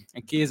 right?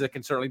 And Chiesa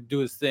can certainly do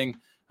his thing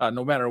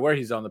no matter where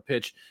he's on the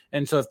pitch.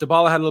 And so if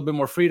Dybala had a little bit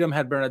more freedom,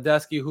 had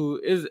Bernardeschi,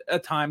 who is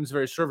at times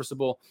very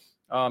serviceable,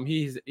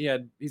 he's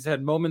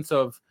had moments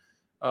of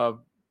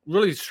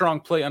really strong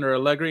play under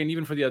Allegri, and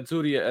even for the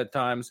Azzurri at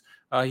times,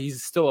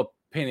 he's still a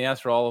pain in the ass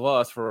for all of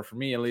us. For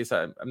me, at least,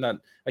 I'm not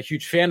a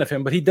huge fan of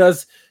him, but he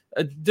does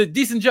a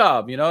decent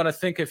job, And I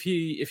think if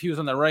he was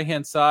on the right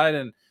hand side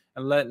and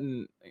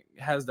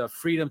has the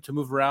freedom to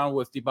move around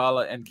with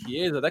Dybala and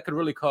Chiesa, that could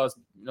really cause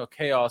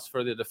chaos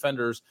for the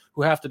defenders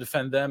who have to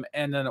defend them.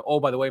 And then,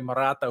 by the way,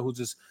 Morata, who's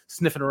just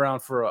sniffing around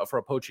for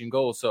a poaching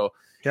goal. So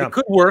It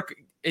could work.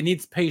 It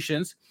needs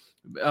patience.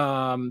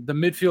 The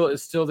midfield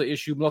is still the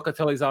issue.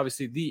 Locatelli is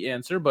obviously the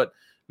answer, but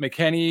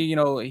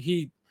McKennie,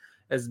 he,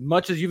 as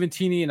much as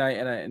Juventini,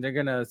 and they're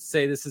gonna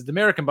say this is the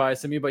American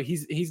bias to me, but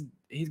he's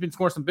been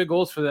scoring some big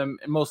goals for them,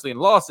 and mostly in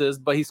losses,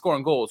 but he's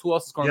scoring goals. Who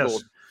else is scoring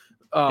goals?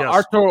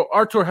 Yes.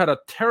 Artur had a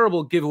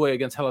terrible giveaway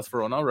against Hellas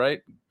Verona,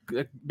 right?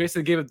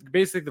 Basically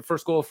the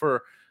first goal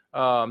for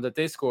that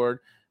they scored,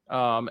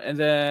 and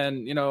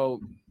then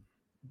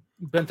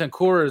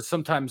Bentancur is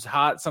sometimes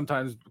hot,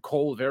 sometimes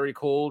cold, very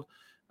cold.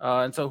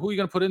 And so who are you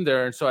going to put in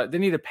there? And so they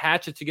need to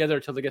patch it together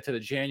until they get to the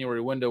January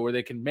window where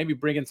they can maybe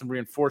bring in some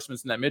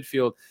reinforcements in that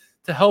midfield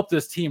to help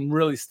this team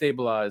really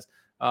stabilize.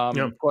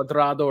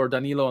 Cuadrado or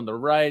Danilo on the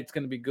right, it's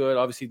going to be good.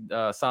 Obviously,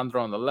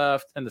 Sandro on the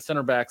left, and the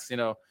center backs,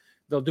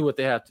 they'll do what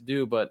they have to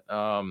do. But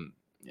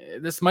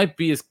this might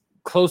be as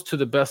close to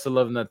the best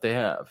 11 that they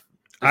have.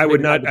 I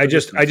would not. I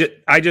just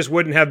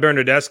wouldn't have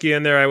Bernardeschi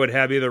in there. I would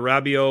have either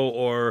Rabiot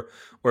or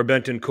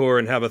Bentancur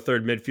and have a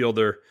third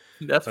midfielder.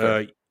 That's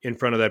in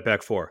front of that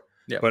back four.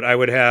 Yeah. But I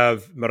would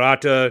have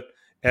Morata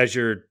as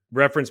your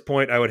reference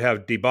point. I would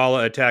have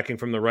Dybala attacking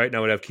from the right, and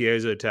I would have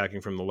Chiesa attacking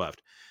from the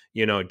left.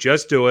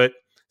 Just do it.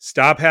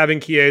 Stop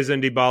having Chiesa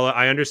and Dybala.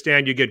 I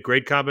understand you get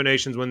great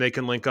combinations when they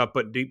can link up,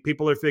 but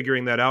people are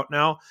figuring that out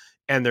now,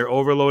 and they're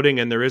overloading,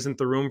 and there isn't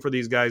the room for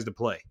these guys to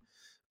play.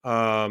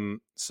 And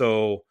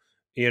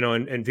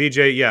VJ,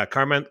 yeah,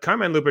 Carmen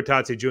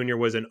Lupertazzi Jr.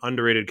 was an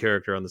underrated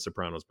character on The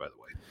Sopranos, by the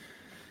way.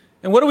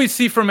 And what do we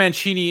see from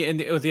Mancini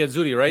with the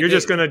Azzurri? Right, you're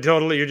just gonna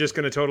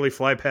totally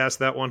fly past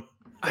that one.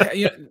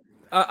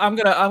 I'm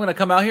gonna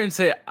come out here and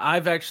say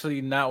I've actually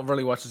not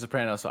really watched The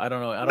Sopranos, so I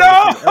don't know. I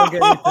don't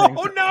get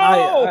anything.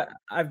 No!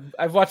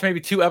 I've watched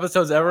maybe 2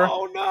 episodes ever.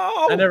 Oh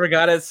no! I never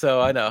got it,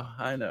 so I know.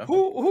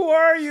 Who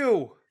are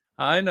you?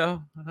 I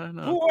know.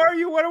 Who are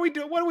you? What are we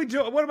doing?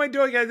 What am I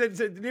doing?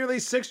 It's nearly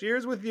 6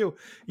 years with you.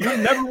 You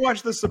never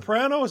watched The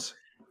Sopranos?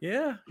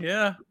 Yeah.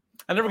 I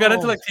never got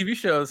into like TV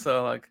shows,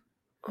 so like.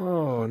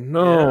 Oh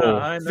no! Yeah,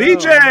 I know,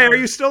 VJ, are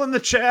you still in the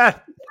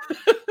chat?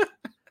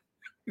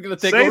 You're gonna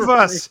take Save over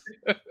us.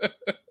 But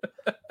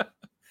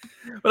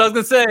I was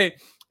gonna say,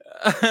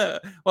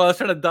 I was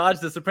trying to dodge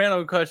the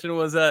Soprano question,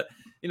 was that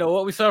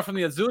what we saw from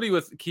the Azzurri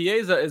with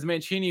Chiesa is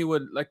Mancini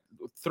would like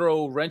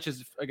throw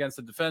wrenches against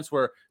the defense,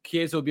 where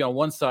Chiesa would be on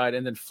one side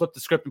and then flip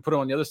the script and put him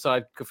on the other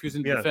side,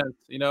 confusing the defense.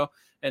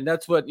 And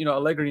that's what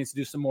Allegri needs to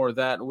do some more of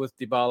that with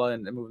Dybala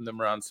and moving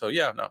them around. So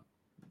Yep.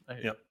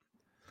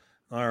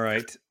 All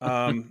right.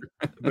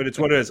 But it's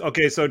what it is.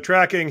 Okay, so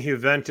tracking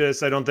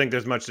Juventus, I don't think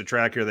there's much to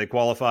track here. They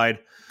qualified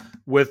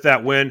with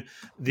that win.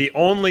 The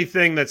only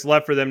thing that's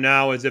left for them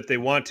now is if they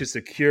want to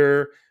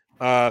secure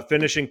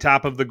finishing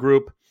top of the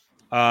group,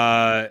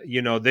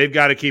 they've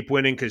got to keep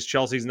winning because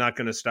Chelsea's not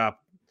going to stop.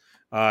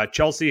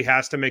 Chelsea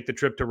has to make the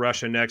trip to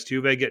Russia next.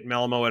 Juve get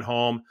Malmo at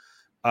home.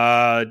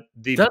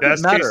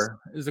 Doesn't matter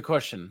is the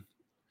question.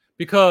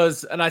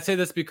 And I say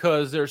this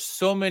because there's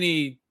so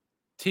many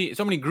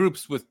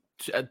groups with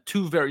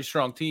 2 very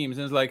strong teams,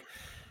 and it's like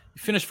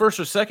you finish first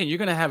or second, you're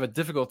going to have a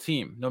difficult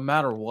team no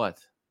matter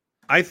what.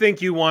 I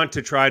think you want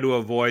to try to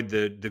avoid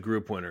the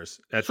group winners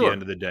at the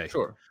end of the day.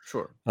 Sure.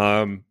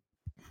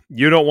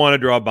 You don't want to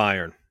draw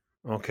Bayern,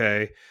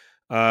 okay?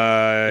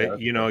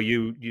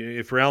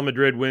 If Real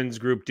Madrid wins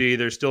Group D,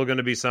 there's still going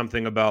to be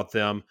something about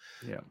them.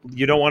 Yeah.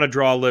 You don't want to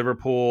draw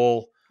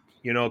Liverpool.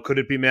 Could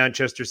it be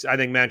Manchester? I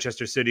think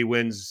Manchester City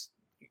wins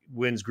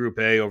Group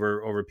A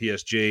over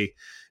PSG.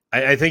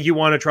 I think you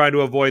want to try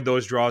to avoid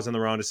those draws in the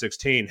round of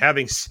 16.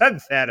 Having said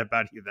that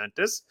about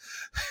Juventus,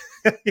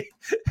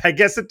 I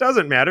guess it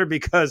doesn't matter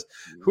because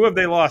who have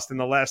they lost in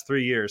the last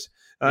 3 years?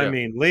 I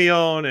mean,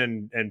 Lyon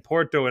and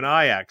Porto and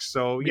Ajax.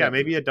 So,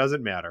 maybe it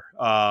doesn't matter.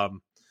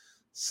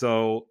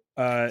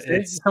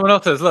 Someone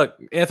else says, look,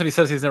 Anthony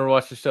says he's never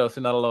watched the show,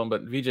 so not alone,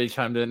 but VJ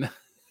chimed in.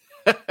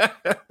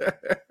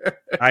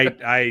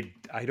 I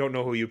don't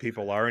know who you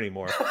people are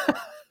anymore.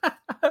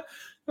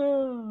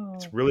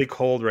 It's really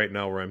cold right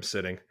now where I'm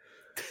sitting.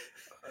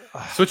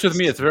 Switch with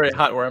me. It's very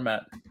hot where I'm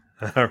at.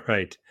 All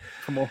right.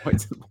 Come on,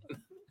 wait.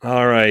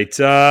 All right.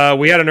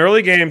 We had an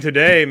early game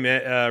today,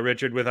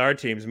 Richard, with our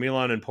teams,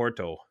 Milan and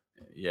Porto.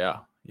 Yeah.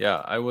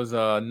 I was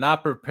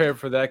not prepared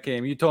for that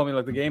game. You told me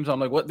like the game's on. I'm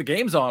like, what? The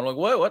game's on? I'm like,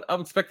 what?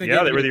 I'm expecting.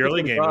 Yeah, they were the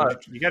early game.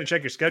 You got to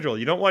check your schedule.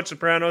 You don't watch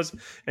Sopranos,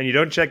 and you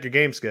don't check your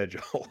game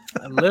schedule.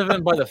 I'm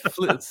living by the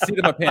seat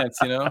of my pants.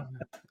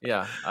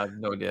 Yeah, I have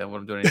no idea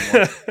what I'm doing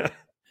anymore.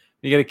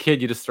 You get a kid,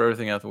 you just throw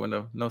everything out the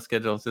window. No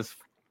schedule. It's just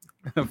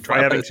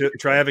try having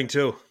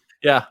two.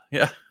 Yeah.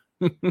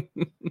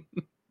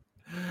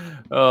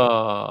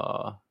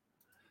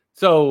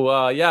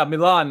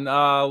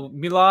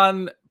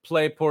 Milan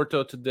play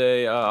Porto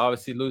today.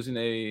 Obviously losing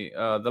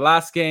the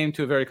last game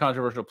to a very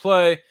controversial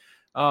play.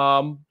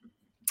 Of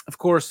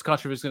course,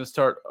 controversy is going to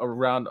start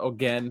around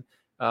again.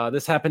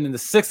 This happened in the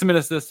 6th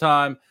minute this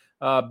time.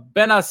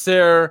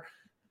 Benacer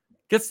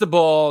gets the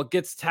ball,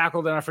 gets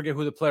tackled, and I forget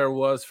who the player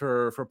was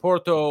for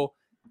Porto.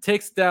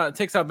 Takes out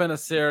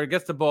Benacer,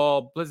 gets the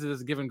ball,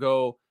 blitzes a give and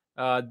go.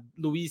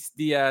 Luis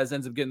Diaz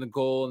ends up getting the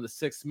goal in the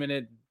 6th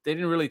minute. They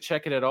didn't really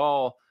check it at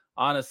all,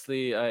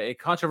 honestly. A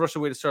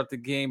controversial way to start the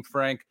game,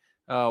 Frank.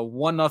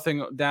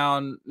 1-0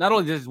 down. Not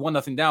only just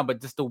 1-0 down,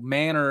 but just the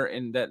manner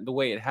and the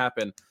way it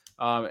happened.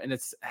 And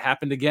it's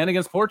happened again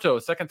against Porto,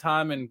 second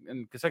time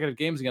in consecutive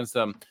games against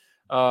them.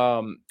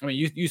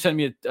 You sent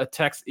me a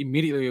text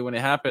immediately when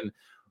it happened.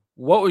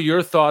 What were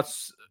your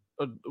thoughts?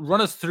 Run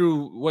us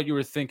through what you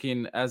were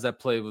thinking as that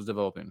play was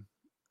developing.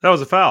 That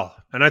was a foul,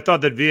 and I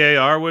thought that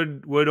VAR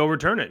would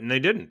overturn it, and they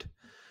didn't.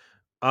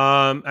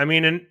 And I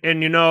went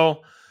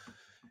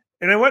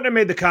and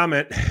made the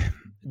comment.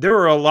 There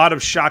were a lot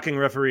of shocking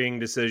refereeing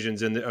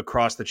decisions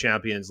across the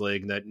Champions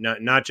League that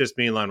not just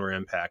Milan were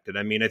impacted.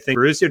 I mean, I think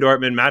Borussia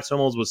Dortmund, Mats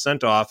Hummels was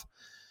sent off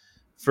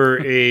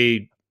for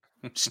a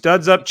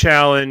studs up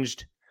challenge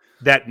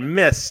that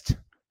missed.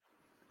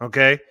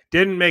 Okay,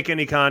 didn't make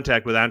any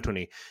contact with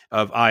Antony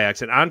of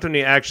Ajax, and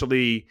Antony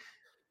actually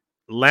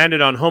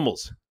landed on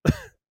Hummels.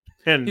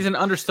 And he's an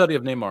understudy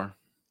of Neymar.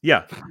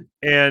 Yeah,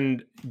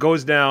 and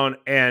goes down,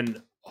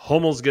 and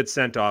Hummels gets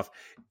sent off,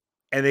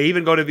 and they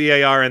even go to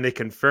VAR and they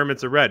confirm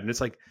it's a red, and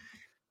it's like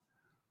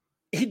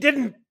he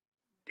didn't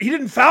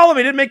foul him,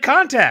 he didn't make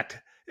contact.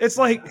 It's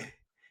like,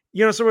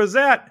 so was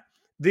that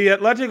the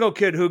Atletico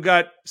kid who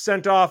got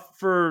sent off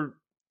for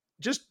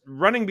just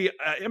running?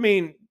 I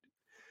mean,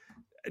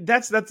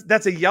 that's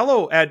a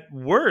yellow at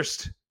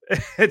worst.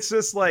 It's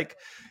just like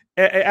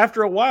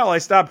after a while, I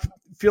stopped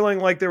feeling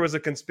like there was a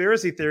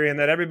conspiracy theory and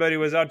that everybody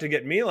was out to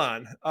get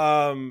Milan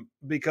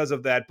because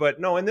of that. But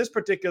no, in this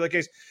particular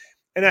case,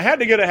 and I had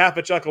to get a half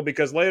a chuckle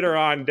because later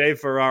on, Dave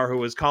Farrar, who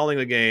was calling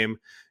the game,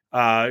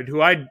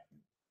 who I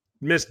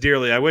miss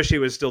dearly, I wish he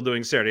was still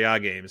doing Serie A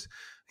games.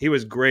 He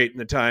was great in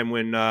the time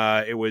when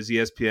it was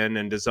ESPN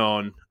and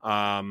DAZN,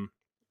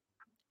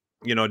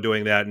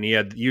 doing that, and he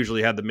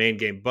usually had the main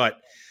game, but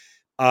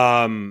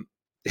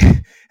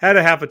had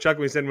a half a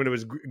chuckle. He said when it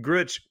was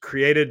Grujic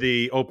created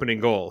the opening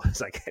goal, it's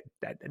like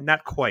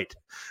not quite.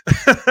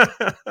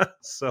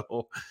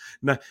 So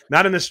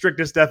not in the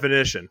strictest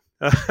definition.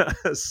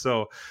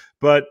 So,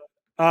 but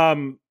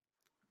and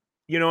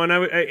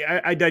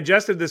I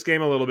digested this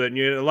game a little bit, and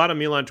you had a lot of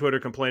Milan Twitter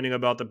complaining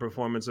about the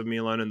performance of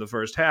Milan in the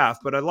first half,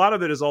 but a lot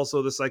of it is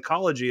also the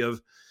psychology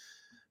of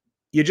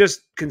you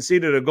just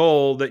conceded a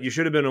goal that you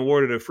should have been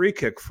awarded a free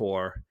kick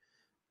for.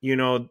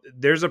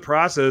 There's a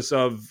process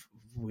of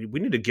we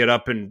need to get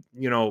up and,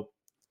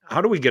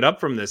 how do we get up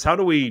from this? How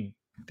do we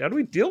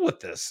deal with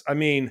this? I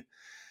mean,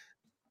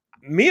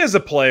 me as a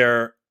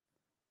player,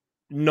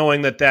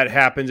 knowing that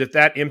happens, if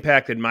that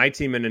impacted my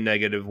team in a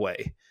negative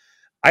way,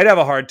 I'd have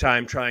a hard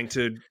time trying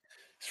to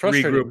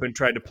regroup and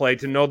try to play,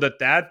 to know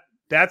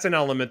that's an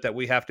element that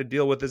we have to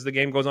deal with as the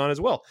game goes on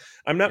as well.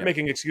 I'm not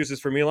making excuses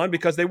for Milan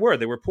because they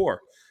were poor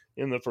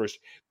in the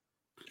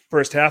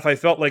first half. I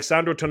felt like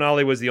Sandro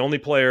Tonali was the only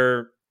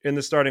player in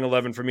the starting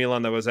 11 for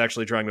Milan that was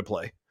actually trying to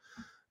play.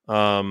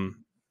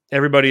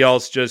 Everybody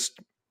else just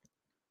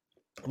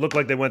looked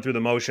like they went through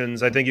the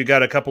motions. I think you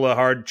got a couple of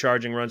hard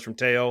charging runs from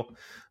Teo.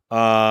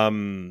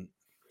 Tomori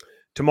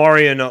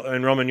and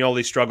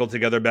Romagnoli struggled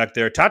together back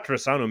there.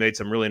 Tatarusanu made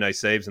some really nice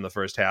saves in the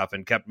first half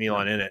and kept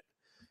Milan in it,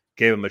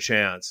 gave him a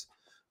chance.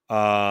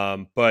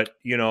 But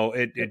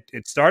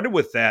it started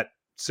with that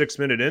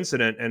 6-minute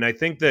incident, and I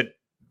think that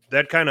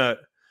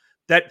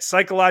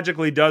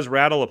psychologically does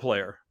rattle a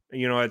player,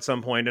 at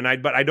some point.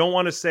 But I don't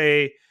want to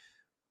say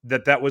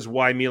that was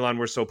why Milan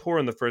were so poor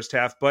in the first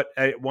half, but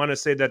I want to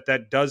say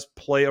that does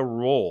play a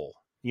role.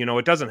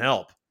 It doesn't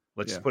help.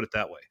 Let's just put it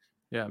that way.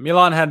 Yeah,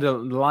 Milan had the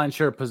lion's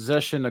share of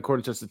possession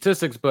according to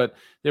statistics, but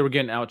they were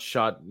getting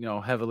outshot,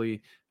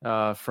 heavily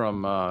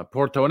from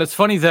Porto. And it's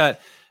funny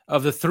that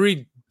of the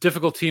three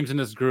difficult teams in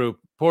this group,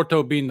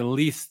 Porto being the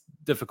least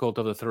difficult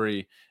of the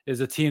three,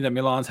 is a team that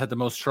Milan's had the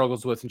most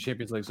struggles with in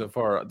Champions League so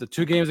far. The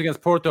two games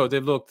against Porto,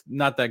 they've looked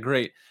not that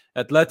great.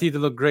 Atleti, they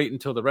looked great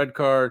until the red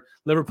card.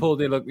 Liverpool,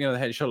 they look,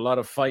 they showed a lot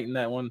of fight in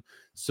that one.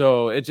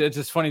 So it's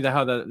just funny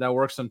how that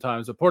works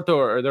sometimes. But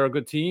Porto, they're a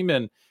good team,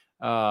 and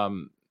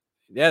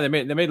they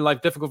made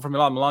life difficult for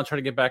Milan. Milan tried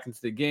to get back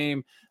into the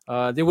game.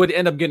 They would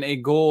end up getting a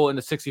goal in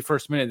the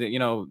 61st minute.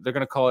 That, they're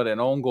going to call it an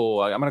own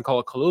goal. I'm going to call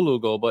it Kalulu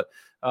goal, but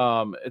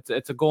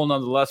it's a goal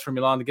nonetheless for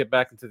Milan to get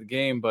back into the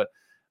game. But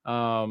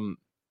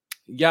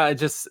it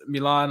just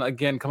Milan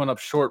again coming up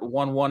short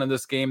 1-1 in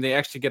this game. They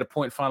actually get a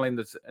point finally in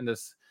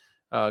this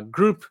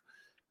group.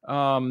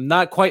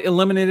 Not quite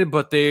eliminated,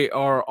 but they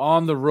are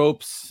on the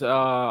ropes.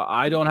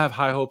 I don't have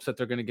high hopes that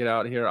they're going to get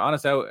out here.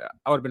 Honestly,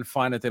 I would have been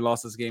fine if they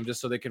lost this game just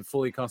so they can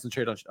fully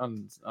concentrate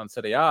on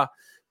Serie A.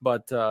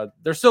 But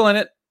they're still in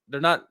it.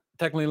 They're not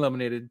technically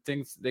eliminated.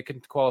 They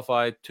can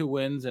qualify, 2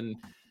 wins, and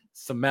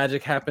some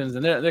magic happens,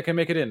 and they can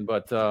make it in.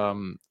 But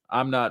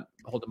I'm not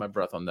holding my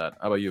breath on that.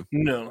 How about you?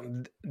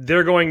 No,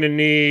 they're going to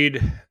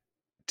need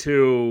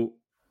to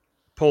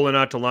pull an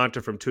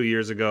Atalanta from 2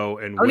 years ago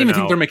and I don't even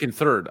think they're making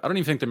third.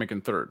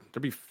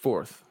 They'll be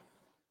fourth.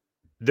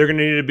 They're going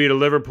to need to beat a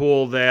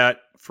Liverpool that,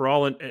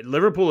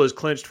 Liverpool has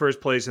clinched first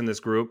place in this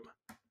group.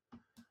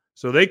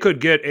 So they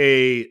could get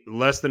a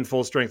less than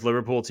full strength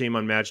Liverpool team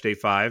on match day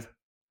 5,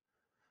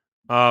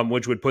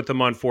 which would put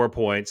them on 4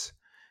 points.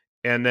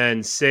 And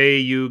then say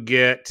you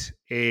get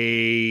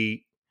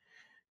a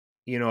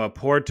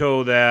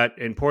Porto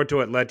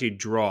Atleti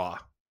draw.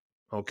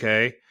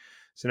 Okay.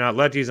 So now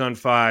Atleti's on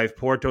 5,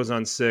 Porto's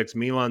on 6,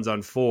 Milan's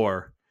on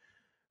 4.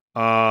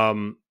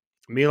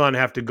 Milan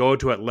have to go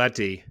to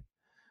Atleti,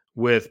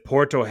 with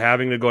Porto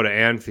having to go to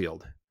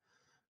Anfield.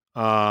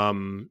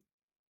 And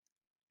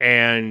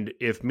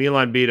if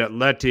Milan beat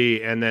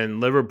Atleti and then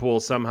Liverpool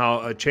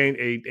somehow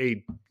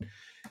a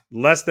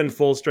less than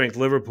full strength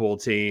Liverpool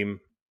team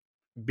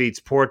beats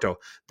Porto,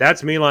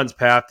 that's Milan's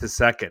path to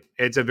second.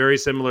 It's a very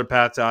similar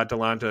path to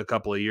Atalanta a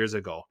couple of years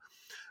ago.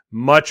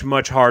 Much,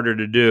 much harder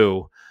to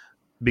do,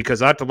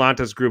 because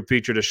Atalanta's group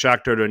featured a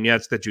Shakhtar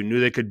Donetsk that you knew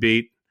they could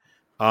beat,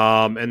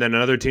 and then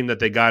another team that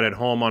they got at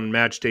home on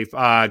match day,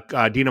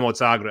 Dinamo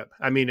Zagreb.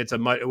 I mean,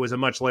 it was a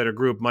much later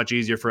group, much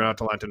easier for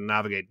Atalanta to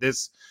navigate.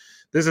 This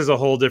is a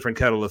whole different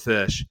kettle of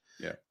fish.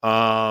 Yeah.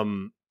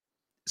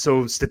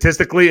 So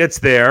statistically, it's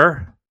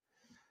there,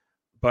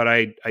 but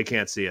I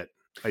can't see it.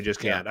 I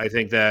just can't. Yeah. I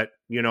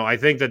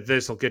think that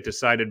this will get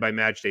decided by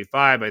match day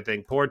 5. I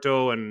think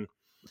Porto and,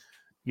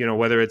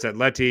 whether it's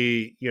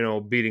Atleti,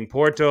 beating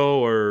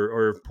Porto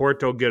or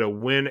Porto get a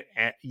win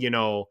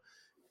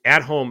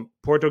at home.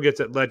 Porto gets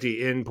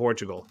Atleti in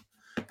Portugal.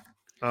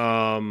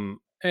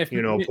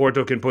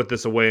 Porto can put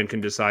this away and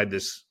can decide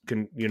this,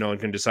 and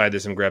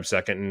grab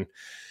second. And,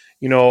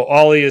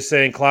 Ollie is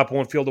saying Klopp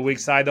won't field the weak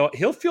side, though.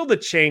 He'll field the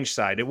change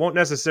side. It won't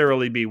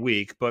necessarily be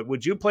weak, but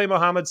would you play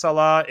Mohamed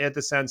Salah at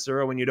the San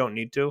Siro when you don't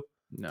need to?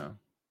 No.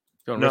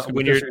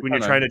 When you're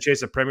trying to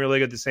chase a Premier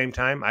League at the same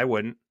time, I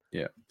wouldn't.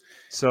 Yeah.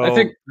 So I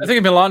think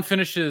if Milan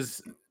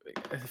finds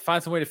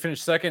some way to finish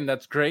second,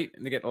 that's great,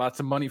 and they get lots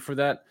of money for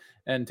that,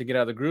 and to get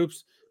out of the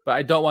groups. But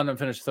I don't want them to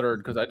finish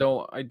third because I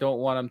don't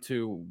want them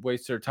to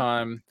waste their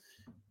time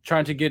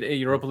trying to get a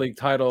Europa League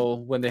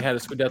title when they had a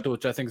Scudetto,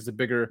 which I think is a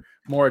bigger,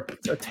 more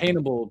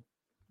attainable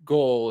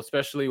goal,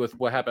 especially with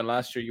what happened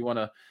last year. You want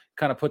to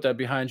kind of put that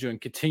behind you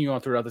and continue on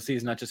throughout the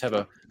season, not just have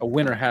a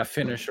winner half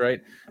finish, right?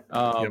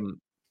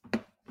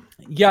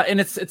 Yeah,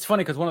 and it's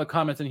funny because one of the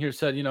comments in here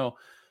said,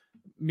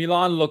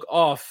 Milan look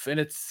off,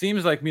 and it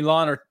seems like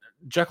Milan are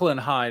Jekyll and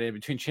Hyde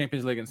between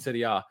Champions League and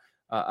Serie A.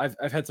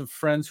 I've had some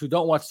friends who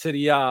don't watch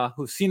Serie A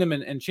who've seen them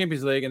in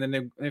Champions League, and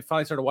then they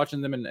finally started watching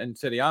them in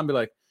Serie A and be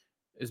like,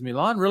 is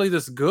Milan really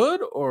this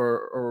good,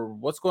 or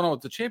what's going on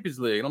with the Champions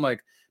League? And I'm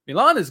like,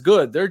 Milan is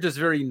good. They're just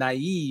very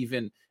naive,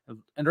 and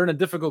they're in a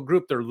difficult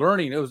group. They're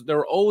learning.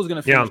 They're always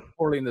going to finish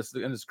poorly in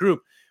this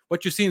group.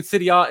 What you see in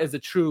Serie A is a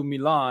true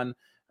Milan.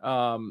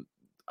 I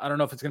don't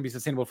know if it's going to be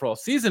sustainable for all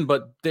season,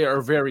 but they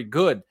are very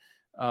good.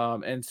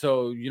 And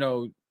so,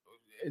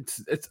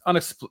 it's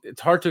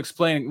hard to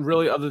explain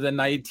really, other than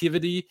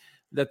naivety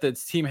that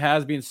this team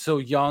has, been so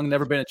young,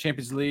 never been in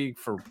Champions League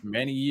for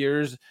many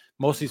years.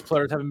 Most of these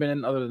players haven't been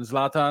in, other than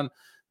Zlatan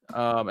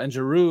and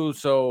Giroud.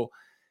 So,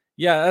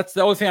 yeah, that's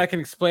the only thing I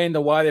can explain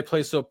to why they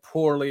play so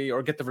poorly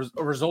or get the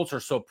results are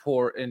so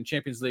poor in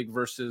Champions League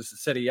versus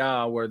Serie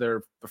A, where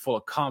they're full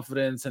of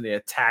confidence and they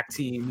attack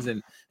teams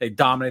and they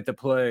dominate the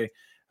play.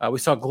 We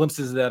saw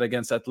glimpses of that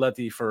against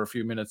Atleti for a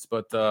few minutes,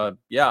 but I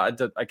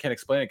can't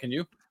explain it. Can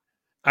you?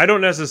 I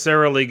don't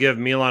necessarily give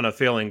Milan a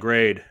failing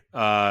grade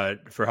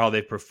for how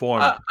they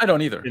performed. I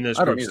don't either in this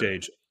group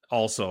stage.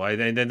 Also, I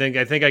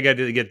think I got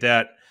to get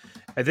that.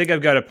 I think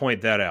I've got to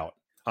point that out.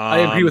 I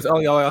agree with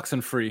Ali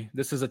Oxenfree.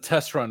 This is a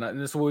test run,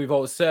 and this is what we've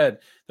always said.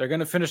 They're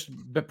going to finish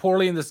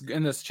poorly in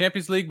this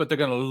Champions League, but they're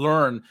going to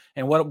learn.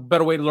 And what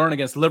better way to learn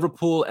against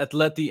Liverpool,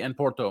 Atleti, and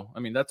Porto? I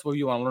mean, that's what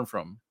you want to learn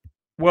from.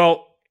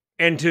 Well,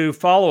 and to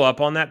follow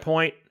up on that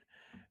point,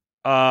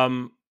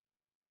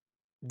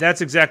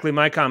 that's exactly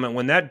my comment.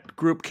 When that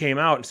group came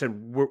out and said,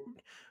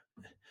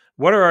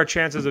 what are our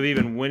chances of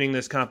even winning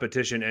this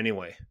competition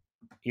anyway?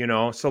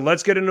 So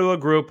let's get into a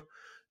group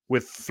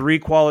with 3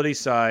 quality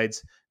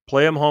sides,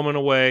 play them home and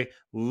away.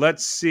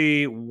 Let's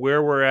see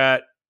where we're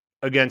at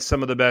against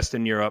some of the best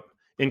in Europe,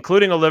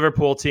 including a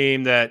Liverpool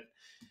team that,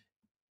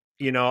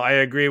 I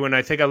agree. When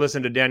I think I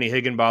listened to Danny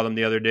Higginbotham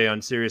the other day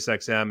on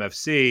SiriusXM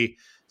FC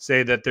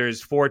say that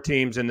there's 4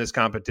 teams in this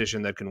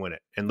competition that can win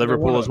it, and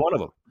Liverpool is one of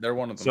them. They're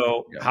one of them.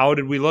 So How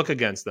did we look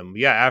against them?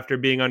 Yeah, after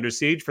being under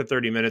siege for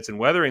 30 minutes and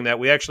weathering that,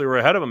 we actually were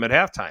ahead of them at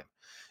halftime.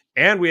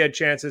 And we had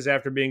chances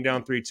after being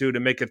down 3-2 to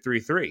make it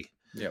 3-3.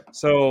 Yep.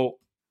 So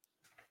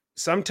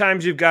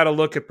sometimes you've got to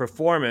look at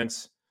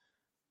performance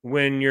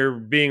when you're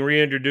being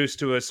reintroduced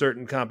to a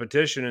certain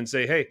competition and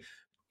say, hey,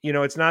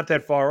 it's not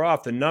that far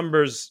off. The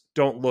numbers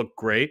don't look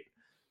great.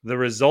 The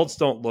results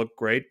don't look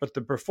great, but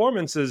the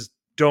performances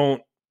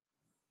don't,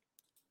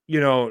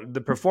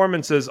 the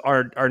performances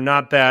are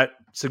not that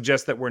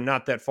suggest that we're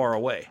not that far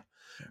away,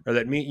 or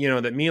that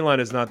that Milan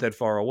is not that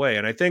far away.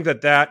 And I think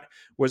that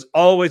was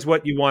always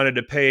what you wanted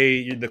to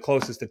pay the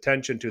closest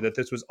attention to, that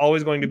this was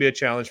always going to be a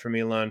challenge for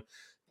Milan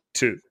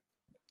to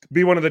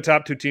be one of the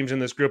top 2 teams in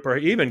this group, or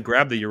even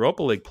grab the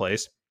Europa League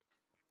place.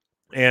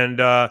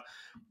 And, I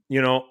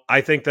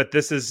think that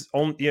this is,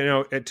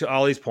 to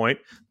Ollie's point,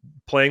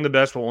 playing the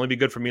best will only be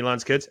good for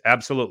Milan's kids.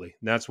 Absolutely.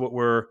 And that's what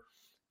we're,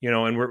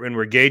 and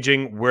we're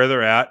gauging where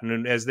they're at.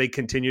 And as they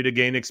continue to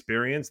gain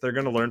experience, they're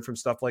going to learn from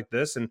stuff like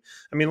this. And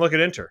I mean, look at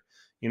Inter,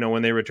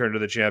 when they return to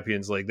the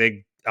Champions League,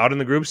 they out in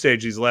the group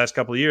stage these last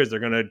couple of years,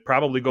 they're going to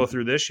probably go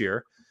through this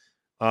year.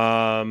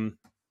 So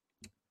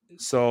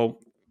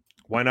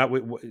why not?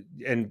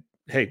 And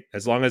hey,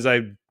 as long as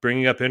I'm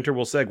bringing up Inter,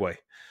 we'll segue.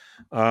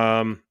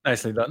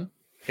 Nicely done.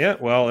 Yeah.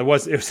 Well, it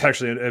was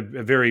actually a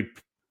very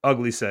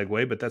ugly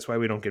segue, but that's why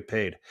we don't get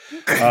paid.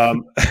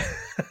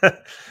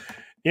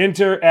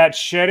 Inter at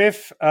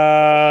Sheriff,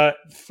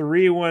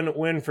 3-1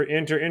 win for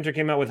Inter. Inter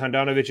came out with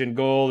Handanovic in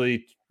goal,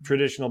 the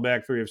traditional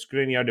back 3 of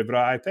Skriniar, De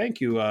Vrij.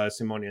 Thank you,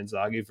 Simone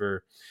Inzaghi,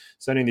 for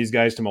sending these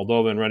guys to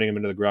Moldova and running them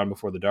into the ground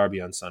before the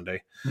derby on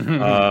Sunday.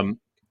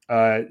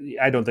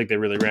 I don't think they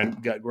really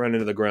got run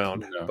into the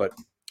ground, but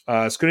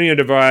Skriniar,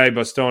 De Vrij,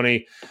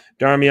 Bastoni,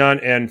 Darmian,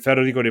 and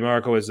Federico Di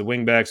Marco as the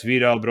wingbacks.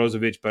 Vidal,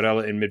 Brozovic,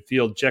 Barella in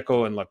midfield.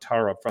 Dzeko and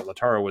Lautaro up front.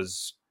 Lautaro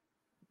was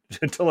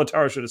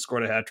Lautaro should have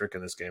scored a hat trick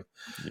in this game.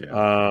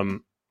 Yeah.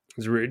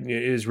 Is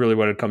really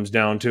what it comes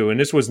down to. And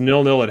this was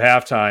 0-0 at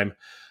halftime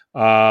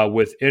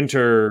with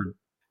Inter.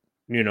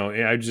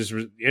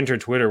 Inter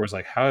Twitter was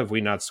like, how have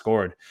we not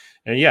scored?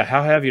 And yeah,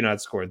 how have you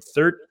not scored?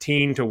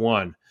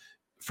 13-1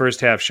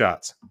 first half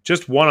shots,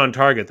 just one on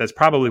target. That's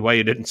probably why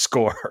you didn't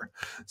score.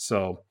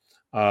 So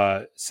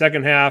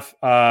second half,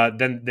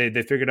 then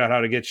they figured out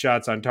how to get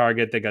shots on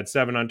target. They got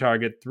 7 on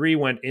target. 3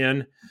 went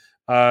in,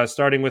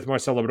 starting with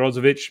Marcelo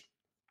Brozovic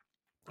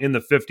in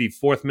the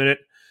 54th minute.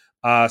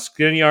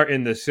 Skriniar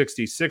in the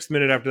 66th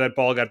minute after that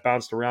ball got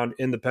bounced around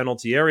in the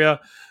penalty area.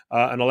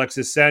 And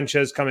Alexis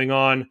Sanchez coming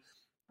on,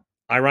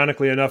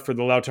 ironically enough, for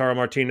the Lautaro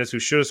Martinez, who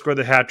should have scored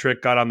the hat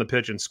trick, got on the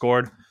pitch and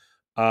scored.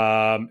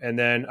 And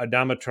then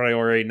Adama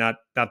Traore, not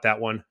that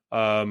one,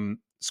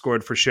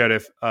 scored for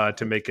Sheriff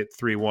to make it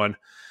 3-1.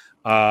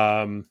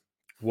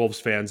 Wolves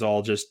fans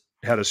all just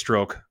had a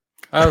stroke.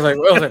 I was like,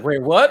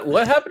 wait, what?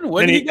 What happened?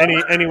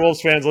 Any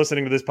Wolves fans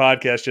listening to this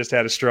podcast just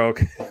had a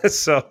stroke.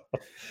 So,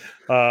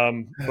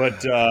 so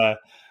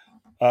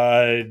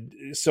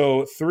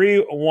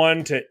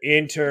 3-1 to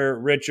Inter.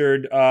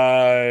 Richard,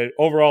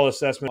 overall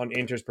assessment on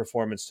Inter's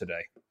performance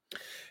today.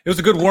 It was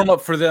a good warm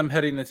up for them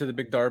heading into the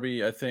big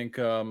derby. I think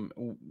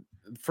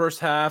first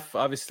half,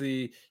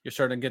 obviously, you're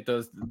starting to get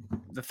the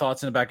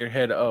thoughts in the back of your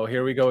head. Oh,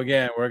 here we go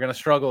again. We're going to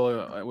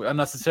struggle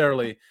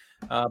unnecessarily.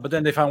 But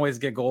then they found ways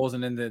to get goals,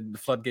 and then the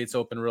floodgates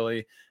open,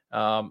 really.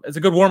 It's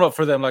a good warm up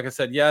for them. Like I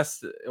said,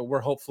 yes, we're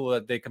hopeful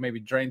that they can maybe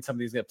drain some of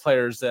these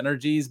players'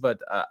 energies, but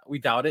we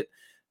doubt it.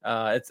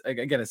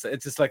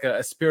 It's just like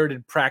a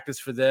spirited practice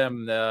for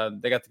them.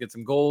 They got to get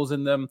some goals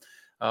in them.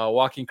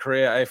 Joaquin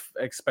Correa, I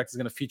expect, is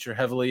going to feature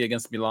heavily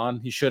against Milan.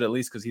 He should, at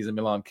least, because he's a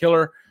Milan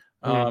killer.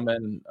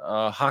 And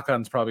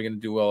Hakan's probably going to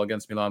do well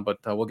against Milan, but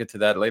we'll get to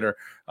that later.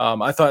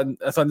 I thought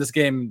in this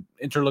game,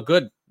 Inter looked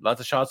good.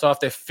 Lots of shots off.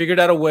 They figured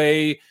out a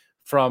way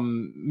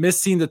from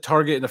missing the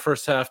target in the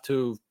first half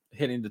to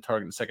hitting the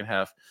target in the second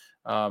half.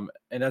 And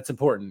that's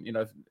important.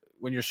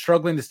 When you're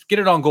struggling to get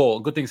it on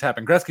goal, good things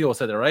happen. Gretzky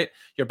said that, right?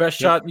 Your best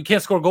shot, you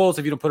can't score goals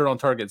if you don't put it on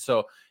target.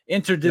 So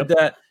Inter did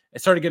that. It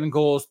started getting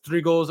goals.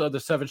 3 goals of the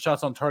 7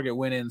 shots on target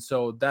went in.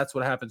 So that's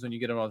what happens when you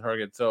get them on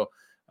target. So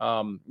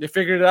they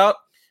figured it out,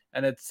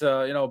 and it's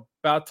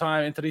about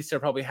time. Interista are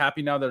probably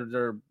happy now that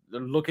they're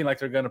looking like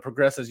they're going to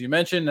progress, as you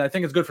mentioned. And I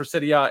think it's good for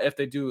Serie A if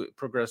they do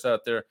progress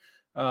out there.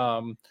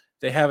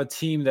 They have a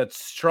team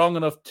that's strong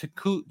enough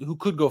who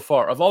could go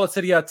far. Of all the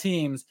Serie A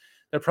teams,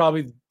 they're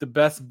probably the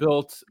best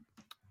built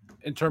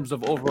in terms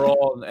of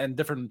overall and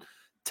different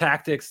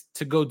tactics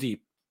to go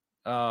deep.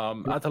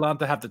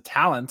 Atalanta have the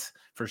talent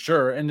for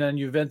sure, and then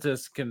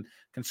Juventus can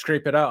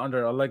scrape it out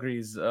under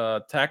Allegri's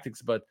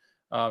tactics. But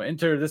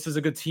Inter, this is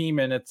a good team,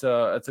 and it's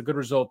a good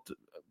result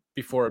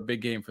before a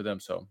big game for them.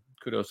 So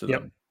kudos to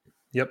them.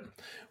 Yep,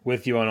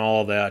 with you on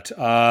all that.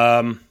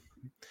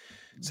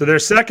 So they're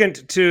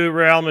second to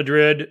Real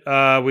Madrid.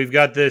 We've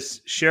got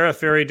this Sheriff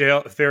fairy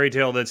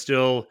tale that's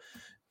still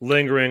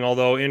lingering,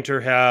 although Inter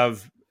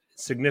have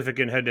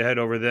significant head-to-head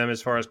over them as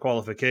far as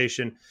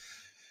qualification.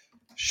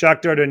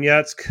 Shakhtar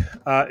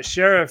Donetsk.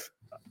 Sheriff,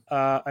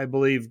 I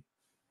believe,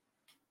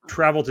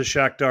 travel to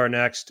Shakhtar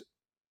next.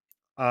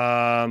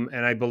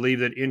 And I believe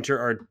that Inter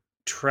are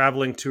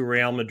traveling to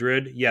Real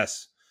Madrid.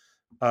 Yes.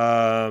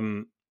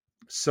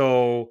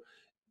 So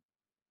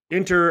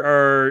Inter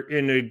are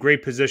in a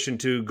great position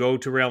to go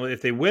to Real Madrid.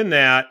 If they win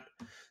that,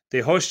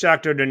 they host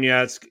Shakhtar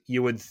Donetsk.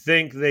 You would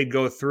think they'd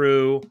go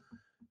through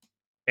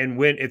and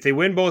win. If they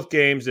win both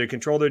games, they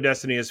control their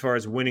destiny as far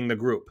as winning the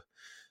group.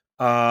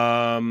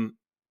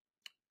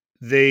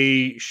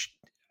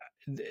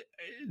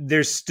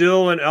 There's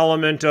still an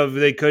element of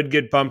they could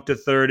get bumped to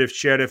third if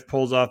Sheriff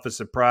pulls off a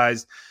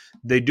surprise.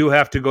 They do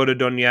have to go to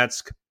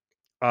Donetsk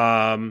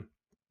on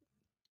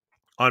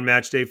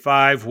match day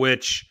 5,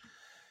 which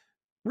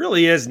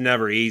really is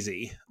never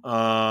easy,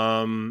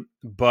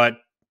 but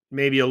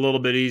maybe a little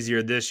bit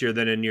easier this year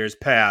than in years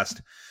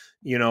past.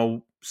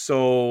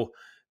 So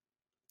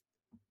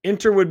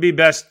Inter would be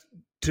best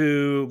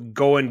to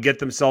go and get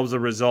themselves a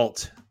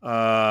result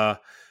on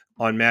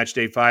match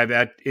day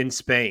 5 in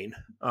Spain.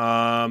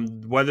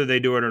 Whether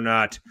they do it or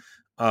not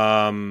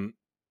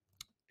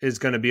is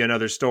going to be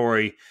another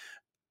story.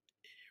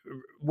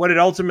 What it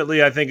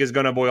ultimately, I think, is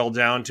going to boil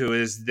down to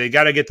is they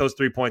got to get those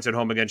 3 points at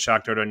home against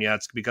Shakhtar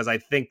Donetsk, because I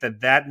think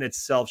that in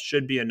itself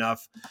should be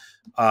enough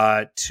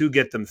to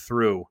get them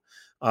through.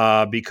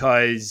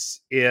 Because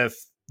if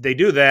they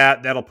do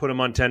that, that'll put them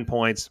on 10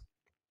 points.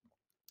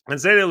 And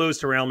say they lose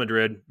to Real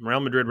Madrid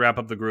wrap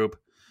up the group.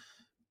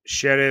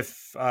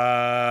 Sheriff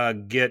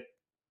get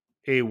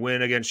a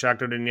win against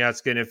Shakhtar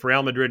Donetsk, and if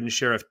Real Madrid and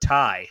Sheriff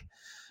tie,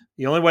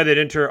 the only way that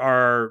Inter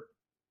are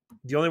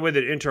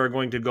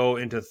going to go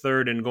into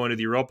third and go into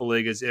the Europa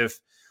League is if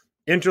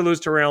Inter lose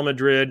to Real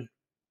Madrid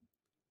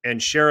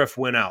and Sheriff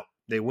win out.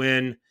 They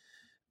win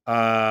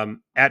at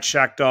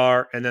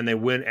Shakhtar, and then they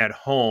win at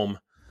home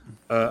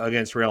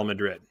against Real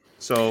Madrid.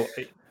 So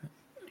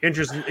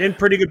Inter's in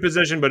pretty good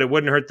position, but it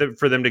wouldn't hurt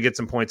for them to get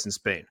some points in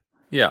Spain.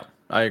 Yeah,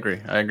 I agree.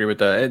 I agree with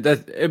that.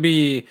 It'd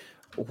be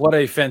what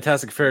a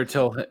fantastic fairy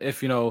tale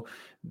if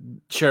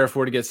Sheriff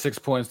were to get 6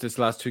 points this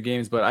last 2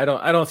 games, but I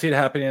don't see it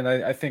happening.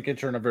 I think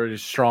Inter in a very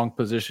strong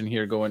position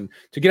here going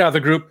to get out of the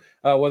group.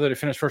 Whether they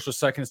finish first or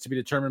second is to be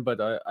determined, but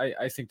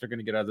I think they're going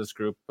to get out of this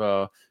group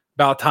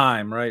about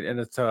time, right? And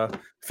it's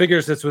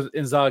figures it's with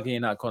Inzaghi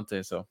and not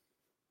Conte. So,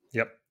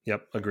 yep,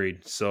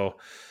 agreed. So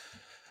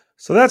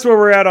that's where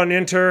we're at on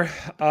Inter,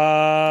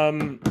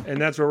 and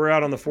that's where we're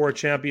at on the 4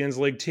 Champions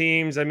League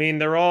teams. I mean,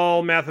 they're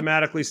all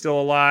mathematically still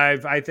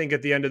alive. I think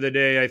at the end of the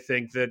day, I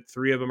think that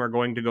 3 of them are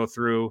going to go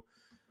through.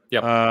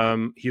 Yep.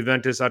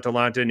 Juventus,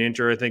 Atalanta, and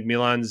Inter. I think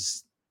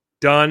Milan's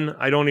done.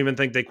 I don't even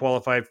think they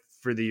qualify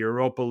for the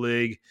Europa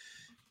League.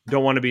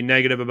 Don't want to be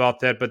negative about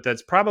that, but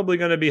that's probably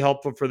going to be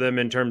helpful for them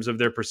in terms of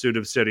their pursuit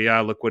of Serie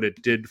A. Look what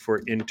it did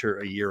for Inter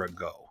a year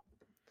ago.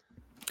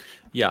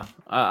 Yeah,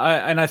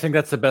 I think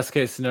that's the best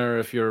case scenario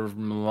if you're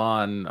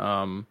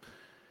Milan.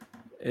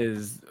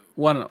 Is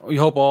one, we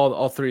hope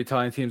all 3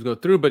 Italian teams go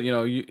through, but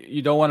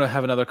you don't want to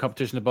have another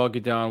competition to bog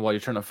you down while you're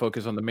trying to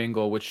focus on the main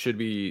goal, which should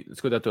be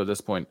Scudetto at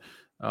this point.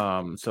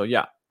 So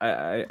yeah,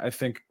 I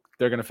think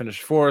they're going to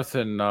finish 4th,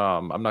 and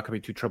I'm not going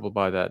to be too troubled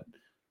by that.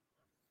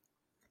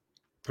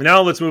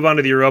 Now let's move on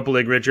to the Europa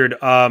League, Richard.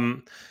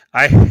 Some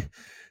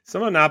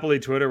on Napoli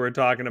Twitter were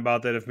talking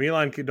about that if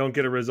Milan don't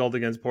get a result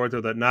against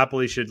Porto, that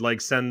Napoli should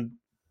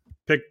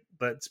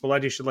that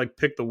Spalletti should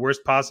pick the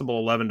worst possible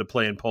 11 to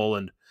play in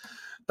Poland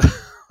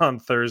on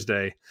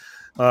Thursday,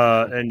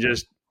 and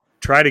just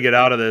try to get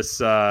out of this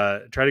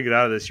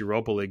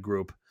Europa League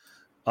group.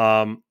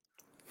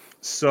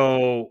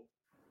 So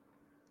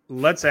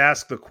let's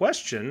ask the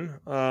question,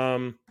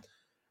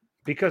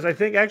 because I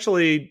think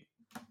actually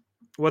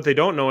what they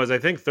don't know is I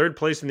think 3rd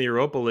place in the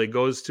Europa League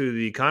goes to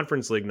the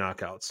Conference League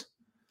knockouts,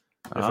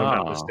 if I'm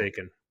not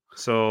mistaken.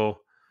 So,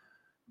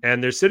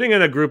 and they're sitting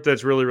in a group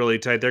that's really, really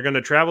tight. They're going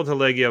to travel to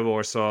Legia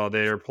Warsaw.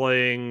 They're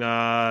playing.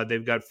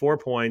 They've got 4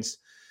 points.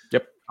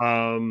 Yep.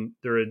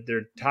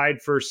 They're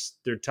tied for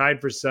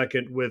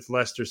second with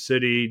Leicester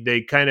City. They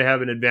kind of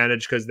have an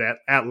advantage because that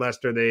at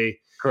Leicester they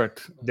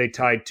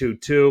tied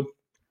 2-2.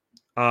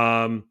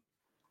 And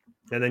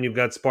then you've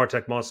got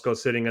Spartak Moscow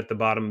sitting at the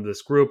bottom of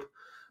this group.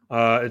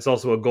 It's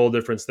also a goal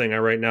difference thing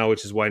right now,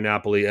 which is why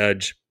Napoli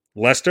edge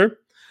Leicester.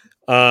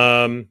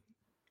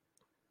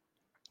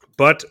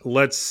 But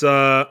let's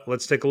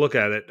take a look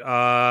at it.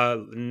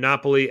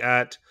 Napoli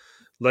at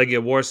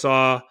Legia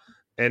Warsaw,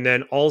 and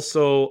then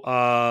also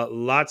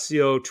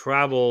Lazio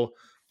travel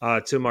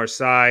to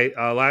Marseille.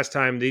 Last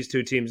time these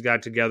 2 teams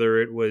got together,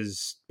 it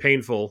was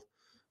painful.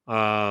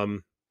 I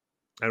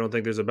don't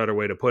think there's a better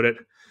way to put it.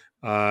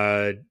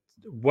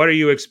 What are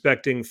you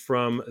expecting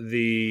from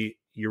the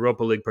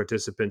Europa League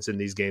participants in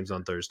these games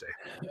on Thursday?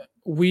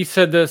 We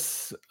said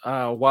this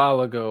a while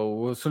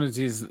ago, as soon as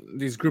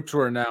these groups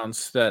were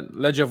announced, that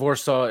Legia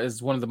Warsaw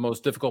is one of the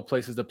most difficult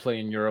places to play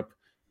in Europe,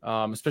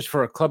 especially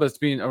for a club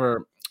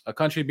or a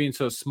country being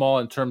so small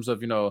in terms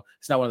of,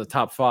 it's not one of the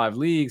top 5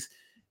 leagues.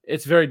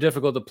 It's very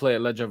difficult to play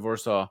at Legia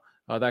Warsaw.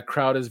 That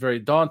crowd is very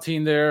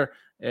daunting there,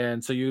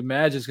 and so you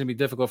imagine it's going to be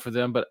difficult for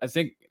them. But I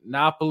think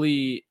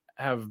Napoli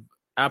have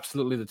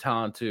absolutely the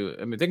talent to.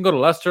 I mean, they can go to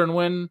Leicester and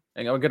win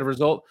and get a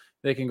result.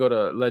 They can go to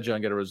Legia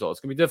and get a result.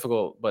 It's going to be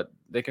difficult, but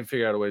they can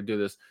figure out a way to do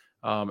this.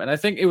 And I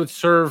think it would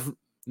serve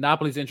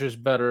Napoli's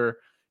interest better.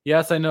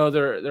 Yes, I know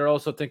they're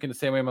also thinking the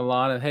same way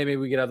Milan, and hey, maybe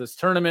we get out of this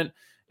tournament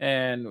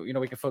and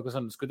we can focus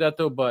on the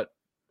Scudetto. But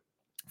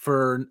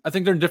I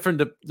think they're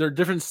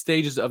different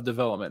stages of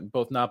development,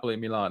 both Napoli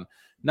and Milan.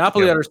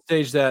 Napoli at a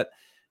stage that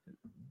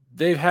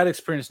they've had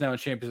experience now in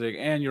Champions League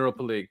and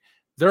Europa League.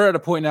 They're at a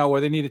point now where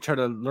they need to try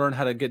to learn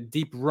how to get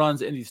deep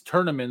runs in these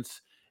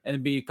tournaments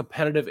and be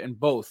competitive in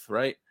both,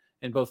 right?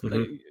 In both,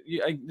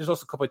 there's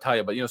also Coppa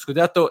Italia, but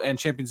Scudetto and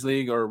Champions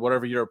League or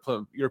whatever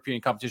European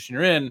competition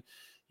you're in,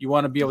 you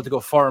want to be able to go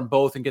far in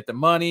both and get the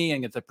money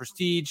and get the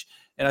prestige.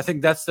 And I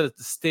think that's the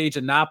stage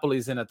that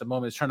Napoli's in at the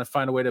moment, is trying to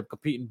find a way to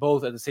compete in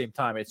both at the same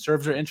time. It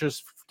serves their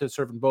interest to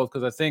serve in both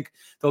because I think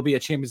they'll be a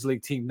Champions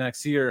League team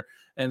next year.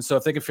 And so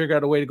if they can figure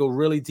out a way to go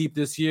really deep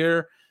this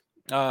year,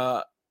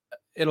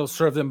 it'll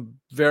serve them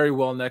very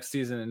well next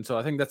season. And so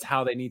I think that's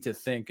how they need to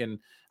think. And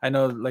I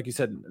know, like you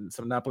said,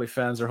 some Napoli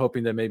fans are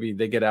hoping that maybe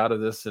they get out of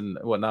this and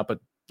whatnot. But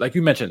like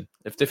you mentioned,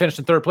 if they finish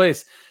in 3rd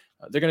place,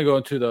 they're going to go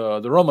into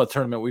the Roma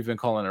tournament, we've been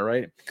calling it,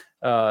 right?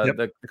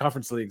 The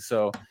Conference League.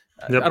 So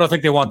I don't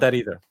think they want that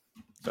either.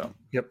 So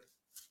Yep.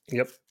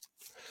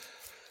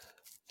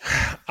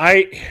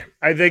 I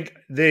think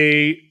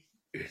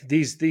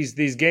these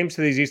games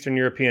to these Eastern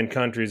European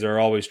countries are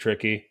always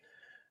tricky.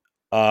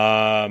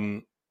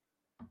 And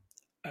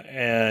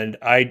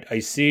I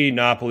see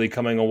Napoli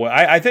coming away.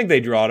 I think they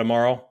draw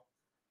tomorrow,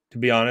 to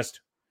be honest.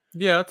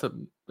 Yeah,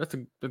 that's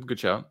a good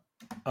shout.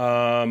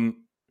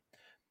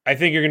 I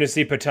think you're going to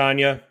see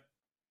Petagna.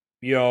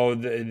 You're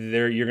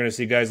going to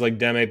see guys like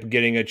Deme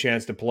getting a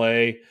chance to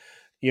play.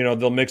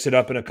 They'll mix it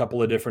up in a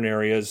couple of different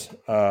areas.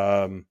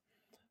 And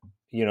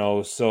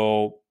it's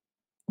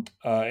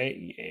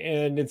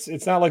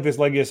not like this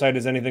Legia side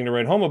is anything to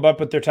write home about,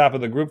 but they're top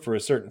of the group for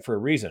a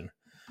reason.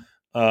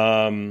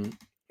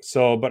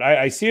 So, but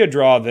I see a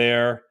draw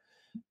there.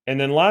 And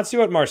then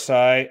Lazio at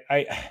Marseille.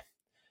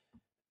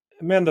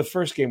 Man, the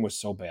first game was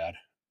so bad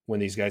when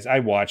these guys, I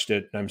watched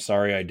it, and I'm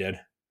sorry I did.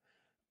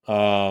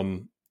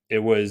 It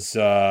was,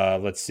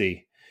 let's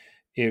see.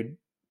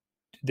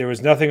 There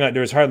was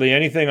hardly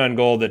anything on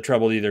goal that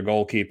troubled either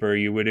goalkeeper.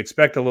 You would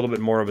expect a little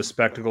bit more of a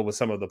spectacle with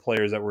some of the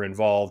players that were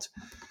involved.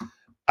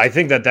 I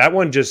think that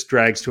one just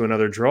drags to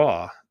another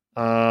draw.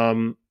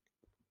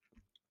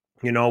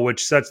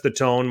 Which sets the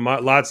tone.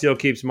 Lazio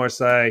keeps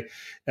Marseille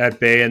at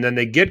bay, and then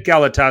they get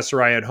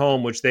Galatasaray at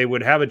home, which they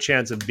would have a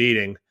chance of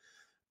beating.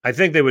 I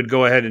think they would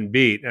go ahead and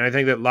beat. And I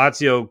think that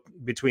Lazio,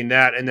 between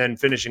that and then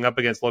finishing up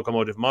against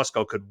Lokomotiv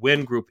Moscow, could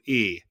win Group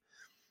E,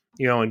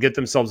 and get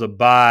themselves a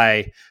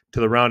bye to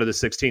the round of the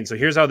 16. So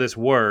here's how this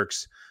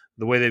works.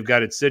 The way they've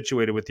got it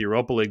situated with the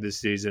Europa League this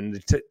season,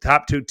 the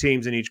top 2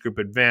 teams in each group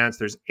advance.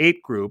 There's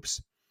 8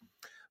 groups.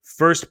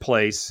 First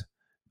place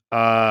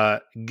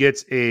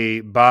gets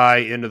a bye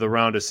into the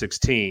round of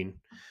 16.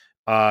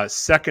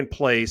 Second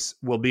place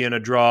will be in a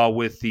draw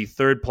with the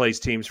third place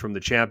teams from the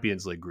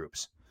Champions League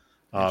groups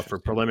for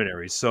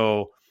preliminaries.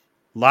 So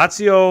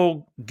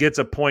Lazio gets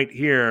a point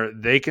here.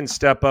 They can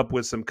step up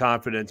with some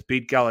confidence,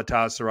 beat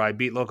Galatasaray,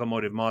 beat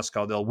Lokomotiv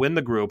Moscow. They'll win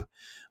the group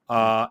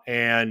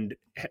and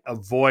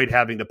avoid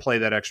having to play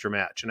that extra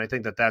match. And I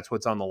think that's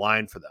what's on the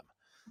line for them.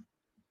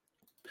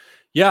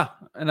 Yeah,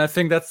 and I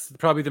think that's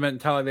probably the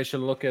mentality they should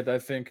look at. I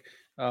think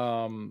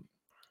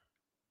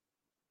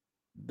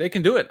they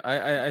can do it.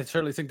 I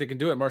certainly think they can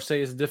do it.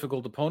 Marseille is a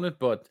difficult opponent,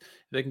 but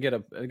they can get a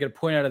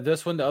point out of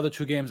this one. The other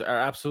 2 games are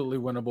absolutely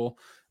winnable,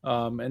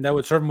 and that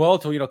would serve them well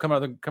to come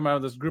out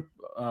of this group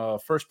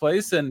first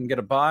place and get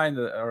a bye,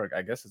 or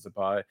I guess it's a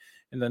bye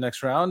in the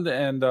next round.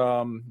 And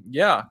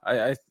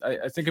I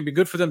think it'd be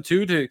good for them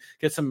too to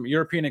get some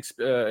European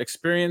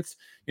experience.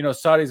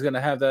 Sarri's going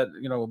to have that.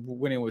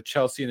 Winning with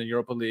Chelsea in the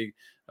Europa League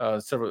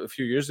a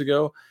few years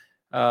ago.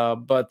 I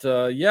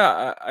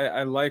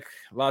like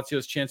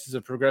Lazio's chances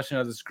of progression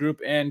out of this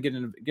group and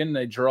getting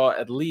a draw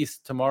at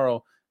least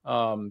tomorrow.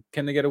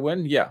 Can they get a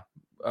win? Yeah.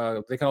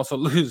 They can also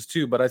lose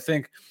too, but I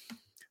think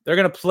they're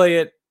going to play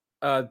it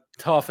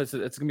tough. It's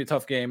going to be a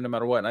tough game no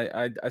matter what.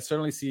 And I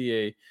certainly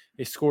see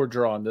a score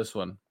draw on this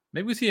one.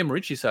 Maybe we see a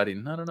Murici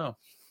sighting. I don't know.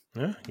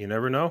 Yeah, you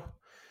never know.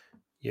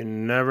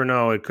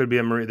 It could be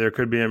there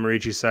could be a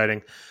Murici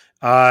sighting.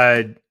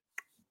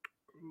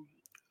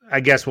 I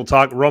guess we'll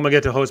talk. Roma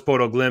get to host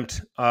Bodo Glimt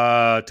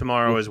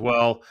tomorrow as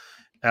well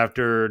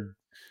after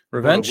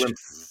revenge. Bodo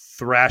Glimt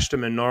thrashed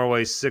them in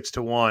Norway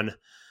 6-1.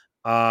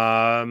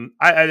 I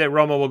think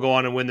Roma will go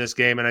on and win this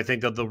game, and I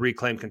think that they'll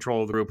reclaim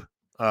control of the group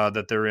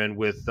that they're in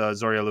with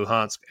Zorya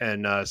Luhansk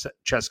and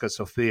Česká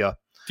Sofia.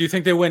 Do you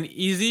think they win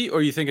easy,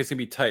 or you think it's going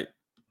to be tight?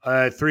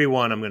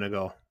 3-1, I'm going to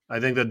go. I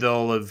think that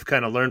they'll have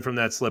kind of learned from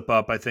that slip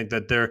up. I think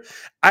that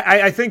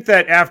I think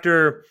that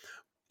after,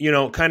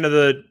 kind of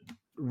the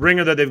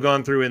ringer that they've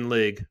gone through in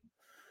league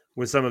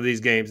with some of these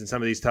games and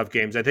some of these tough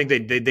games, I think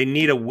they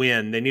need a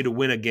win. They need to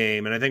win a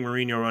game. And I think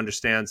Mourinho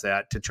understands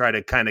that to try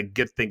to kind of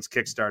get things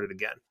kickstarted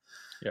again.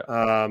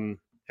 Yeah.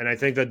 And I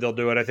think that they'll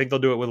do it. I think they'll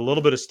do it with a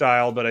little bit of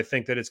style, but I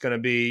think that it's going to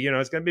be,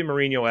 it's going to be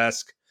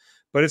Mourinho-esque,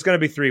 but it's going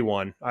to be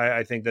 3-1.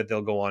 I think that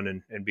they'll go on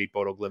and beat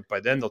Bodo Glimt.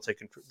 By then they'll take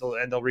control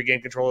and they'll regain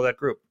control of that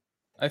group.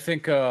 I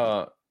think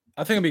it'll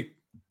be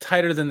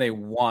tighter than they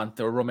want,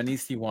 or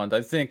Romanisti want.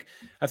 I think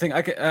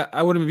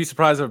I wouldn't be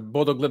surprised if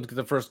Bodo Glimt get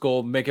the first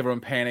goal, make everyone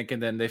panic,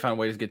 and then they find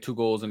ways to get 2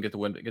 goals and get the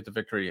win, get the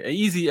victory. An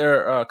easy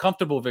or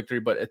comfortable victory,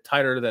 but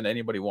tighter than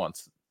anybody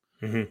wants.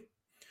 Mm-hmm.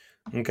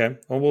 Okay.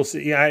 Well, we'll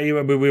see. Yeah,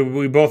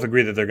 we both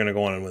agree that they're going to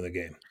go on and win the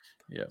game.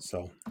 Yeah.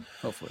 So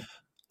hopefully.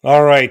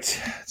 All right.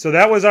 So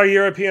that was our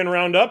European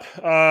roundup.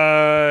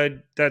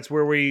 That's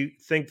where we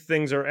think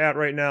things are at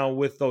right now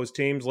with those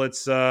teams.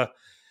 Let's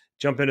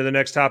jump into the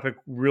next topic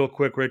real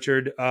quick,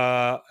 Richard.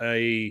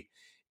 A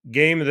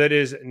game that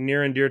is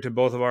near and dear to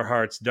both of our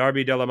hearts.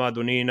 Derby della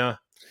Madonnina.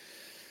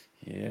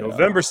 Yeah.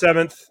 November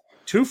 7th,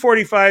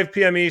 2:45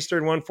 p.m.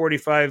 Eastern,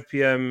 1:45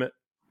 p.m.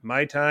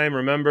 my time.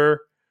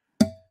 Remember,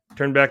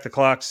 turn back the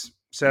clocks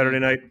Saturday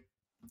night.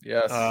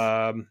 Yes.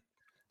 An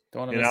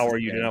hour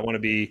you do not want to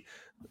be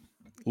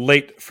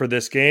late for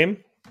this game.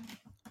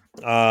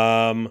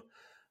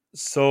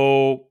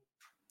 So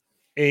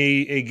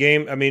a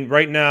game, I mean,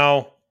 right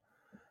now,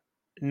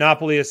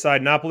 Napoli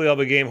aside, Napoli will have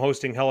a game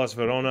hosting Hellas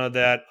Verona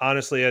that,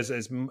 honestly,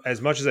 as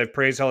much as I've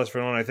praised Hellas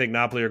Verona, I think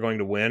Napoli are going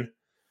to win.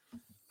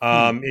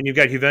 And you've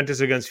got Juventus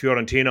against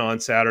Fiorentina on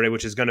Saturday,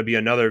 which is going to be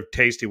another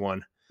tasty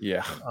one.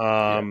 Yeah.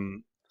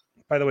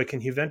 By the way,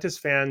 can Juventus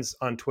fans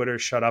on Twitter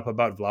shut up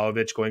about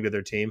Vlahovic going to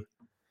their team?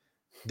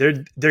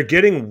 They're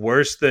getting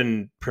worse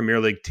than Premier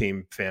League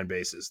team fan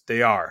bases.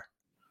 They are.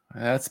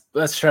 That's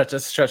stretch.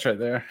 That's stretch right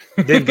there.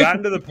 They've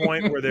gotten to the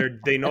point where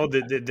they know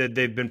that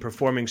they've been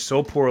performing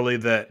so poorly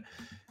that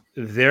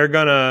they're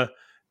gonna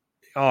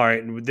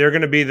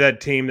be that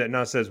team that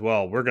now says,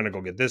 well, we're gonna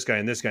go get this guy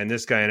and this guy and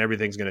this guy and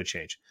everything's gonna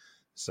change.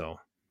 So,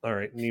 all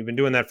right, and you've been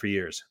doing that for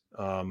years.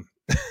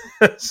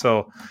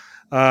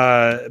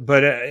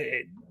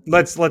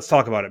 Let's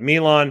talk about it.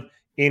 Milan,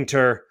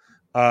 Inter,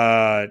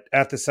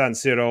 at the San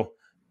Siro.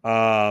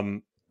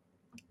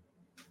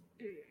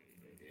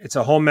 It's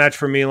a home match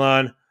for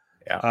Milan.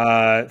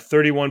 Yeah.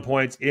 31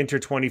 points, Inter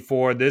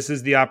 24. This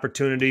is the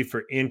opportunity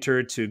for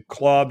Inter to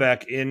claw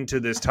back into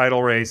this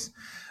title race.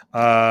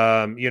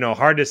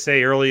 Hard to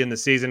say early in the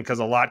season because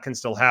a lot can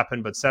still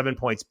happen, but 7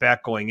 points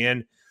back going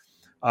in.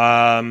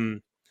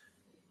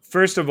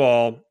 First of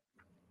all,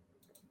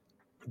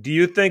 do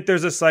you think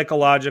there's a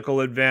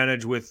psychological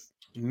advantage with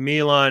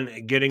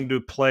Milan getting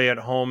to play at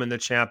home in the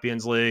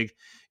Champions League,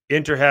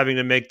 Inter having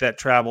to make that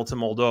travel to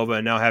Moldova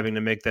and now having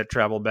to make that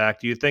travel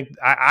back? Do you think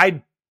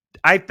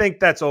I think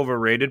that's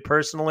overrated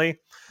personally?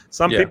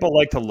 Some people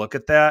like to look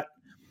at that.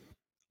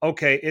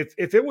 Okay,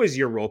 if it was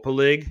Europa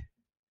League,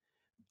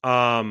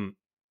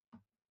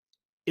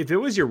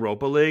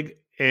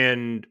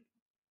 and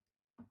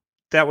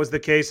that was the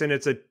case and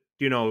it's a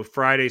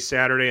Friday,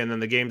 Saturday, and then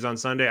the game's on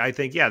Sunday, I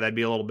think, that'd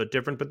be a little bit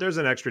different, but there's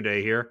an extra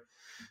day here.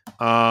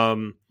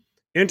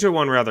 Inter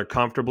won rather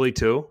comfortably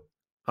too.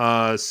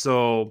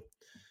 So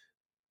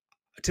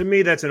to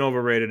me, that's an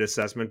overrated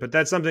assessment, but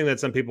that's something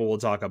that some people will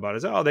talk about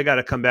is, they got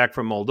to come back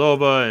from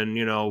Moldova and,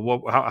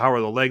 how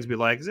are the legs be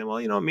like? I say,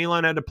 well,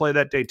 Milan had to play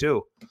that day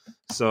too.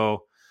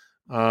 So,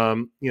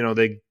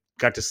 they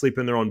got to sleep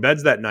in their own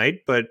beds that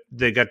night, but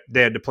they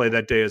had to play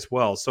that day as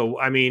well. So,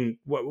 I mean,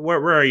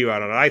 where are you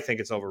at on it? I think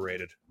it's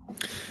overrated.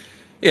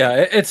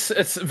 Yeah,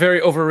 it's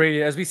very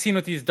overrated. As we've seen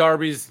with these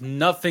derbies,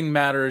 nothing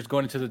matters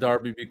going into the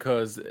derby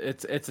because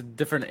it's a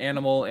different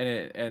animal,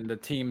 and the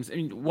teams. I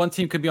mean, one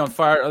team could be on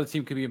fire, other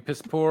team could be in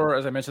piss poor.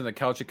 As I mentioned, the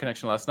Calcio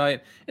connection last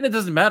night, and it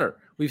doesn't matter.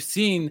 We've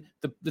seen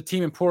the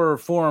team in poorer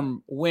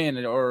form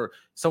win, or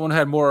someone who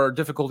had more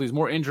difficulties,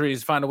 more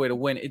injuries, find a way to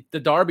win. The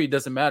derby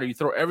doesn't matter. You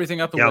throw everything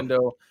out the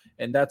window,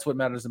 and that's what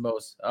matters the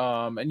most.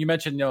 And you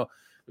mentioned,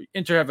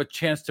 Inter have a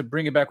chance to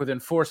bring it back within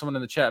 4. Someone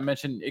in the chat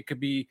mentioned it could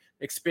be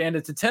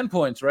expanded to 10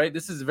 points, right?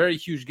 This is a very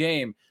huge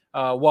game.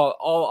 While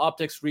all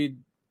optics read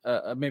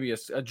maybe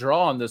a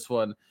draw on this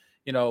one,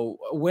 a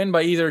win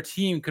by either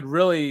team could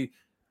really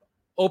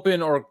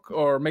open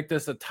or make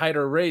this a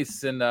tighter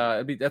race. And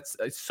that's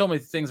so many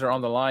things are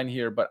on the line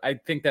here. But I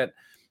think that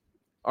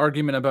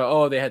argument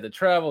about, they had to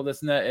travel,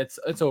 this and that, it's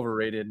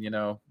overrated.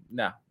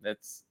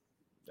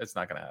 It's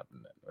not going to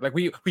happen. Like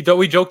we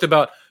joked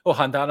about,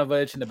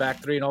 Handanovic and the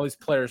back three and all these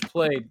players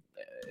played.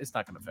 It's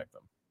not going to affect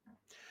them.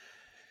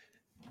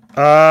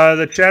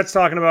 The chat's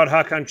talking about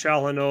Hakan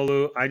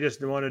Çalhanoğlu. I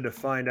just wanted to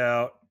find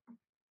out,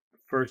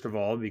 first of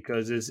all,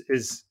 because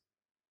is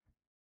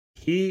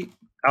he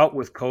out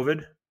with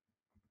COVID?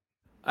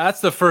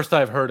 That's the first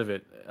I've heard of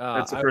it.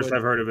 That's the first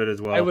I've heard of it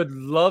as well. I would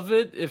love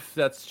it if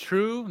that's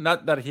true.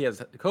 Not that he has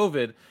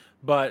COVID,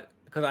 but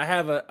because I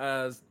have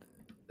a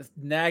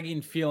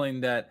nagging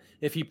feeling that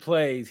if he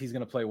plays, he's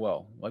going to play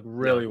well, like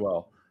really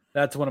well.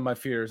 That's one of my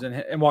fears.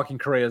 And Joaquin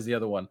Correa is the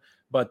other one.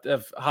 But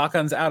if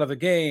Hakan's out of the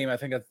game, I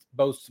think that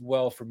bodes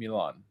well for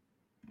Milan.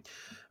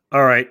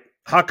 All right.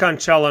 Hakan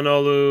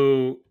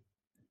Çalhanoğlu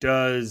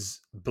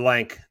does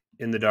blank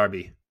in the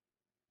derby.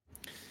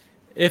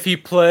 If he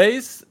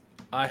plays,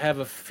 I have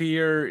a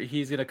fear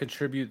he's going to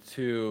contribute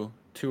to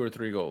 2 or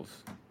 3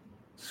 goals.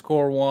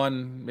 Score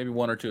 1, maybe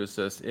 1 or 2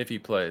 assists if he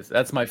plays.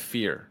 That's my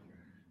fear.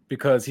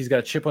 Because he's got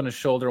a chip on his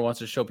shoulder, wants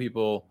to show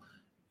people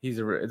he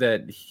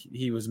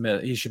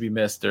should be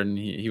missed, and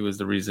he was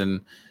the reason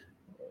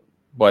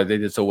why they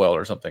did so well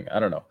or something. I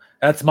don't know.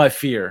 That's my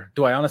fear.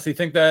 Do I honestly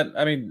think that?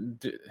 I mean,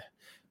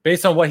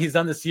 based on what he's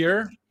done this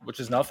year, which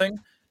is nothing,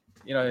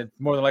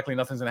 more than likely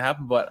nothing's going to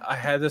happen. But I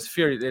had this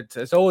fear.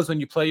 It's always when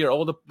you play your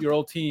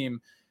old team,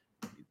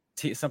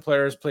 some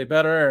players play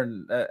better,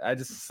 and I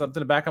just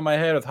something in the back of my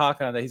head with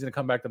Hakan that he's going to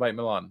come back to bite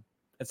Milan.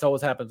 It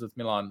always happens with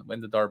Milan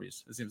in the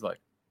derbies. It seems like.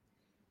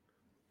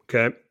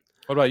 Okay.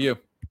 What about you?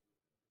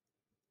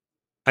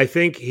 I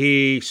think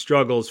he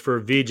struggles for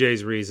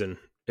VJ's reason.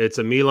 It's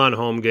a Milan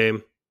home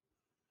game.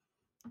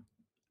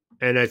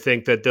 And I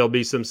think that there'll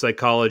be some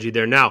psychology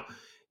there. Now,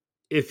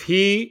 if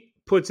he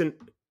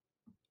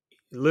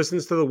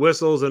listens to the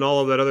whistles and all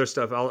of that other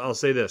stuff, I'll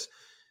say this.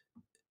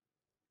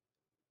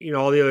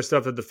 All the other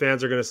stuff that the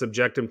fans are going to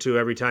subject him to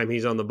every time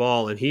he's on the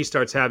ball, and he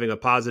starts having a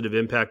positive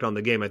impact on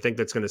the game, I think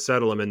that's going to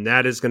settle him. And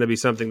that is going to be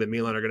something that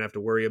Milan are going to have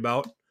to worry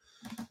about.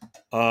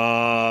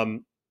 But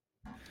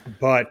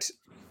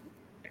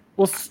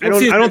I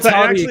don't think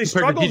actually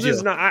struggles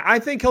is not. I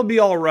think he'll be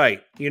all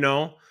right.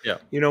 Yeah.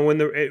 When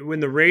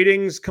the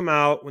ratings come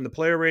out, when the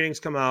player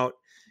ratings come out,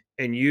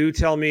 and you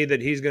tell me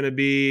that he's going to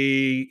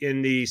be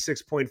in the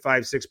 6.5,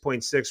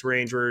 6.6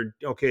 range, where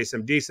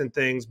some decent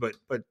things, but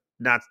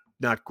not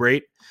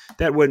great,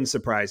 that wouldn't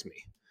surprise me.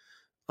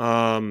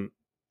 So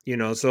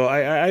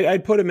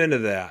I'd put him into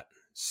that.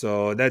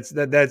 So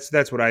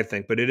that's what I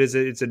think. But it's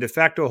a de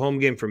facto home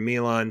game for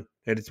Milan.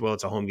 It's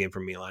a home game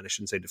for Milan. I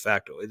shouldn't say de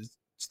facto.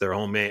 It's their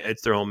home.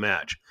 It's their home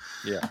match.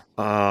 Yeah.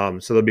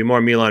 So there'll be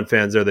more Milan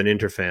fans there than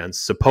Inter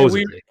fans,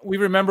 supposedly. We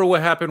remember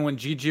what happened when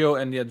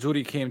Gigio and the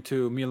Azzurri came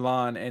to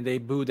Milan and they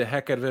booed the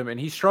heck out of him, and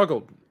he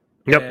struggled.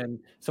 Yep. And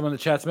someone in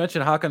the chat's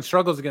mentioned Hakan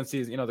struggles against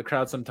these, the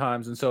crowd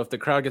sometimes. And so if the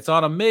crowd gets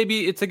on him,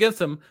 maybe it's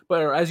against him.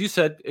 But as you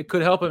said, it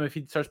could help him if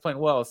he starts playing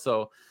well.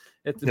 So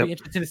it'll be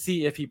interesting to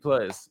see if he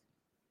plays.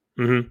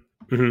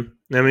 Mm-hmm.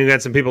 Mm-hmm. I mean, we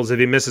got some people, if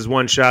he misses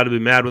one shot, he'll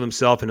be mad with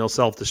himself and he'll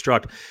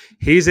self-destruct.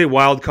 He's a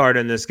wild card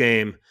in this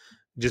game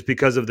just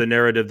because of the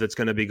narrative that's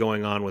going to be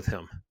going on with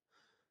him.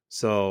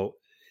 So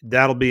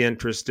that'll be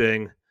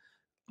interesting.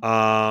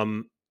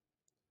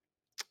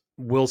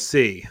 We'll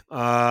see.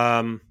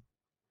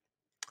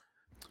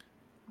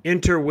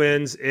 Inter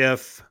wins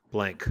if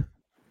blank.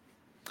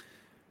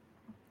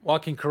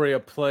 Joaquin Correa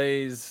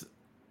plays.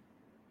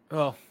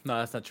 Oh, no,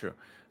 that's not true.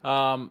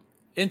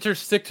 Inter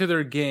stick to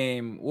their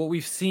game. What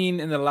we've seen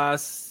in the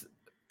last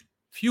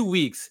few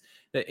weeks,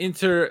 that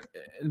Inter,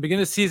 in the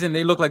beginning of the season,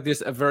 they look like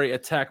this a very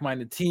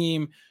attack-minded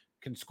team,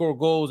 can score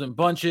goals in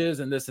bunches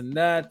and this and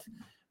that.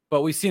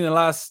 But we've seen in the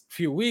last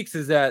few weeks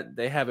is that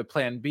they have a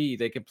plan B.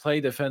 They can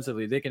play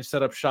defensively. They can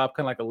set up shop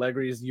kind of like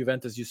Allegri's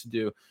Juventus used to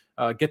do.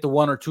 Get the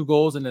 1 or 2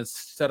 goals and then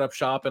set up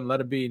shop and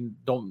let it be.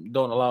 Don't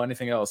allow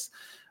anything else.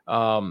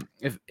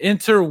 If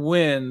Inter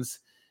wins,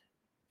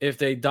 if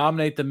they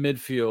dominate the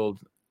midfield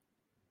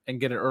and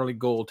get an early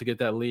goal to get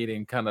that lead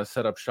and kind of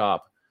set up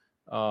shop,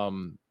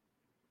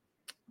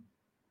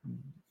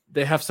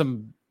 they have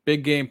some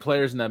big game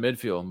players in that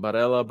midfield.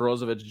 Barella,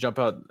 Brozovic jump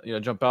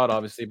out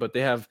obviously, but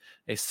they have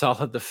a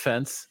solid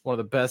defense, one of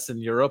the best in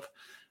Europe.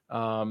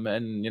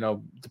 And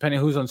depending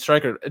who's on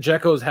striker,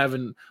 Dzeko's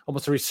having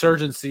almost a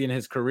resurgency in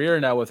his career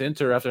now with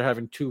Inter after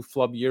having 2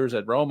 flub years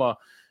at Roma.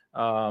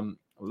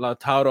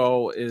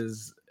 Lautaro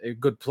is a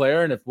good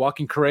player, and if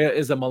Joaquin Correa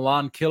is a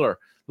Milan killer,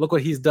 look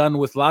what he's done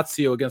with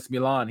Lazio against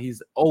Milan.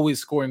 He's always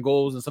scoring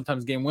goals and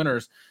sometimes game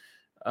winners.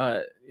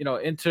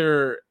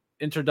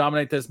 Inter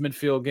dominate this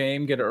midfield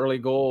game, get an early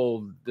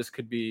goal. This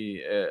could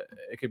be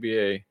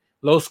a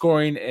low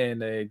scoring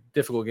and a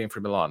difficult game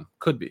for Milan.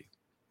 Could be.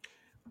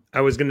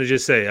 I was going to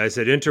just say, I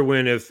said Inter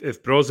win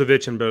if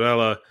Brozovic and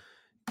Barella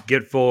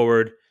get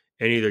forward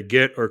and either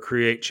get or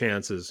create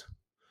chances.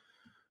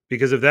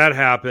 Because if that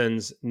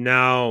happens,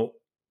 now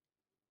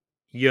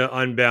you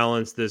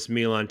unbalance this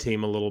Milan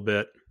team a little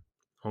bit.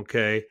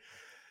 Okay.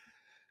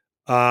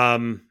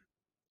 And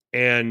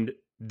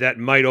that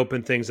might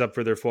open things up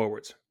for their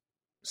forwards.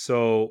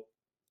 So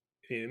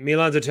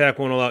Milan's attack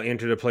won't allow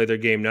Inter to play their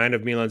game. 9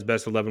 of Milan's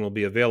best 11 will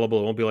be available.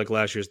 It won't be like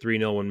last year's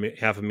 3-0 when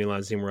half of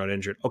Milan's team were out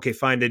injured. Okay,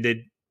 fine, they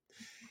did.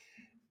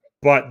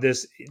 But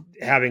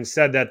having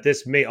said that,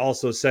 this may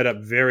also set up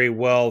very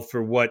well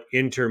for what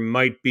Inter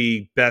might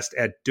be best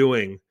at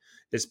doing,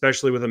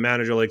 especially with a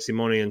manager like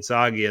Simone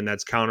Inzaghi, and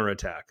that's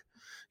counterattack.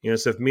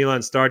 So if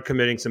Milan start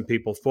committing some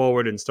people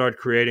forward and start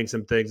creating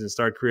some things and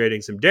start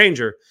creating some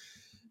danger,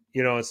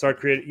 and start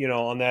creating,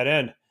 on that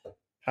end.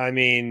 I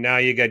mean, now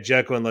you got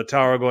Dzeko and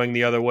Lautaro going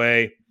the other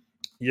way.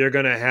 You're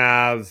going to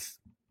have,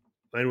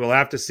 and we'll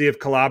have to see if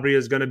Calabria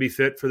is going to be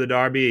fit for the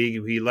derby.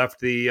 He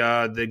left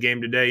the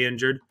game today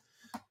injured.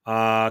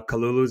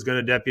 Kalulu is going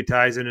to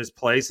deputize in his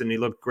place, and he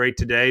looked great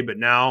today. But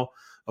now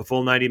a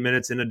full 90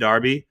 minutes in a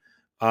derby.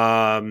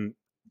 I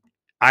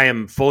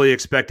am fully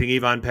expecting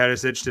Ivan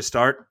Perisic to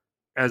start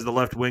as the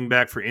left wing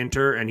back for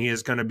Inter, and he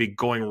is going to be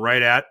going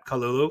right at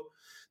Kalulu.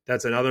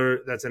 That's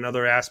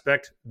another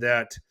aspect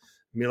that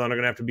Milan are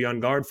going to have to be on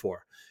guard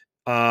for.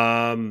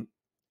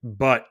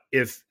 But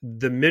if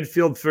the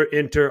midfield for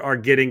Inter are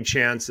getting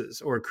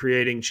chances or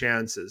creating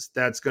chances,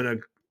 that's going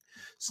to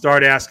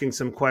start asking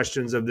some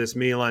questions of this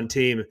Milan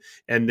team.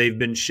 And they've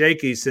been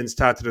shaky since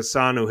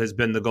Tatarusanu has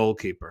been the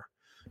goalkeeper.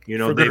 They've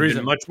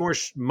been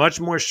much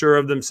more sure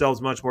of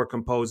themselves, much more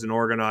composed and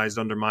organized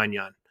under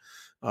Magnan.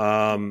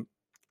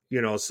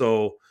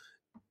 So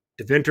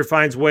if Inter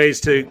finds ways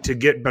to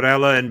get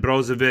Barella and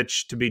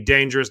Brozovic to be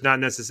dangerous, not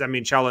necessarily,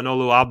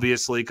 Çalhanoğlu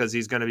obviously, because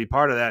he's going to be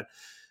part of that,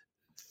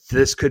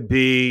 this could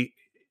be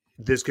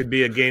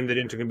a game that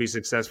Inter can be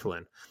successful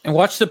in. And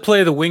watch the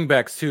play of the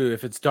wingbacks too.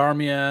 If it's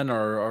Darmian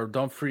or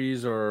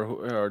Dumfries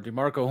or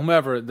DiMarco,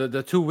 whomever,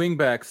 the 2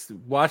 wingbacks,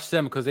 watch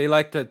them because they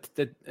like to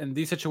in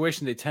these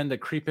situations they tend to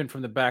creep in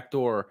from the back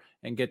door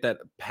and get that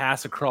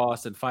pass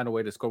across and find a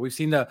way to score. We've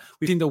seen the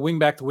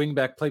wingback to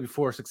wingback play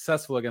before,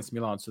 successful against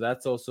Milan, so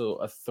that's also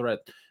a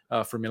threat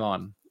for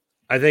Milan.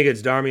 I think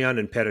it's Darmian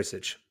and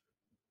Perisic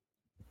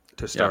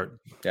to start.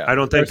 Yeah. I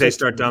don't think they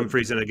start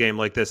Dumfries in a game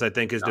like this. I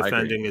think his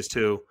defending is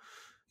too.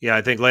 Yeah,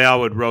 I think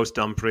Leao would roast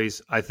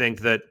Dumfries. I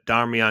think that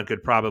Darmian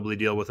could probably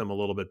deal with him a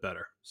little bit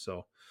better.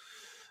 So,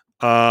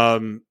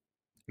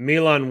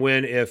 Milan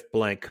win if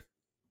blank.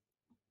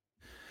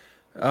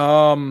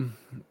 Well,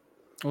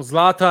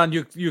 Zlatan,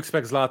 you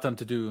expect Zlatan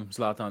to do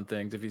Zlatan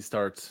things if he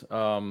starts.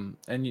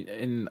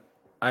 And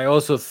I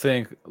also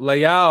think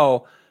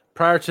Leao,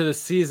 prior to the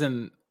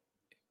season,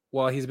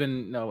 while he's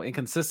been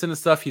inconsistent and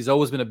stuff, he's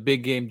always been a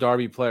big game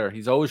derby player.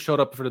 He's always showed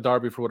up for the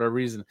derby for whatever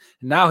reason.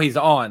 And now he's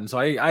on, so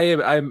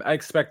I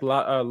expect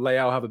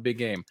Leao have a big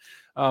game.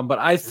 But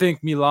I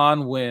think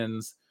Milan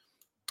wins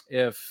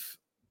if,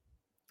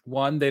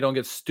 one, they don't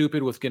get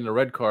stupid with getting a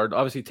red card.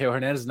 Obviously, Theo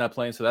Hernandez is not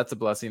playing, so that's a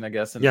blessing, I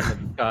guess.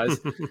 Guys,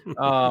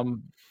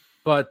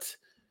 but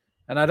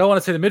And I don't want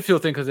to say the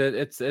midfield thing because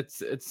it's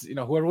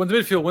whoever wins the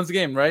midfield wins the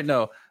game, right?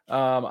 No,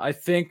 I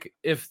think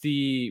if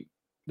the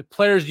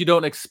players you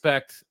don't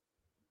expect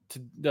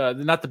to,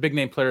 not the big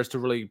name players to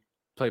really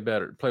play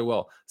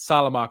well,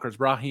 Salamakers,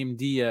 Brahim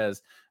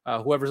Diaz,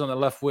 whoever's on the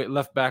left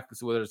back,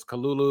 whether it's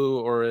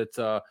Kalulu or it's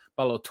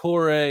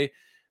Balotore,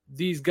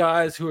 these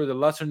guys who are the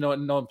lesser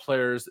known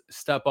players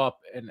step up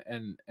and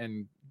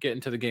get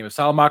into the game. If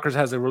Salamakers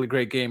has a really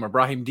great game, or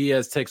Brahim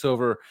Diaz takes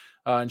over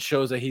and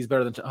shows that he's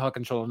better than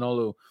Hakan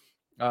Çalhanoğlu,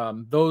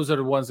 those are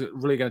the ones that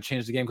really going to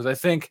change the game, because I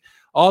think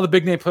all the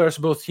big name players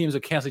for both teams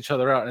will cancel each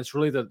other out, and it's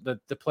really the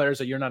players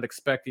that you're not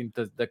expecting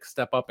to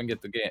step up and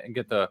get the game and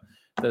get the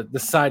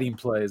deciding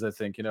plays. I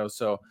think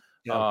so.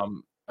 Yeah.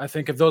 I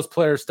think if those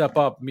players step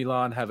up,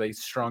 Milan have a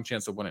strong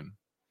chance of winning.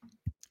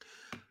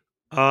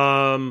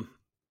 I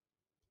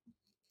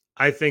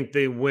think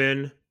they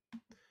win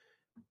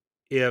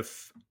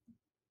if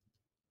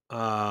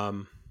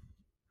how's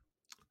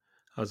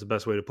the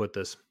best way to put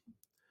this?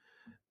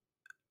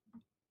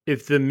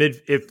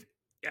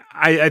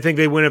 I think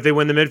they win if they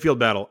win the midfield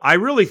battle. I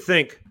really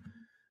think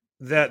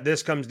that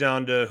this comes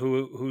down to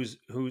whose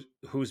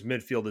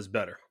midfield is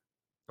better.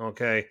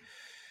 Okay.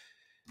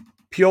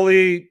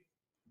 Pioli,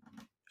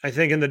 I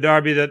think in the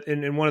derby that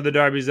in one of the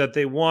derbies that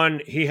they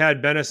won, he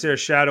had Benacer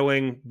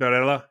shadowing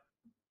Barella.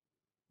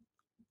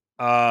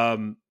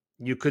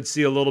 You could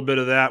see a little bit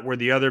of that where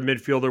the other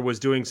midfielder was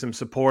doing some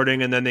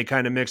supporting, and then they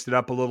kind of mixed it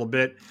up a little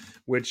bit,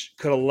 which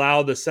could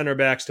allow the center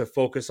backs to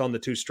focus on the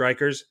two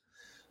strikers.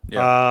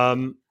 Yeah.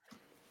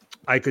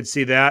 I could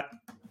see that.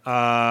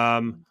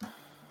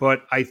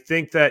 But I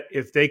think that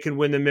if they can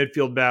win the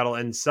midfield battle,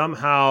 and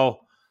somehow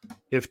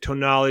if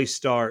Tonali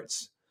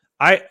starts,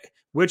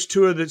 which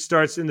two of it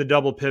starts in the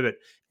double pivot?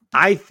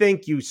 I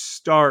think you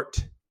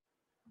start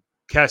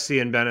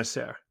Kessie and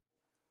Benacer.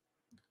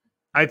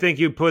 I think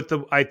you put the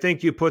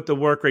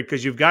work rate,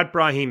 because you've got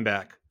Brahim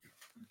back.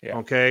 Yeah.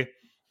 Okay.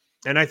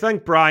 And I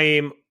think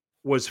Brahim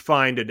was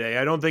fine today.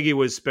 I don't think he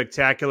was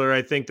spectacular.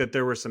 I think that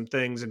there were some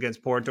things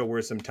against Porto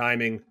where some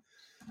timing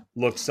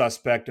looked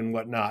suspect and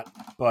whatnot.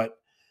 But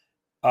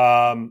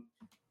I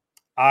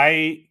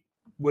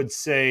would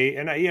say,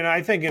 and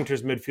I think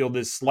Inter's midfield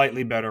is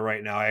slightly better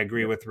right now. I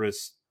agree with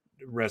Riss.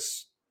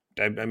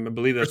 I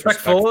believe that's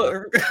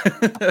respectful.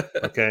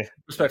 Okay.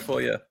 Respectful,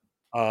 yeah.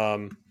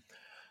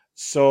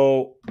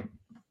 So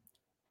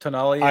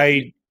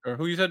Tonali, or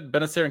who you said,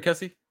 Benacer and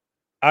Kessie?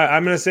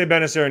 I'm going to say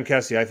Benacer and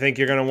Kessie. I think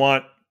you're going to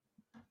want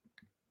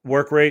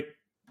work rate,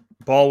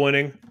 ball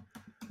winning,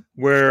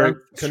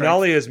 where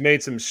Tonali has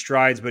made some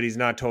strides, but he's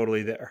not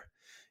totally there.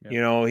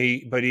 Yeah.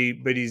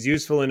 He's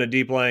useful in a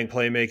deep lying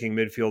playmaking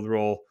midfield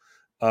role.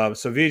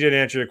 So Vijay, to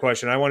answer your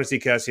question, I want to see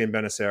Kessie and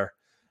Benacer,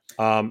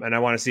 and I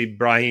want to see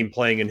Brahim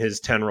playing in his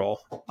 10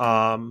 role.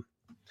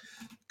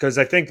 Because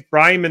I think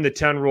Brahim in the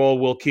 10 role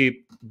will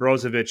keep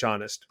Brozovic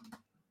honest,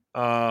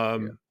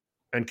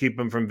 and keep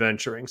him from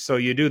venturing. So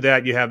you do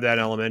that, you have that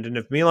element, and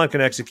if Milan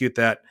can execute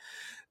that,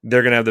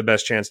 they're going to have the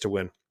best chance to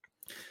win.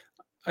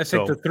 I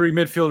think the three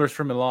midfielders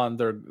for Milan,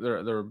 they're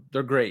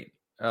great.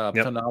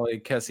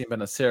 Tonali, Kessie, and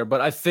Benacer. But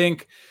I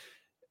think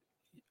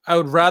I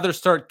would rather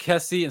start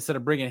Kessie instead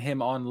of bringing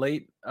him on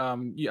late. I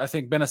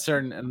think Benacer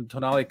and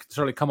Tonali can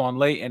certainly come on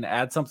late and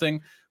add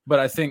something. But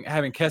I think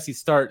having Kessie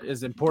start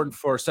is important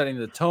for setting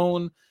the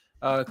tone,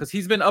 because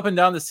he's been up and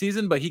down this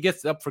season, but he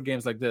gets up for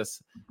games like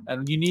this.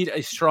 And you need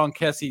a strong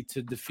Kessie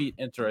to defeat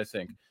Inter, I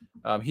think.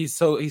 He's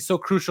so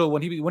crucial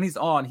when he's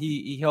on.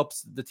 He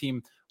helps the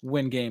team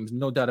win games,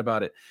 no doubt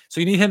about it. So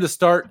you need him to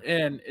start,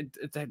 and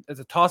it's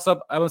a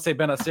toss-up. I would say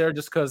Benacer,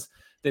 just because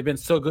they've been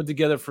so good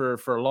together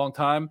for a long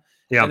time.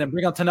 Yeah. And then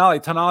bring on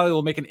Tonali. Tonali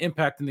will make an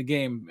impact in the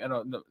game,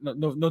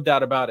 no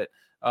doubt about it.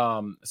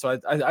 So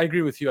I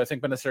agree with you. I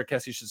think Benacer,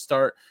 Kessie should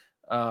start,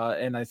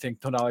 and I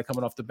think Tonali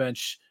coming off the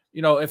bench.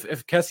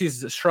 If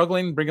Kessie's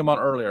struggling, bring him on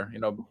earlier,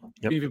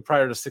 even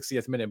prior to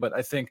 60th minute. But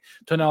I think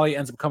Tonali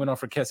ends up coming on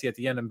for Kessie at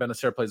the end, and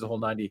Benacer plays the whole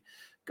 90.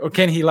 Or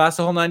can he last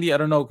the whole 90? I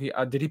don't know.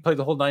 Did he play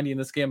the whole 90 in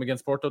this game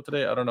against Porto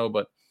today? I don't know.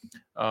 But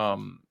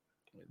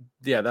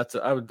yeah,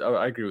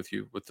 I agree with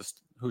you with this.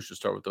 Who should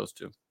start with those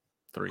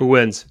three? Who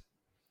wins?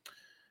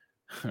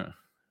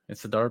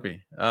 It's the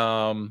derby.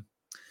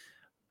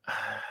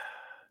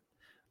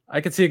 I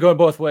can see it going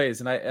both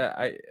ways, and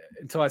I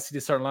until I see the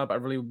starting lineup, I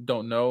really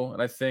don't know.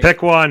 And I think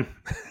pick one.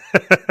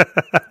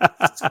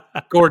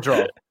 Score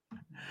draw.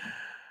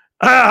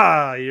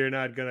 You're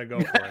not gonna go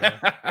for it.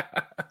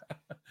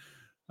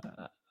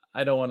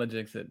 I don't want to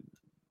jinx it.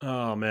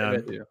 Oh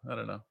man, I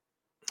don't know.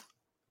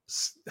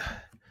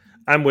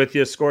 I'm with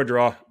you. Score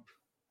draw.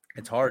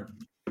 It's hard.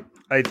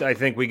 I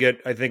think we get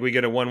a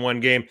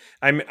 1-1 game.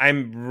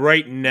 I'm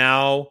right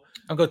now.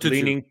 I'll go 2-2.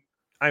 Leaning.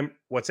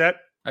 What's that?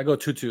 I go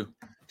 2-2.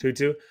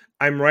 2-2.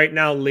 I'm right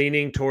now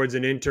leaning towards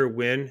an Inter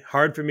win.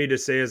 Hard for me to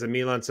say as a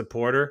Milan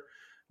supporter.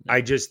 Yeah.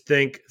 I just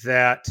think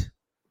that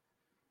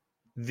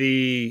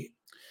I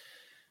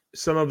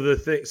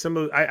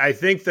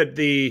think that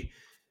the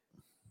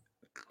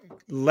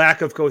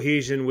lack of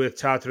cohesion with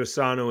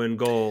Tatarusanu in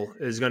goal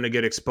is going to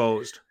get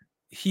exposed.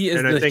 He is,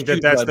 and I think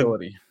that's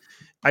liability.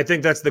 I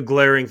think that's the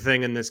glaring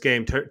thing in this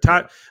game.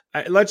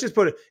 Let's just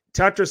put it,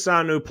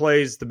 Tatarusanu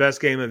plays the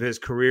best game of his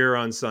career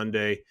on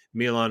Sunday.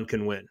 Milan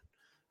can win.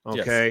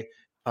 Okay.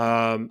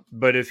 Yes.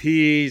 But if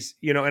he's,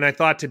 and I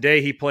thought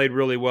today he played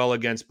really well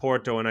against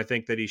Porto, and I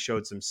think that he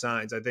showed some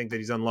signs. I think that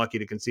he's unlucky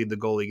to concede the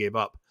goal he gave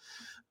up.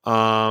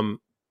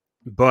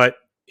 But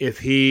if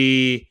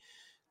he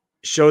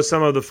shows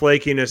some of the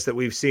flakiness that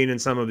we've seen in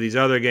some of these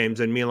other games,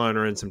 then Milan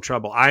are in some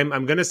trouble. I'm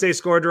going to say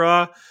score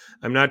draw.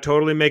 I'm not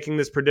totally making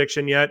this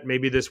prediction yet.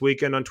 Maybe this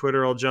weekend on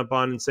Twitter I'll jump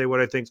on and say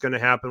what I think is going to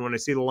happen. When I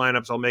see the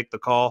lineups, I'll make the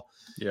call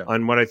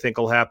on what I think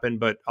will happen.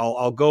 But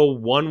I'll go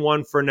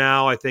 1-1 for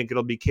now. I think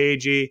it'll be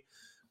cagey.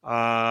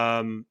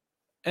 And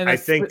I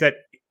think that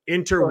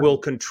Inter will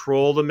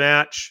control the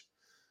match,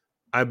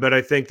 but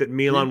I think that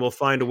Milan will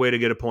find a way to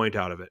get a point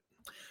out of it.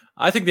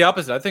 I think the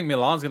opposite. I think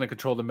Milan's going to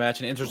control the match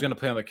and Inter's going to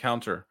play on the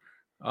counter.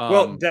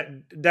 Well,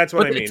 that's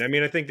what I mean. I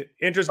mean, I think that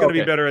Inter's going to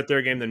be better at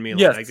their game than Milan.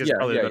 Yes, I guess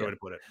probably the better way to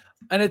put it.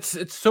 And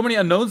it's so many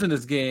unknowns in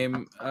this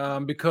game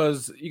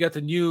because you got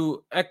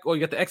you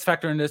got the X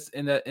factor in this,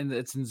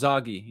 it's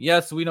Inzaghi.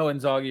 Yes, we know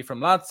Inzaghi from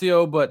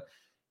Lazio, but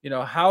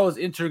how is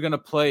Inter going to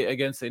play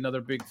against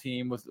another big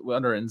team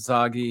under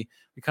Inzaghi?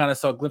 We kind of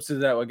saw glimpses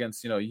of that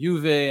against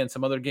Juve and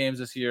some other games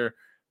this year.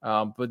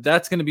 But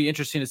that's going to be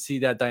interesting to see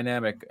that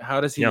dynamic. How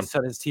does he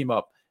set his team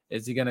up?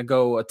 Is he going to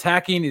go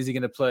attacking? Is he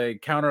going to play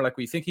counter like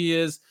we think he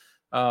is?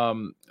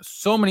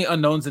 So many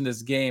unknowns in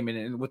this game.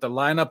 And with the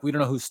lineup, we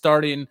don't know who's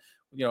starting.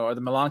 Are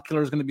the Milan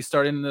killers going to be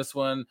starting in this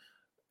one?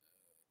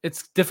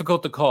 It's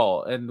difficult to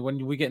call. And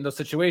when we get in those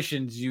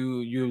situations,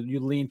 you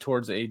lean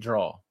towards a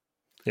draw.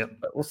 Yep.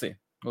 But we'll see.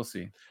 We'll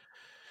see.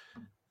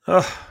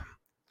 Oh,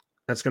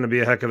 that's going to be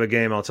a heck of a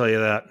game, I'll tell you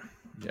that.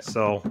 Yeah.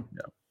 So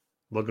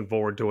looking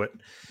forward to it.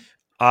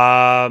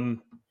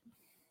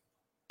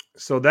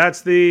 So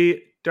that's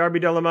the Derby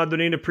della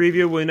Madonnina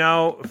preview. We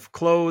now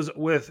close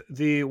with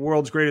the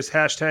world's greatest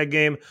hashtag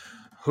game.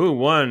 Who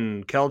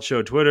won?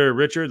 Calcio Twitter.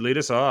 Richard, lead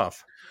us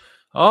off.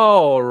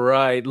 All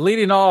right.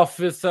 Leading off,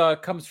 this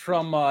comes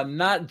from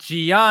Not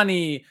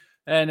Gianni,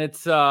 and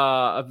it's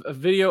a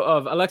video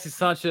of Alexis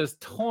Sanchez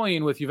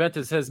toying with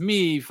Juventus. Says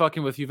me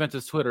fucking with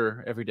Juventus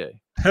Twitter every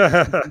day.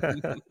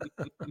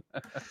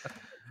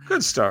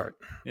 Good start.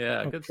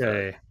 Yeah, good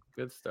start.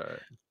 Good start.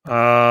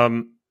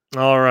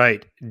 All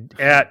right.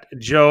 At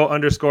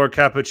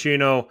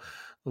Joe_Cappuccino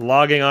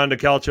logging on to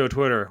Calcio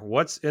Twitter.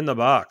 What's in the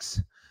box?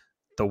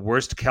 The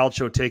worst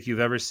Calcio take you've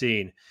ever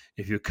seen.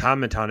 If you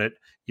comment on it,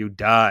 you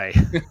die.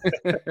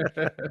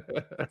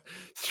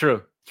 It's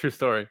true. True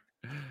story.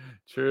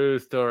 True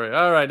story.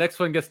 All right. Next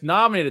one gets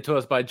nominated to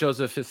us by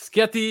Joseph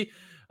Fischetti.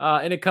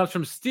 And it comes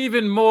from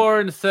Stephen Moore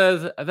and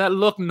says, that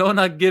look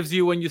Nona gives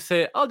you when you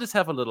say, I'll just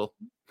have a little.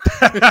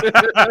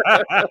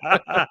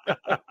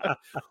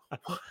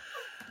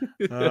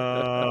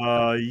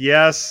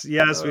 Yes,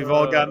 we've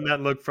all gotten that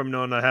look from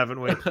Nona,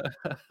 haven't we?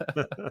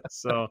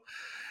 So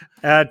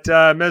at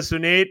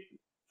Mesunate,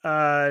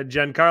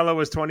 Giancarlo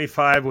was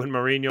 25 when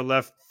Mourinho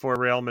left for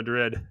Real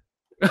Madrid.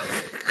 And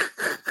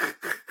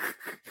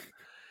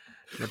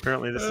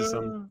apparently this is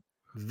some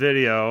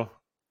video.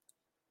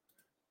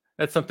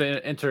 That's something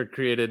Inter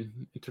created.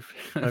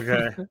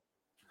 Okay.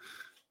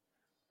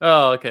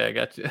 Oh, okay, I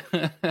got you.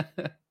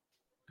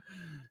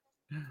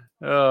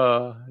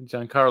 Oh,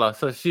 Giancarlo.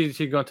 So she's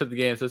going to the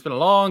game. So it's been a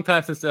long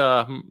time since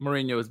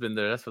Mourinho has been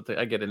there. That's what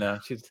I get it now.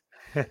 She's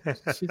a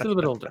little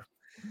bit older.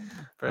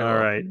 All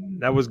right.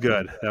 That was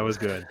good.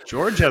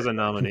 George has a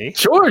nominee.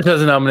 George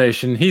has a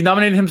nomination. He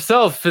nominated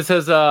himself. It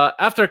says,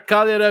 after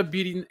Cagliari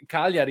beating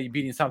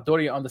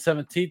Sampdoria on the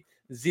 17th,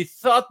 they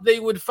thought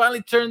they would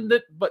finally turn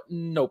it, but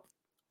nope.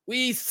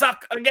 We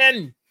suck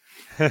again.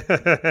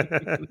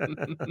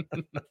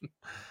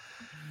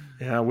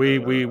 Yeah,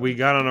 we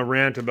got on a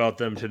rant about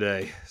them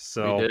today.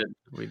 So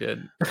we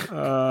did.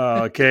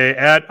 Okay,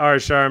 at our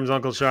Sharms,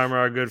 Uncle Sharma,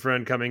 our good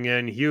friend, coming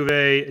in.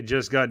 Juve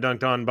just got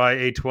dunked on by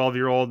a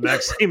 12-year-old.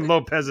 Maxime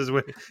Lopez is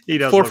with. He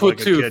does 4 look foot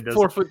like two, a kid.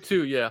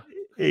 4'2", yeah.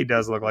 He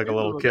does look like a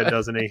little kid,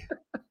 doesn't he?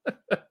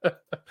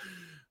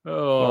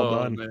 Oh,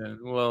 well done, man.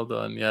 Well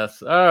done.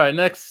 Yes. All right.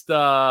 Next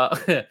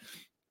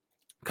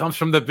comes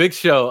from the Big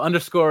Show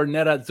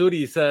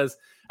 _Nerazzurri says,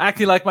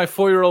 acting like my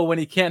 4-year-old when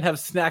he can't have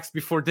snacks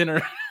before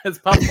dinner. As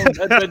popcorn.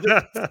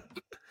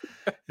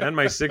 And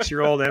my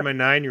 6-year-old and my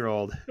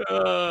 9-year-old.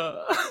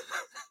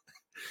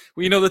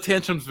 We know the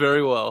tantrums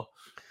very well.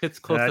 It's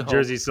close to home.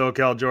 Jersey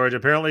SoCal, George.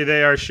 Apparently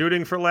they are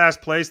shooting for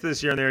last place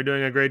this year, and they're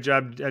doing a great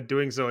job at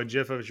doing so. A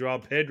gif of Joao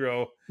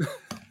Pedro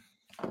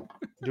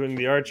doing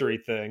the archery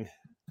thing.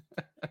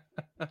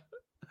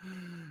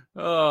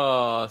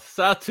 Oh,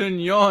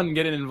 Saturnion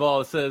getting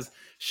involved. Says,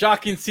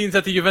 shocking scenes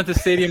at the Juventus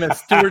Stadium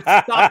as Stewart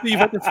stopped the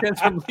Juventus fans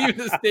from leaving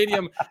the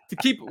stadium to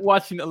keep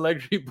watching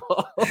Allegri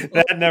ball.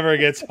 That never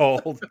gets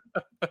old.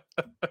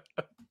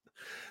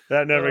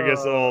 That never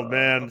gets old,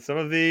 man. Some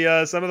of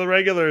the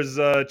regulars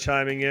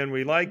chiming in.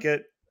 We like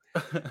it.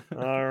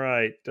 All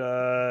right.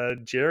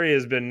 Jerry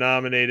has been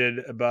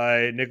nominated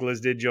by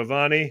Nicholas Di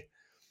Giovanni.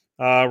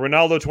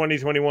 Ronaldo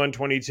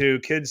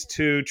 2021-22, kids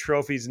 2,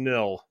 trophies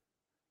 0.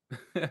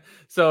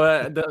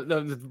 So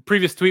the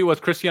previous tweet was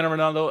Cristiano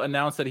Ronaldo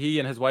announced that he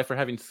and his wife are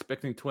having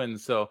expecting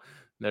twins. So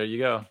there you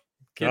go.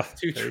 Gets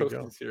 2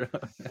 trophies here.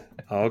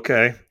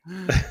 Okay.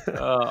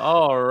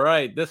 All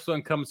right. This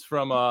one comes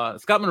from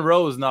Scott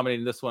Monroe is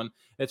nominating this one.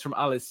 It's from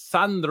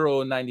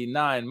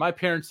Alessandro99. My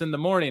parents in the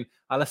morning.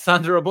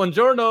 Alessandro,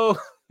 buongiorno.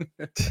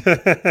 That's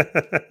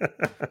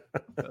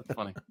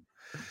funny.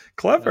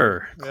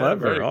 Clever. All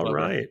clever.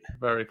 right.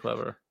 Very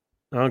clever.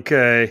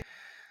 Okay.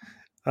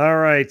 All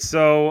right.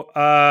 So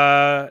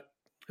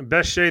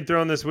best shade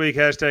thrown this week.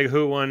 Hashtag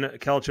who won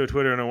Calcio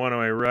Twitter and a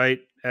one-way right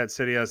at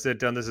City House Sit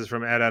Down. This is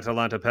from at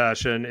Atalanta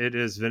Passion. It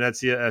is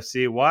Venezia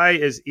FC. Why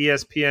is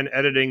ESPN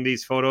editing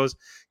these photos?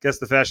 Guess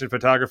the fashion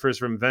photographers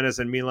from Venice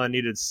and Milan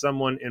needed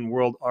someone in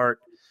world art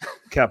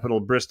capital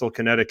Bristol,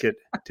 Connecticut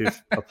to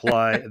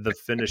apply the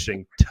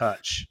finishing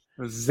touch.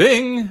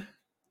 Zing.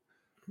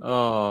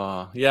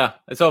 Oh, yeah.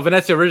 So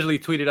Venezia originally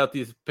tweeted out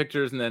these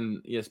pictures and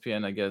then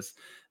ESPN, I guess,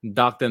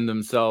 docked them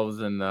themselves.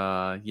 And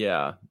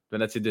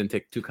Venezia didn't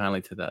take too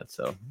kindly to that.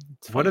 So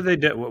what did they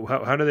do?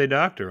 How do they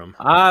doctor them?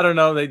 I don't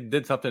know. They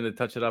did something to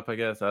touch it up, I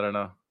guess. I don't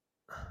know.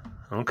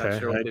 Okay. Not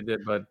sure what they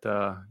did, but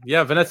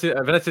Venezia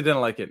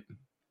didn't like it.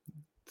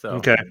 So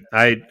okay.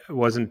 I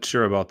wasn't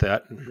sure about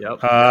that.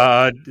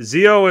 Yep.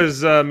 Zio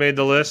has made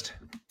the list.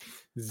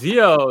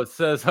 Zio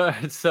says,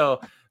 so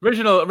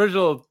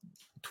original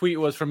tweet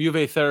was from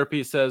Juve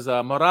Therapy. Says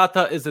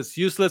Morata is as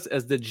useless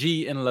as the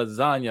G in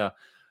lasagna.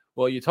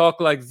 Well, you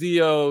talk like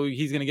Zio,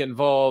 he's going to get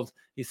involved.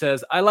 He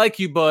says, I like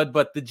you, bud,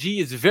 but the G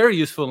is very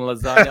useful in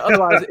lasagna.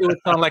 Otherwise, it would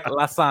sound like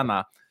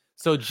lasana.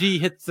 So G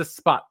hits the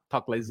spot.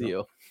 Talk like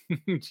Zio.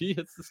 G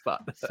hits the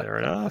spot. Fair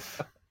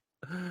enough.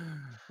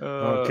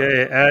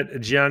 Okay,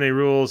 at Gianni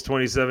Rules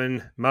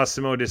 27,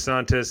 Massimo De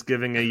Santis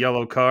giving a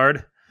yellow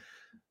card.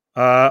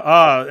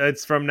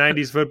 It's from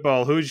 90s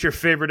football. Who's your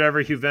favorite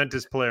ever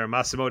Juventus player?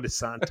 Massimo De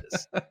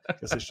Santis.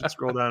 Guess I should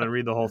scroll down and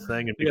read the whole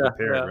thing and be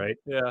prepared, right?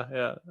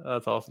 Yeah.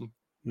 That's awesome.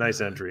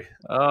 Nice entry.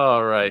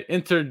 All right.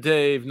 Inter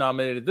Dave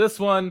nominated this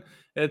one.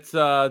 It's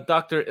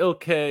Dr.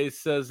 Ilke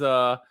says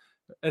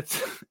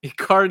it's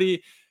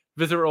Icardi,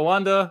 visit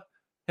Rwanda.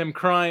 Him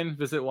crying,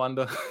 visit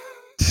Wanda.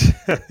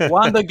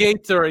 Wanda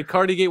Gates or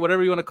Icardi Gate,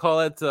 whatever you want to call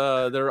it.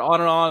 They're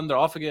on and on. They're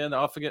off again. And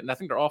I think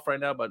they're off right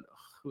now, but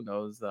who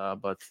knows?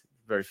 But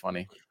very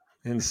funny.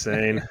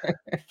 Insane.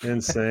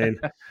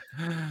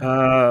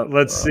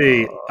 Let's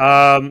see.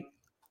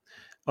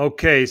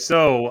 Okay,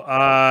 so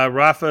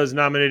Rafa is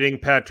nominating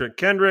Patrick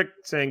Kendrick,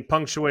 saying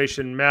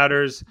punctuation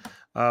matters.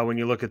 When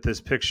you look at this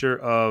picture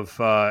of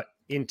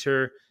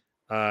Inter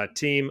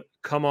team,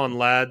 come on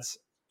lads.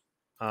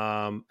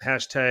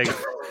 Hashtag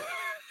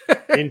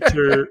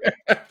Inter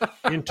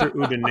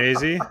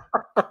Udinese.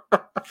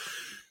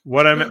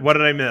 What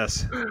did I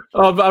miss?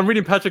 I'm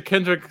reading Patrick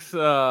Kendrick's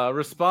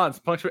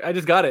response. I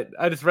just got it.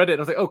 I just read it.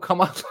 I was like, oh,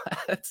 come on,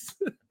 lads.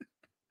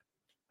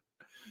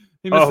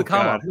 He missed the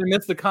comma. God. He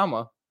missed the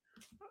comma.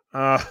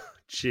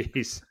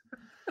 Jeez.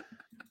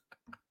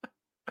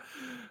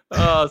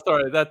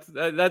 Sorry.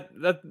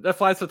 That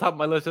flies to the top of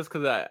my list just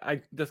because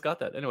I just got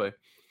that. Anyway.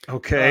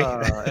 Okay.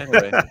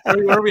 Anyway,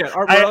 where are we at?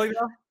 Art Morelli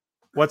now?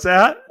 What's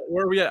that?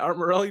 Where are we at? Art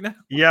Morelli now?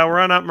 Yeah, we're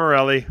on Art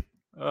Morelli.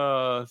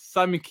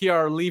 Simon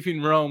Kjær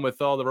leaving Rome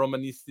with all the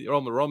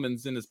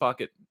Romans in his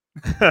pocket.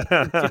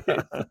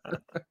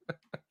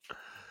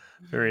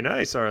 Very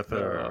nice,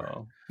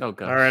 Arthur. Oh,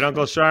 God. All right,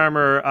 Uncle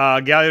Sharmer,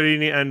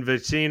 Gagliardini and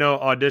Vicino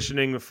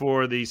auditioning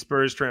for the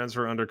Spurs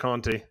transfer under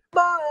Conte.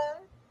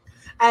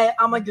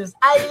 I'm a just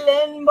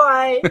island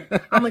boy.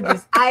 I'm a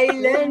just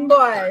island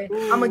boy.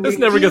 I'm a this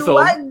never gets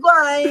old.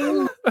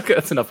 Okay,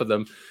 that's enough of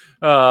them.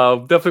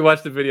 Definitely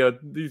watch the video.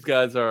 These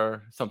guys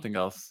are something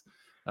else.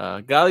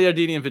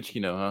 Gagliardini and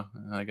Vicino, huh?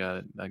 I got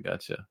it. I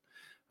gotcha.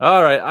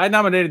 All right, I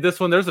nominated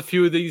this one. There's a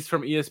few of these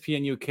from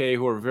ESPN UK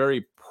who are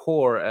very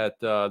poor at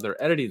their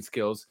editing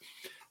skills.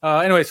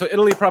 Anyway, so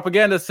Italy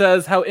Propaganda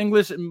says how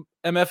English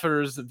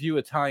MFers view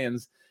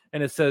Italians.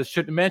 And it says,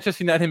 should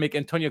Manchester United make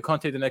Antonio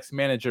Conte the next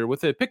manager,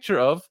 with a picture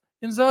of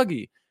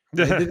Inzaghi?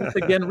 They did this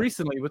again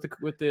recently with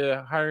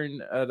the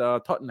hiring at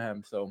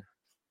Tottenham. So,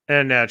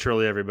 and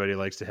naturally, everybody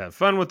likes to have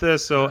fun with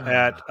this. So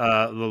at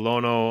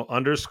Lolono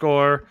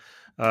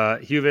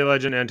 _ Juve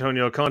legend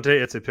Antonio Conte,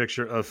 it's a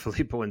picture of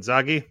Filippo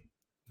Inzaghi.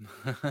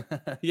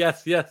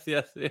 Yes.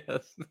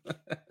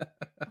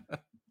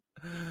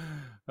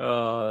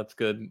 Oh, that's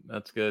good.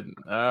 All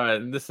right,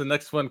 the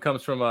next one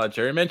comes from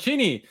Jerry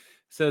Mancini.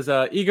 Says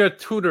Igor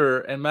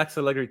Tudor and Max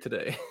Allegri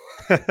today.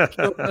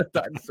 Kill a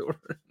dinosaur.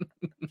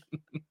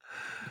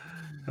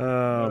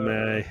 Oh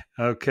man.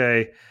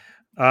 Okay.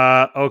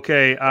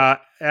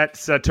 At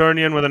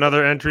Saturnian with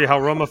another entry. How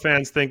Roma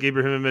fans think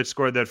Ibrahimovic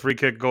scored that free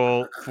kick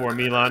goal for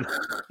Milan.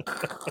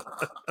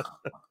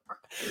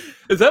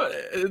 Is that?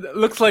 It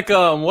looks like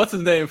what's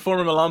his name?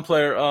 Former Milan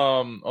player.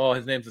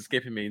 His name's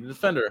escaping me. The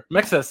defender,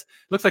 Mexes.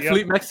 Looks like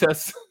Felipe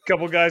Mexes.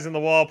 Couple guys in the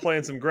wall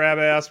playing some grab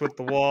ass with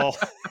the wall.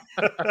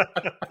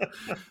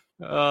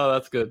 Oh,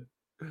 that's good.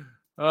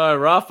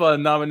 Rafa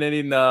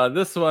nominating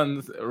this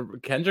one,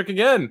 Kendrick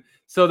again.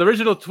 So the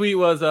original tweet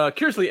was,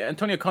 curiously,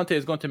 Antonio Conte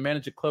is going to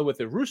manage a club with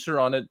a rooster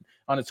on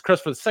its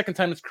crest for the second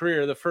time in his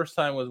career. The first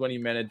time was when he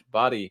managed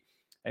Body.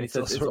 And he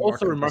says it's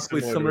also remarkably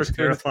similar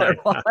to his hairline.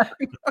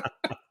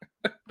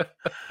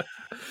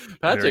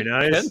 Patrick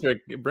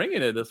Kendrick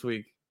bringing it this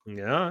week.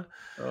 Yeah.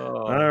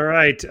 All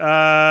right.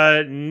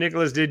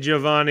 Nicholas Di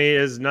Giovanni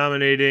is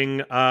nominating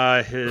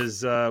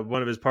his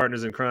one of his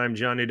partners in crime,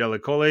 Gianni Della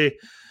Colle.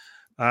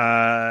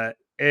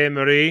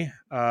 Emery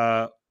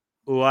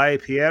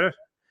Uai Pierre.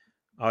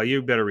 Oh,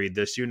 you better read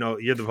this. You know,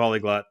 you're the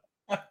polyglot.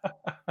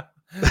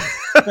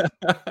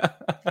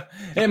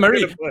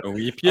 Emery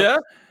Uai Pierre.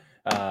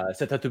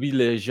 C'est à Toby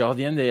le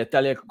Jardin des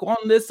Italiens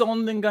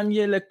condescendent de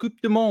gagner la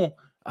Coupe du Monde.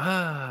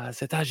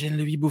 C'est à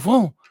Jean-Louis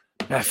Buffon.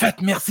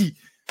 Faites merci.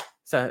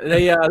 So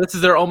this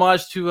is their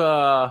homage to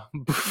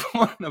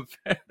Buffon,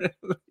 apparently.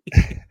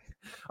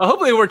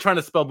 Hopefully they were trying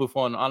to spell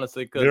Buffon,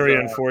 honestly. Very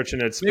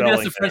unfortunate spelling. Maybe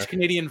that's the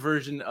French-Canadian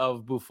version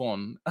of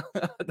Buffon.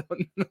 I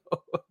don't know.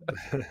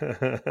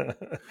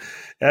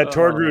 At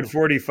Torgrud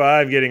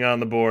 45 getting on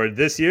the board.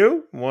 This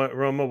you?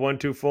 Roma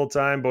 1-2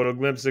 full-time. Bodo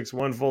Glimt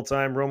 6-1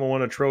 full-time. Roma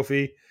won a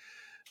trophy.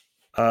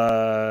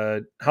 How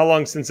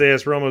long since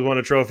AS Roma won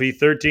a trophy?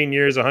 13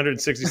 years,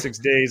 166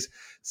 days,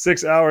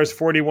 6 hours,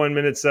 41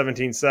 minutes,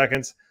 17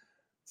 seconds.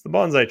 It's the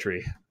bonsai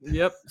tree.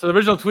 Yep. So the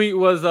original tweet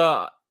was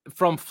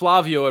from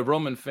Flavio, a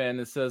Roman fan.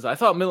 It says, I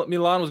thought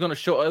Milan was going to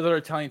show other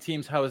Italian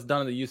teams how it's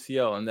done in the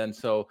UCL. And then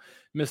so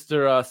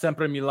Mr.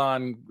 Sempre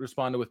Milan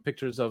responded with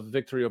pictures of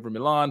victory over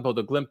Milan,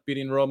 Bodo Glimt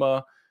beating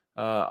Roma.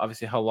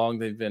 Obviously how long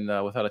they've been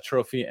without a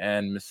trophy,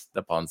 and missed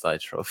the bonsai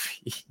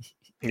trophy.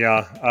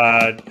 Yeah,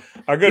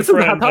 our good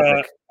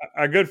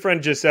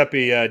friend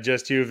Giuseppe,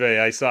 Just Juve.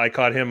 I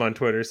caught him on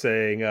Twitter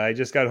saying, "I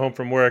just got home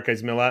from work.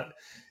 Is Milan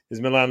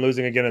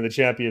losing again in the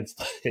Champions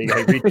League?"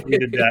 I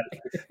retweeted that.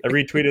 I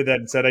retweeted that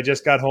and said, "I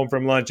just got home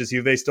from lunch. Is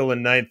Juve still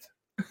in ninth?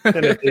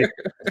 And if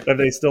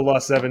they still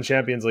lost 7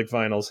 Champions League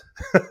finals?"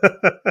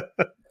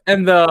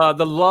 And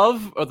the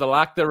love or the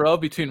lack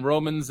thereof between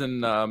Romans and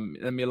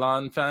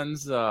Milan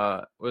fans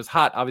was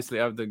hot,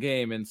 obviously, out of the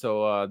game. And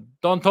so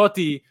Don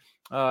Totti.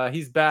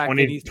 He's back.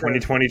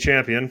 2020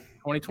 champion.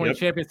 2020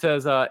 champion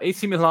says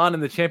AC Milan in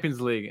the Champions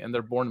League, and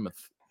they're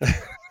Bournemouth.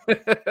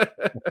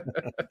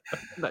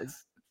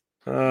 Nice.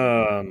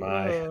 Oh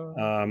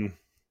my.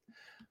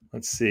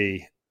 Let's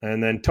see.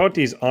 And then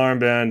Totti's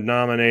armband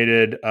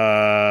nominated.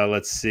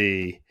 Let's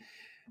see.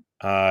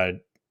 Did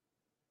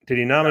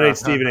he nominate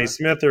Stephen A.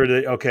 Smith or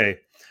okay?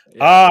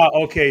 Yeah.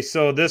 Okay.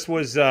 So this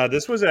was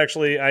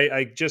actually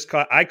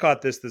I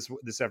caught this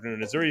afternoon.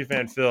 Missouri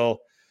fan Phil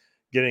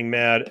getting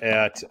mad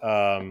at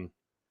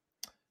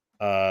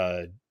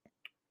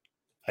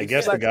I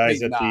guess the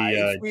guys at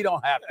the we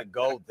don't have to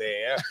go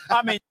there.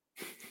 I mean,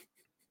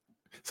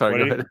 sorry,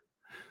 go ahead.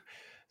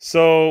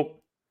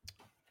 So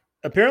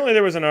apparently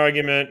there was an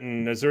argument,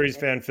 and Missouri's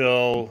fan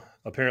Phil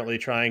apparently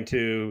trying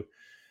to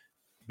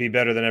be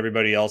better than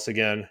everybody else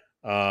again.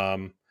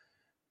 And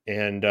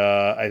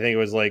I think it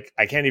was like,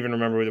 I can't even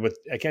remember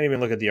I can't even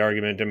look at the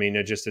argument. I mean,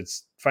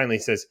 it's finally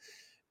says,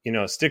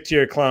 stick to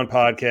your clown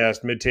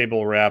podcast,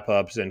 mid-table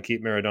wrap-ups, and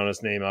keep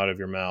Maradona's name out of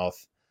your mouth.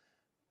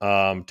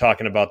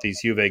 Talking about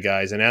these Juve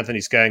guys. And Anthony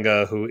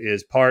Scanga, who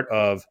is part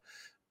of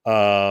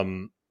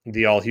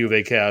the All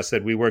Juve cast,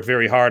 said, we work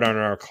very hard on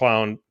our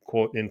clown,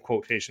 quote in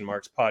quotation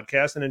marks,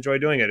 podcast and enjoy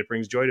doing it. It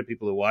brings joy to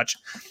people who watch,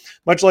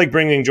 much like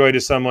bringing joy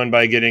to someone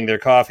by getting their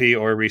coffee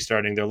or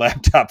restarting their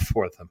laptop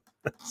for them.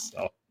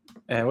 So.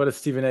 And what does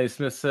Stephen A.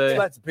 Smith say?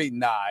 Let's be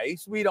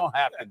nice. We don't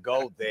have to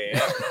go there.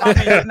 I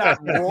mean, you're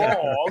not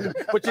wrong,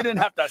 but you didn't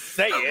have to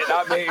say it.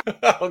 I mean,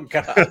 oh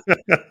God,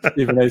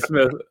 Stephen A.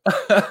 Smith.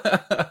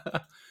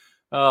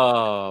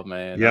 Oh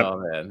man, yep.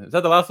 Oh man, is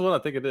that the last one? I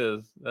think it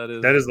is. That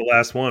is the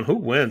last one. Who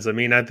wins? I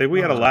mean, I think we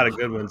had a lot of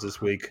good ones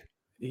this week.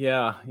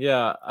 Yeah.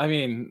 I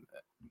mean,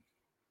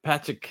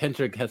 Patrick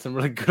Kendrick had some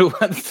really good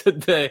ones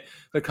today.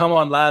 The "Come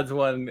On Lads"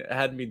 one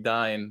had me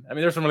dying. I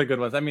mean, there's some really good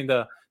ones. I mean,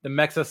 the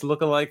Mexus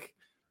lookalike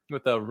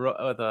with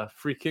a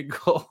free kick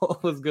goal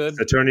was good.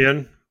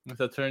 Saturnian,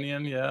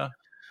 yeah.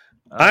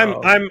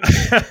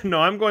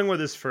 I'm going with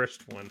his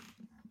first one.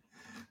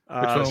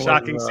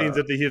 Shocking scenes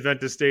at the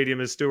Juventus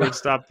Stadium as Stewart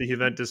stopped the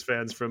Juventus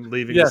fans from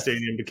leaving the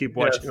stadium to keep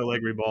watching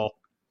Allegri ball.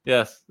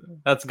 Yes,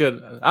 that's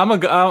good. I'm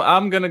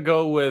gonna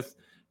go with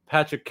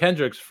Patrick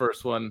Kendrick's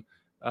first one.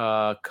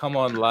 Come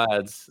on,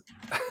 lads.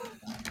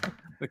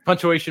 The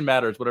punctuation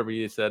matters. Whatever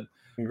you said.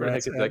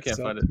 Congrats, I can't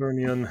find it.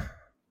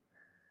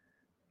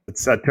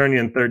 It's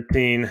Saturnian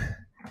 13.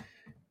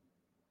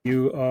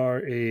 You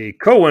are a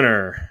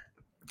co-winner.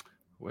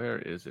 Where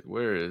is it?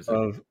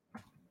 Of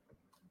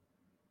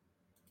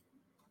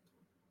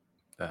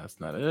that's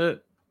not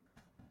it.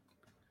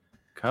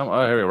 Come on.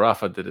 Oh, here we go.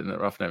 Rafa did it.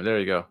 Rafa name. There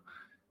you go.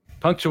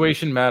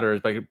 Punctuation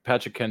Matters by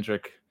Patrick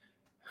Kendrick.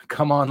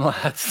 Come on,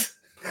 lads.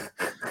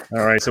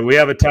 All right. So we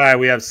have a tie.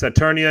 We have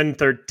Saturnian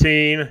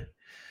 13,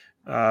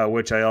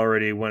 which I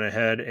already went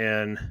ahead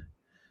and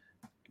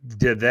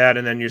did that.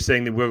 And then you're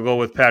saying that we'll go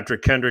with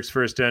Patrick Kendrick's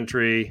first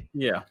entry.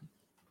 Yeah.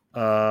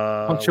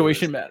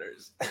 Punctuation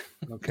matters.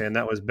 Okay, and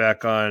that was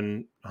back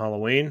on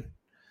Halloween.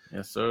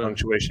 Yes, sir.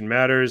 Punctuation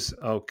matters.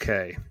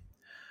 Okay.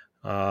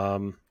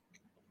 Wonder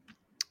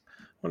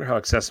how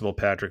accessible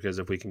Patrick is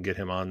if we can get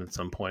him on at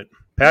some point.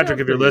 Patrick,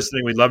 if you're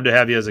listening, we'd love to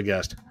have you as a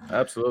guest.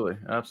 Absolutely.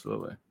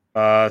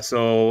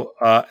 So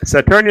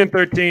Saturnian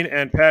 13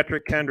 and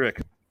Patrick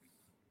Kendrick,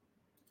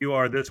 you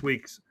are this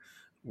week's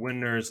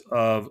winners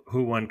of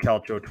Who Won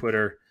Calcio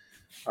Twitter.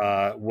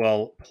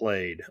 Well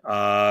played.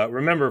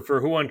 Remember, for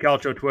Who Won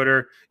Calcio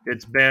Twitter,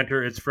 it's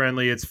banter, it's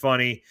friendly, it's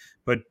funny,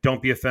 but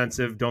don't be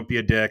offensive, don't be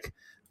a dick.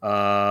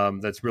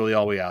 That's really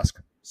all we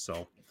ask.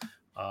 So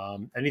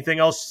anything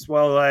else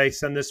while I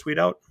send this tweet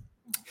out?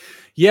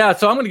 Yeah,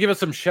 so I'm going to give us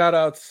some shout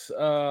outs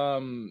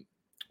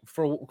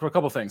for a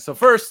couple things. So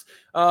first,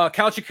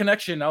 Calcio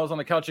Connection. I was on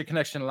the Calcio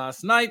Connection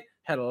last night,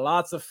 had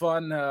lots of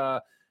fun.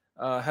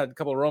 Had a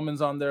couple of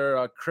Romans on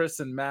there. Chris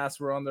and Mass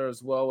were on there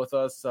as well with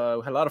us.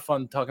 Had a lot of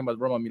fun talking about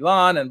Roma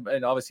Milan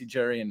and obviously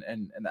Jerry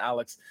and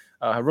Alex.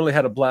 I really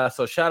had a blast.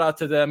 So shout out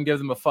to them. Give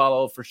them a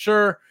follow for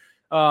sure.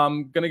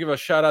 Going to give a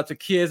shout out to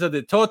Chiesa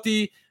dei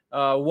Totti.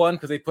 One,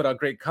 because they put out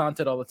great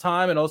content all the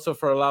time, and also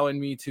for allowing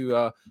me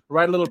to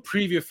write a little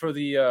preview for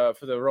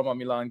the Roma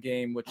Milan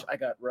game, which I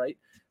got right.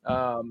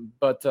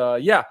 But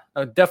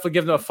definitely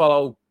give them a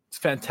follow. It's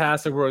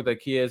fantastic work that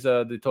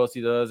Chiesa dei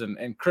Totti does,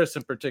 and Chris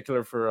in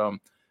particular for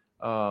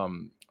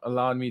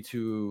allowing me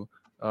to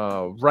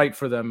write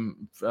for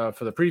them for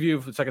the preview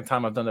for the second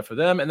time I've done that for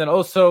them. And then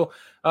also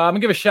I'm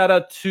gonna give a shout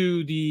out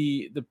to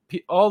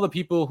all the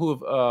people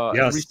who have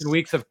in recent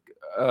weeks have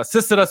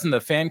assisted us in the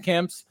fan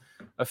camps,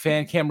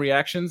 fan cam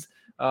reactions.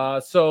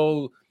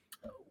 From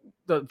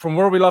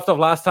where we left off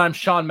last time,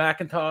 Sean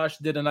McIntosh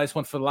did a nice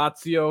one for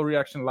Lazio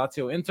reaction to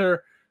Lazio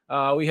Inter.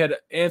 We had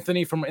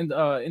Anthony from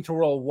Inter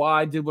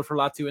Worldwide did one for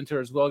Lazio Inter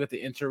as well, get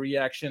the Inter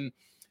reaction.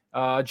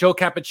 Joe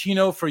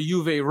Cappuccino for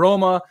Juve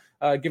Roma,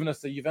 giving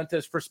us the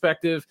Juventus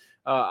perspective.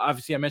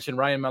 Obviously, I mentioned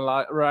Ryan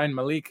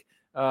Malik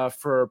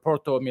for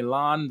Porto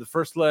Milan, the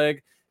first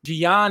leg.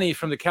 Gianni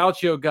from the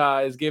Calcio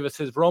guys gave us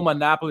his Roma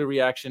Napoli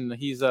reaction.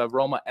 He's a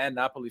Roma and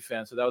Napoli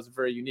fan, so that was a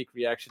very unique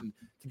reaction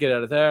to get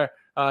out of there.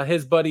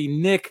 His buddy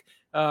Nick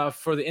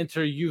for the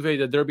Inter Juve,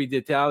 the Derby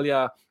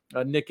d'Italia.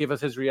 Nick gave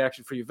us his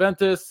reaction for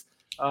Juventus.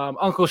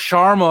 Uncle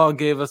Sharma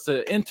gave us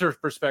the Inter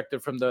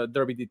perspective from the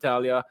Derby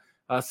d'Italia.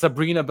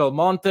 Sabrina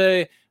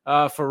Belmonte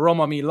for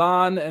Roma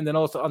Milan, and then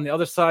also on the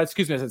other side,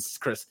 it's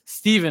Chris.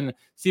 Steven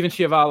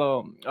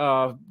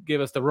Chiavallo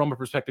gave us the Roma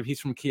perspective. He's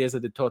from Chiesa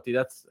dei Totti.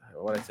 That's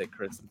what I say,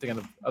 Chris. I'm thinking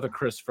of other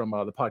Chris from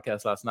the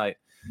podcast last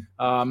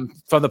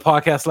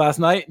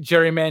night.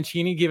 Jerry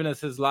Mancini giving us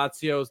his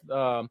Lazio's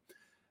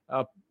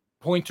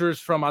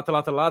pointers from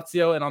Atalanta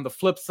Lazio, and on the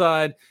flip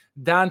side,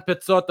 Dan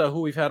Pizzotta,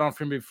 who we've had on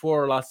from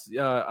before,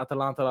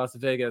 Atalanta Las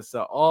Vegas.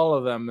 All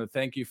of them.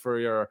 Thank you for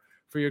your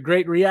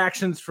great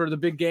reactions for the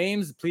big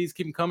games. Please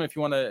keep them coming. If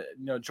you want to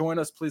join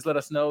us, please let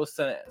us know.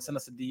 Send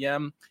us a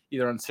DM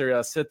either on Serie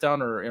A Sit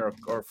Down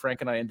or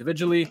Frank and I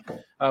individually.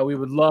 We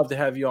would love to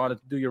have you on to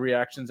do your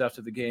reactions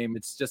after the game.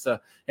 It's just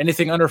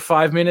anything under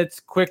 5 minutes,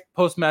 quick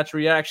post-match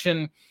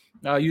reaction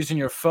using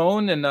your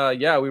phone. And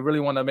we really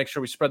want to make sure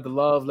we spread the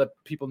love, let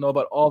people know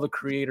about all the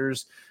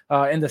creators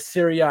in the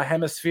Serie A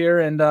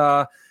hemisphere. And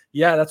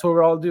that's what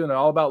we're all doing.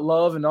 All about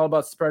love and all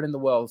about spreading the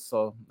wealth.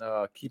 So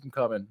keep them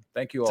coming.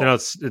 Thank you all.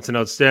 It's an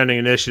outstanding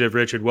initiative,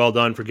 Richard. Well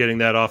done for getting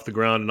that off the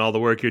ground and all the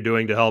work you're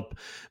doing to help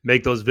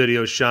make those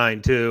videos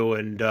shine too.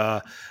 And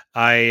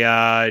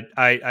I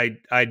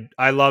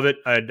love it.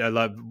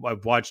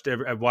 I've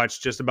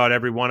watched just about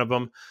every one of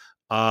them.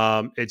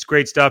 It's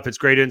great stuff. It's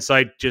great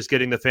insight. Just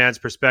getting the fans'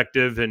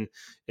 perspective, and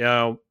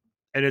and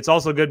it's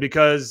also good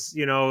because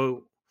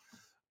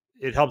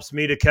it helps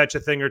me to catch a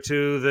thing or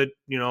two that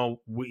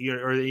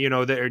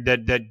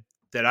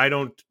that I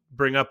don't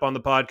bring up on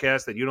the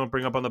podcast, that you don't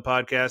bring up on the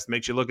podcast.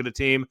 Makes you look at a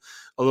team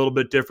a little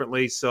bit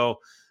differently. So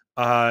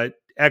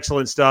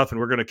excellent stuff, and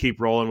we're going to keep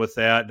rolling with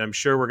that. And I'm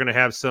sure we're going to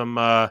have some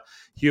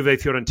Juve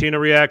Fiorentina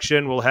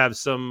reaction. We'll have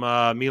some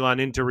Milan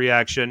Inter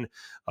reaction.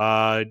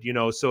 So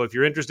if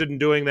you're interested in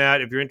doing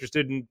that, if you're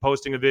interested in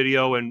posting a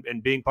video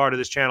and being part of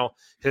this channel,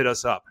 hit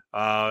us up.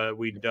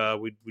 We'd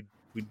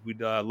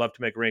love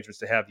to make arrangements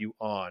to have you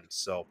on.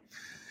 So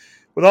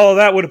with all of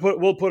that,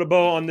 we'll put a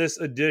bow on this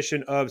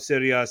edition of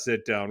Serie A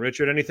Sit Down.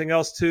 Richard, anything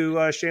else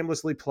to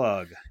shamelessly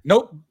plug?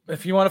 Nope.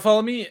 If you want to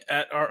follow me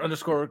at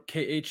 @KHARMAN.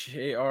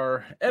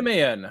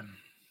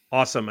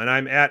 Awesome. And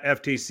I'm at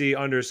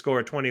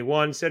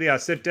FTC_21. Serie A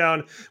Sit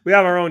Down. We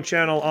have our own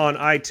channel on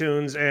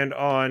iTunes and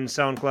on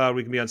SoundCloud.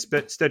 We can be on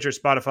Stitcher,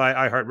 Spotify,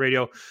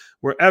 iHeartRadio,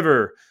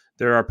 wherever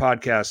there are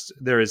podcasts.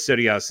 There is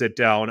Serie A Sit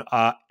Down.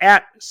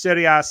 At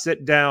Serie A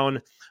Sit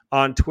Down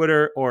on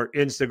Twitter or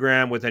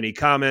Instagram with any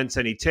comments,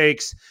 any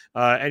takes,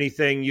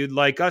 anything you'd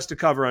like us to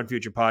cover on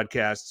future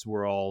podcasts.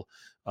 We're all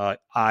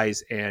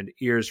eyes and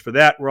ears for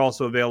that. We're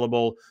also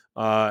available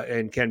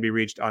and can be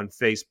reached on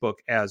Facebook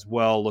as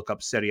well. Look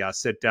up Serie A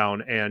Sit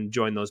Down and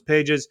join those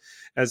pages.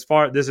 This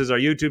is our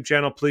YouTube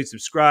channel. Please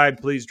subscribe.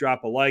 Please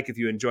drop a like if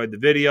you enjoyed the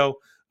video.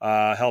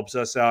 Helps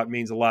us out,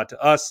 means a lot to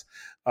us.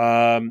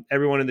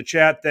 Everyone in the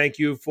chat, thank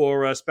you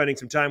for spending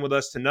some time with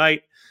us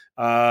tonight.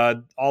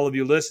 All of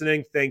you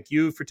listening, thank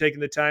you for taking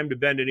the time to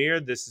bend an ear.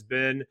 This has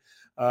been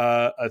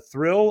a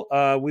thrill.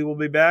 We will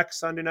be back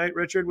Sunday night,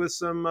 Richard, with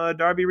some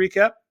Derby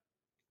recap.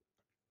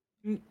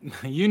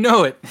 You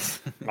know it.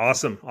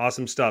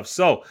 Awesome stuff.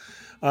 So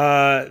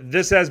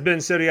this has been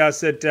Serie A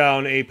Sit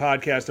Down, a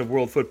podcast of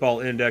World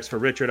Football Index. For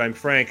Richard, I'm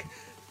Frank.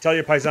 Tell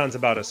your paisans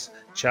about us.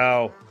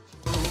 Ciao.